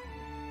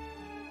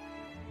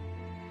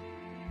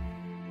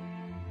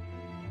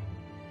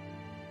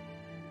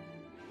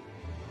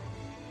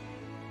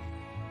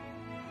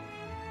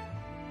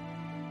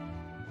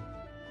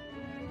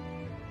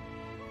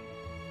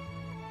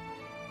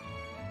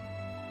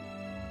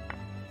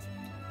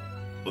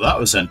 Well, that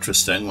was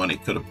interesting when he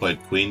could have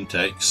played queen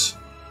takes.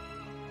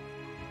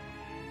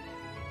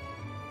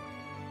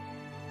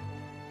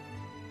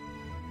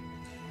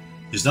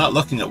 He's not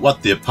looking at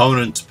what the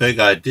opponent's big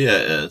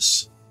idea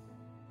is.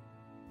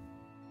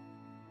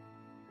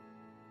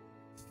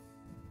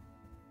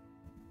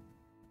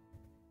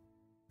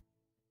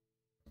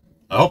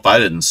 I hope I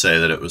didn't say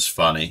that it was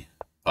funny,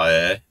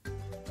 Paye.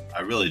 I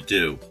really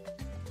do.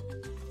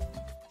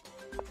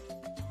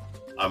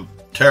 I'm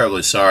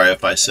terribly sorry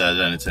if I said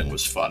anything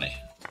was funny.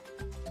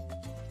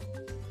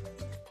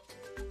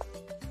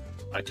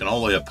 I can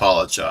only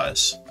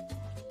apologize.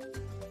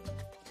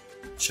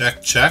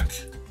 Check, check.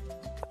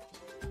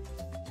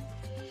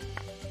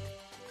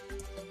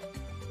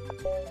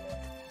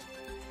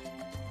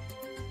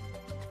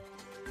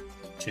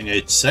 King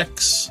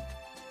h6.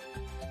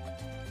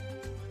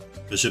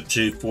 Bishop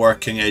g4,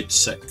 king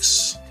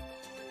h6.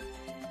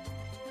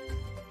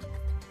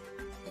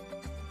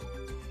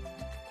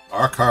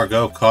 Our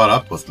cargo caught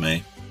up with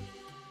me.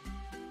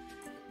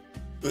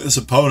 His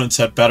opponents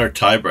had better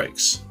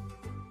tiebreaks.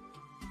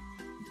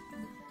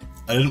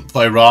 I didn't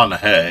play Ra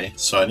Nahé,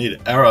 so I need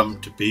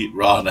Aram to beat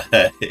Ra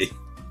Nahé.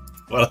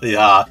 What are the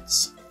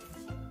odds?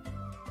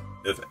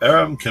 If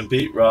Aram can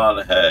beat Ra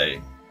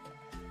Nahé,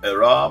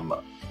 Aram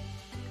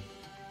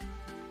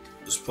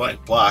is playing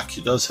black. He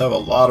does have a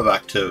lot of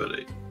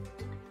activity,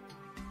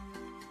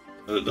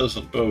 but it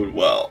doesn't bode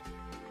well.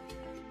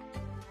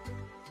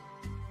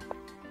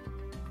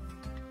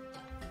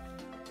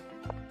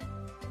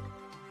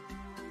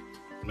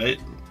 Mate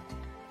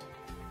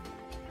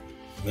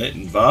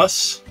and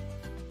Voss.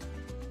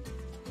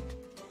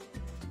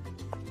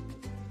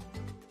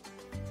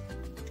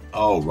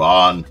 Oh,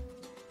 Ron.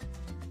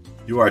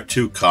 You are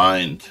too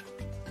kind.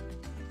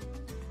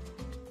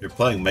 You're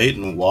playing mate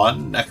in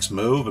 1, next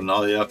move, and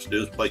all you have to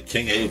do is play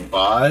king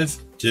a5?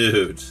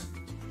 Dude.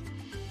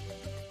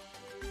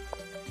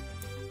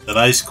 A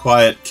nice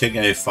quiet king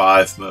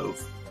a5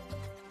 move.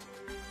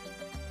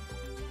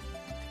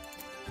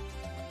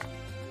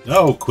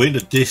 No, queen to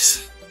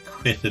d6.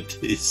 Queen to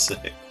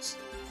d6.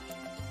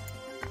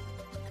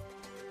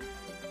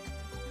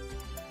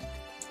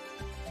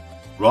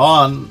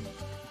 Ron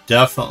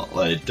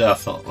definitely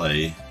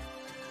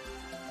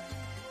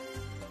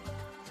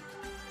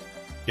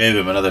gave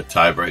him another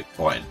tiebreak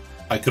point.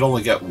 I could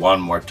only get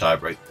one more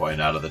tiebreak point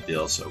out of the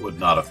deal, so it would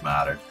not have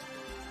mattered.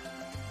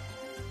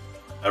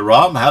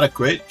 Aram had a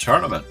great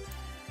tournament.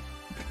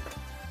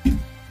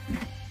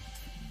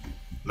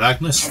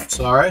 Magnus,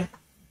 sorry.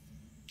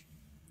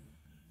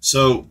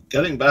 So,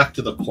 getting back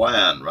to the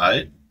plan,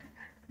 right?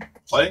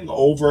 Playing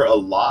over a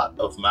lot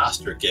of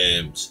master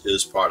games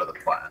is part of the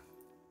plan.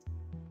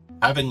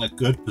 Having a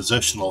good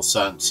positional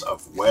sense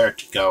of where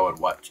to go and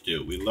what to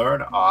do. We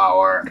learn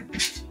our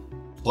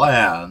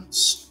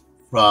plans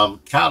from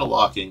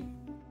cataloging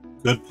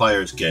good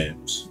players'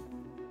 games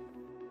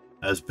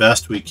as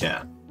best we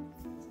can.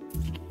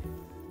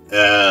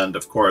 And,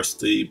 of course,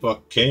 the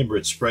book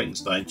Cambridge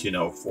Springs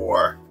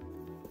 1904,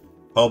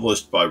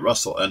 published by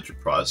Russell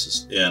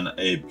Enterprises in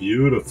a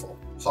beautiful,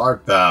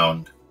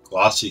 hardbound,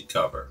 glossy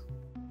cover.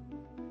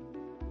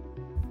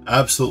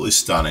 Absolutely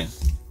stunning.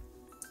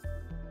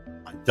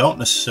 I don't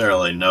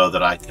necessarily know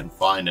that I can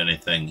find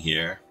anything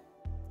here.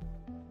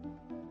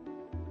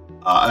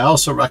 I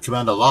also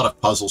recommend a lot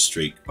of Puzzle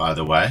Streak, by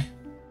the way.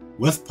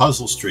 With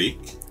Puzzle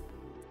Streak,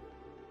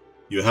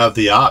 you have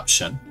the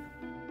option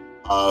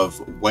of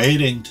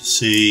waiting to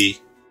see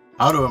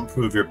how to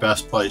improve your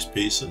best placed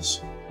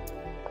pieces.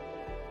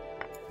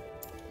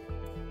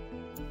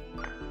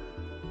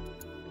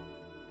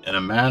 In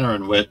a manner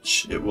in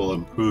which it will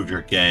improve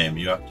your game.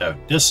 You have to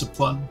have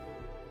discipline,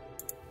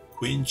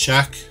 queen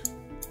check,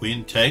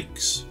 queen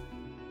takes.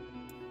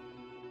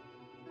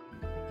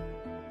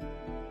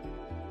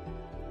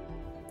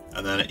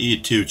 And then an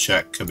e2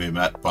 check can be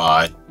met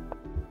by.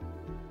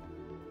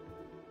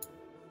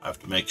 I have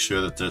to make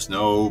sure that there's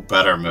no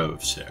better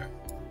moves here.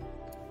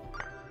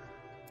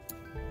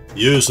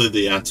 Usually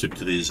the answer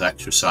to these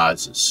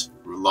exercises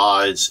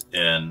relies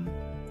in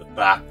the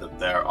fact that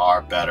there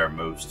are better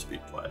moves to be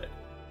played.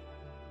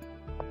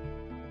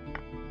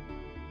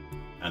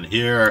 And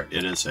here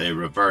it is a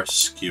reverse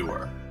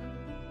skewer.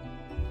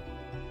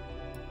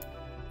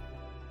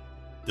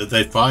 Did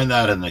they find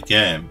that in the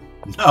game?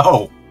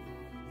 No!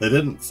 They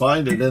didn't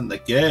find it in the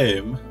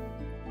game.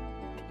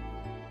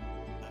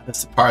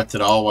 That's the part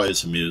that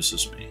always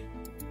amuses me.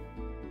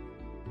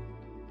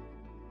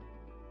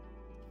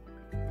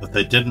 But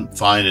they didn't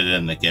find it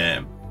in the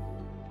game.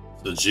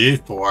 So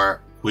g4,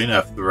 queen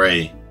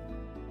f3.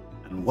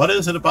 And what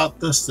is it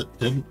about this that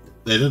they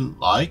didn't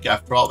like?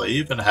 After all, they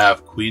even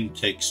have queen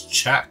takes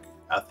check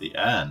at the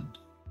end.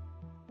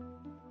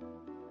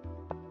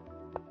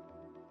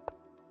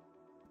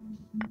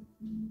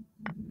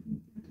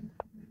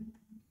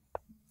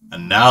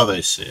 And now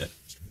they see it.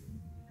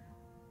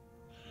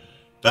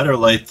 Better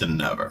late than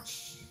never.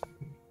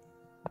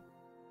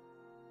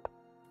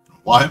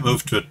 Why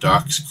move to a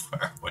dark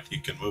square when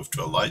you can move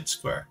to a light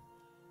square?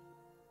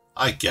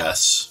 I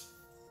guess.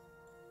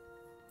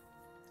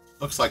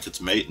 Looks like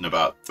it's mate in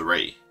about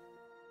 3.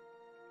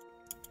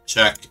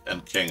 Check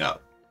and king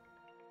up.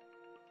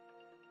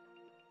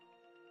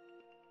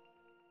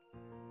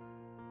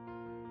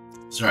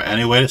 Is there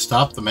any way to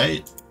stop the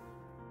mate?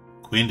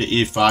 Queen to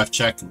e5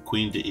 check and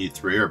queen to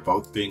e3 are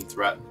both being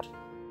threatened.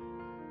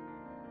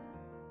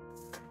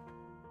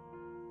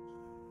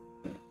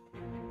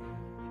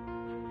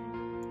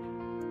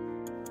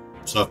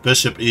 So if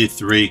bishop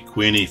e3,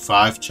 queen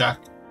e5 check.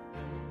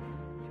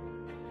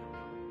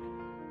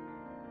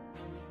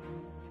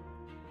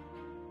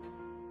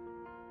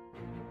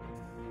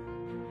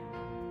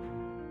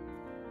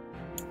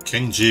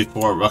 King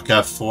g4, rook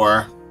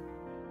f4,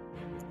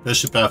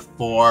 bishop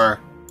f4,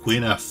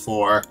 queen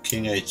f4,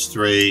 king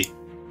h3,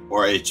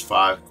 or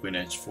h5, queen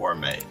h4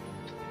 mate.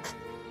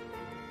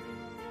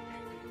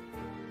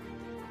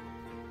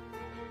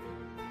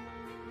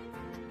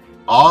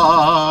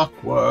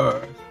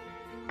 Awkward.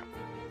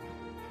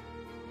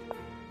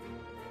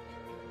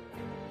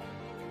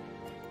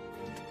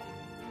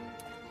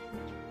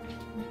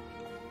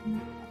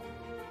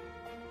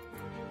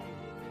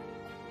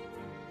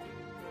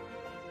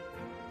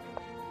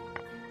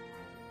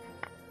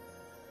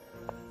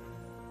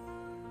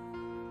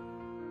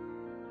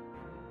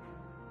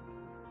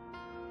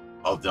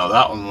 Oh, no,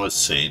 that one was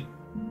seen.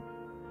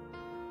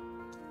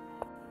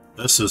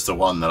 This is the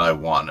one that I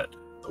wanted.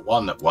 The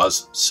one that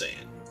wasn't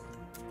seen.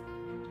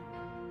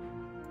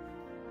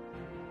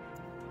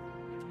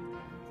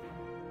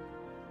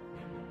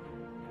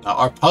 Now,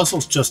 are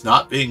puzzles just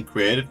not being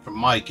created from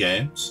my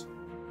games?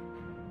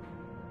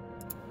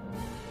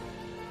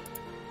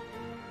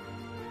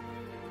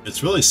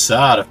 It's really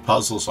sad if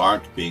puzzles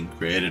aren't being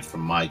created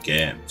from my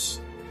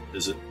games.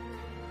 Is it...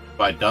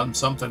 have I done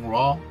something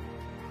wrong?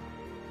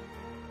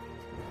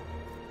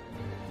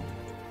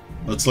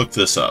 Let's look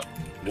this up.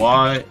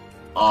 Why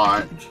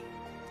aren't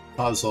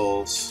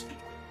puzzles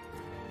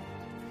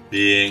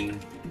being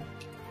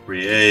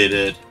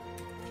created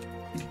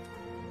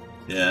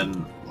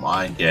in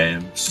my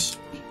games?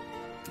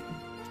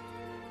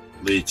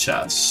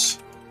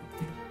 Lichess.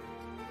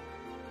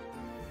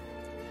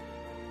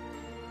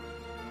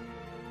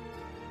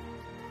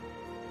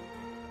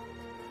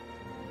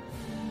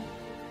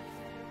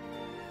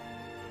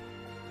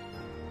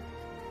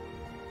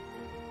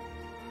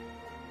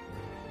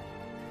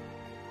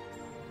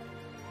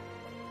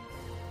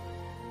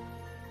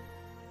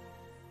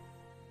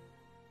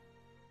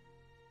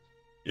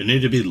 You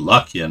need to be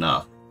lucky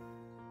enough.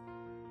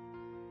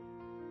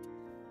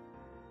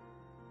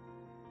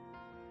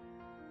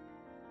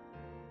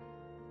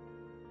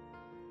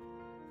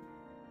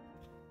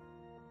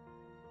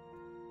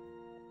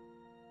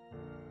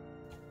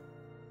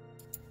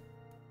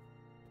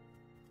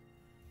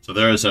 So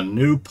there is a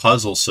new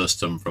puzzle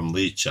system from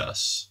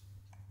Lichess.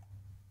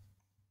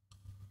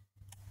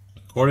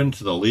 According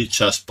to the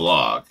Lichess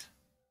blog,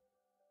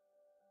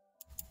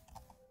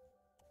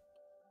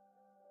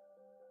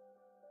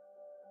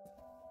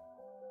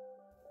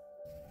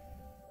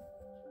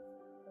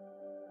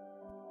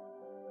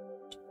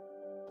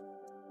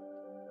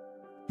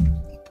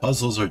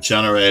 puzzles are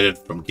generated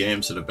from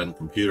games that have been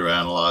computer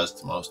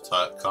analyzed. The most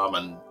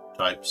common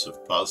types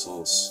of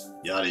puzzles,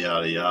 yada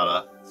yada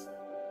yada,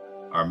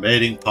 are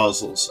mating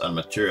puzzles and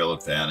material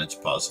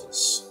advantage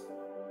puzzles.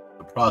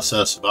 The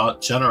process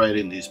of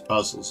generating these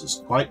puzzles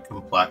is quite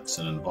complex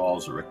and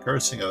involves a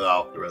recursive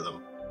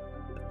algorithm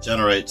that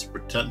generates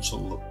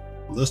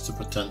a list of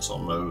potential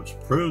moves,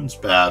 prunes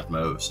bad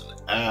moves,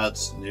 and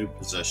adds new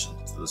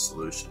positions to the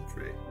solution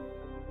tree.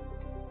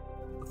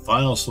 The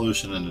final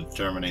solution in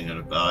determining an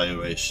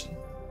evaluation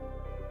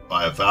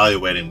by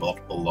evaluating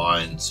multiple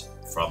lines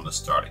from the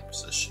starting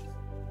position.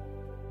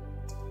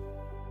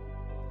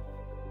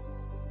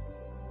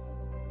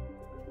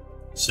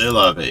 C'est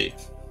la vie.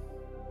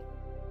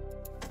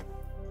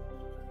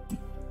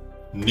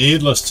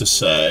 Needless to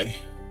say,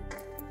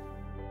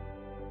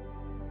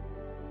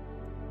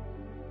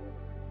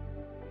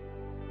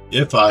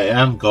 if I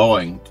am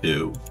going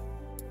to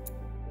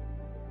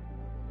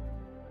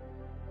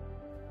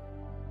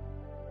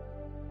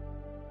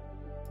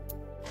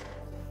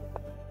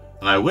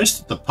and I wish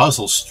that the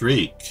puzzle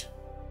streak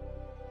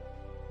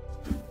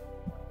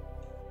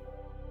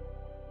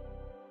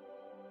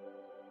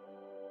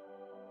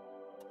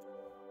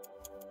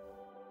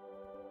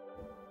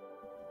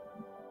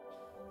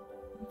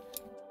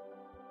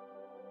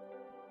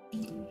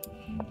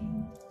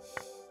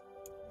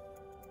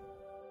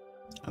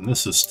and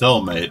this is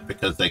still mate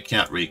because they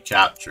can't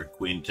recapture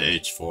queen to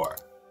h4.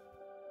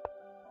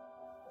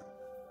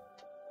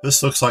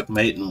 This looks like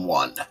mate in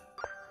 1.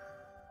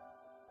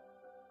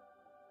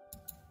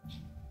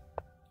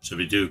 Should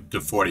we do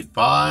to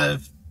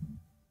 45?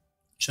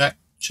 Check,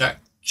 check,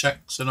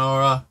 check,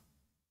 Sonora.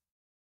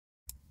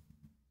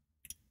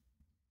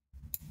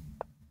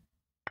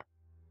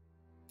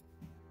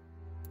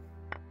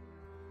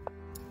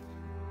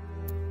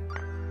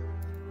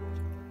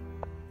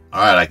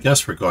 Alright, I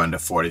guess we're going to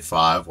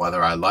 45,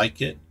 whether I like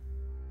it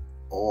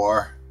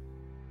or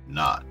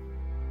not.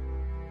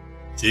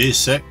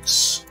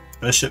 G6,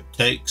 bishop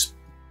takes,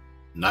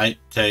 knight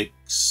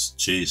takes,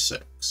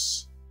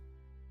 G6.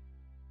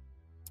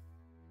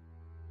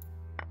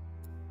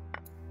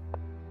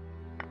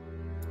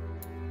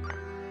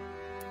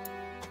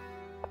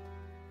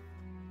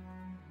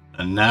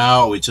 And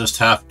now we just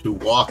have to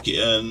walk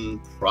in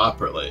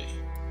properly.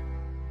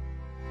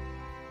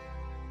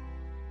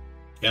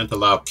 Can't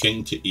allow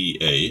king to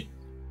e8.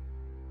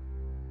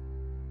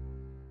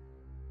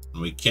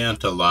 And we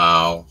can't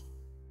allow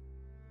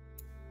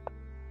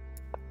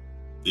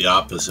the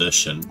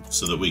opposition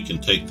so that we can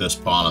take this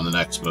pawn on the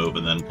next move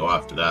and then go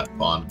after that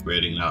pawn,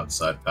 creating an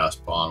outside pass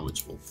pawn,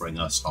 which will bring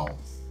us home.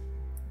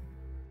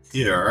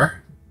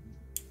 Here,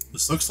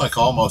 this looks like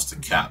almost a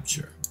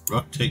capture.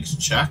 Rook takes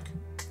check.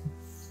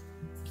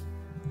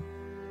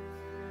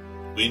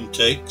 Queen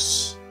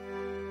takes.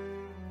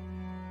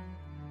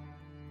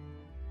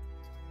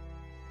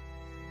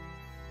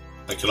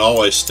 I can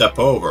always step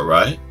over,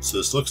 right? So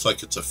this looks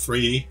like it's a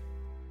free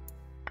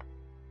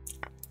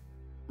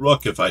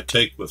rook if I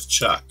take with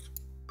check.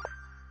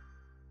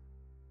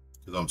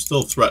 Because I'm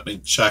still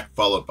threatening check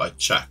followed by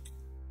check.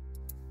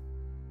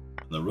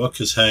 And the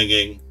rook is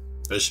hanging,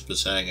 bishop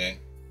is hanging,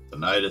 the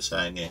knight is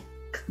hanging.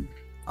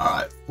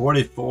 Alright,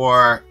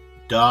 44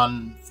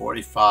 done,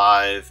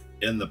 45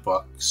 in the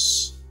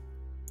books.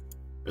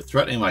 They're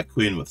threatening my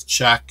queen with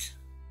check.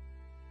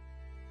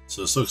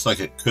 So this looks like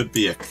it could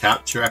be a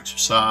capture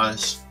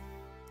exercise.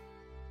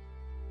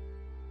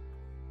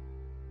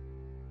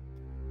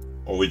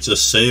 Or we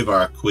just save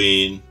our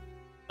queen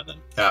and then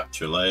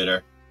capture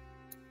later.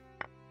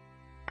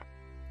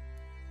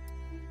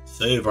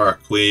 Save our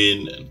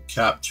queen and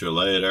capture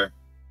later.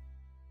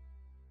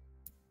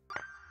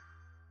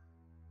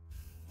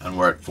 And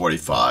we're at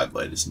 45,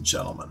 ladies and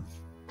gentlemen.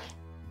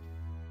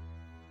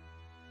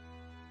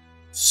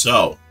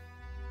 So,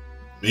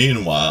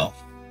 meanwhile,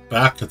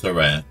 back at the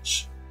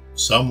ranch,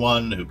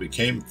 someone who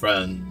became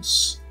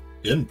friends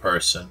in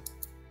person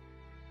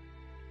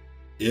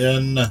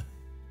in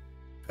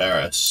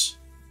Paris.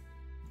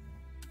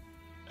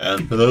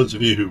 And for those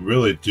of you who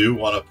really do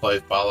want to play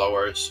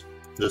followers,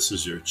 this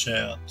is your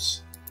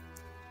chance.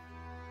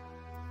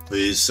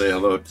 Please say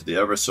hello to the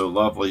ever so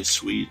lovely,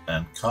 sweet,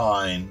 and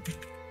kind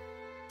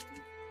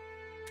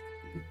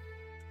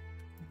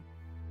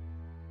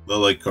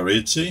Lily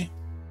Corizzi.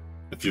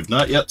 If you've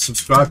not yet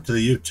subscribed to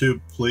the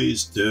YouTube,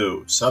 please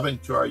do.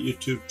 Subbing to our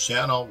YouTube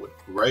channel would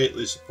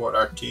greatly support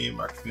our team,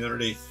 our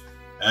community,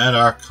 and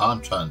our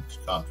content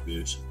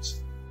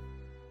contributions.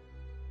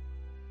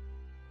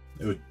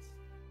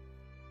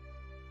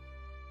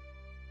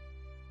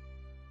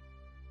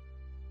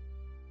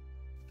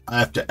 I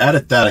have to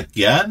edit that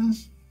again?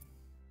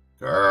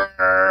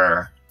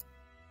 Grr.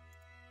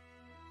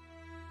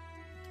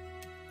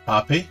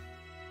 Copy.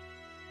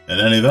 In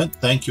any event,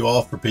 thank you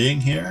all for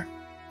being here.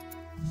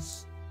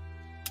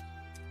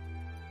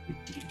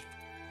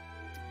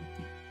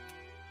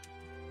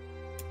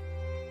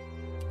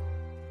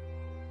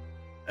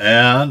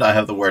 And I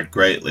have the word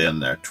greatly in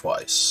there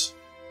twice.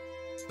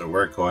 So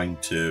we're going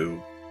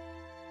to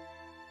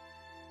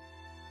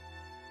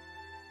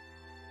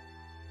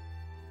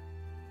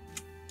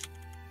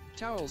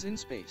Charles in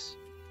space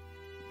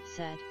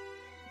said,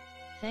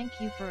 "Thank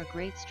you for a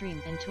great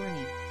stream and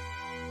tourney."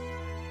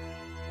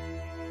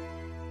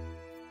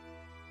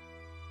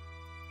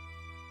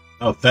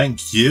 Oh,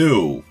 thank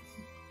you,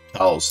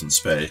 Towels in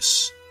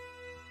Space.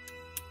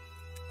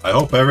 I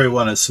hope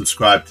everyone is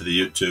subscribed to the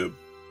YouTube.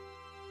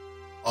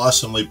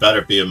 Awesomely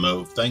better be a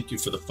move. Thank you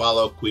for the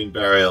follow, Queen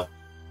Burial.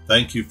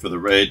 Thank you for the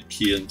raid,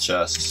 Key and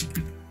Chess.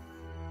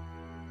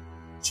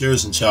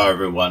 Cheers and ciao,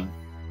 everyone.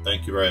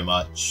 Thank you very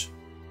much.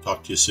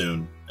 Talk to you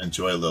soon.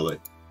 Enjoy Lily.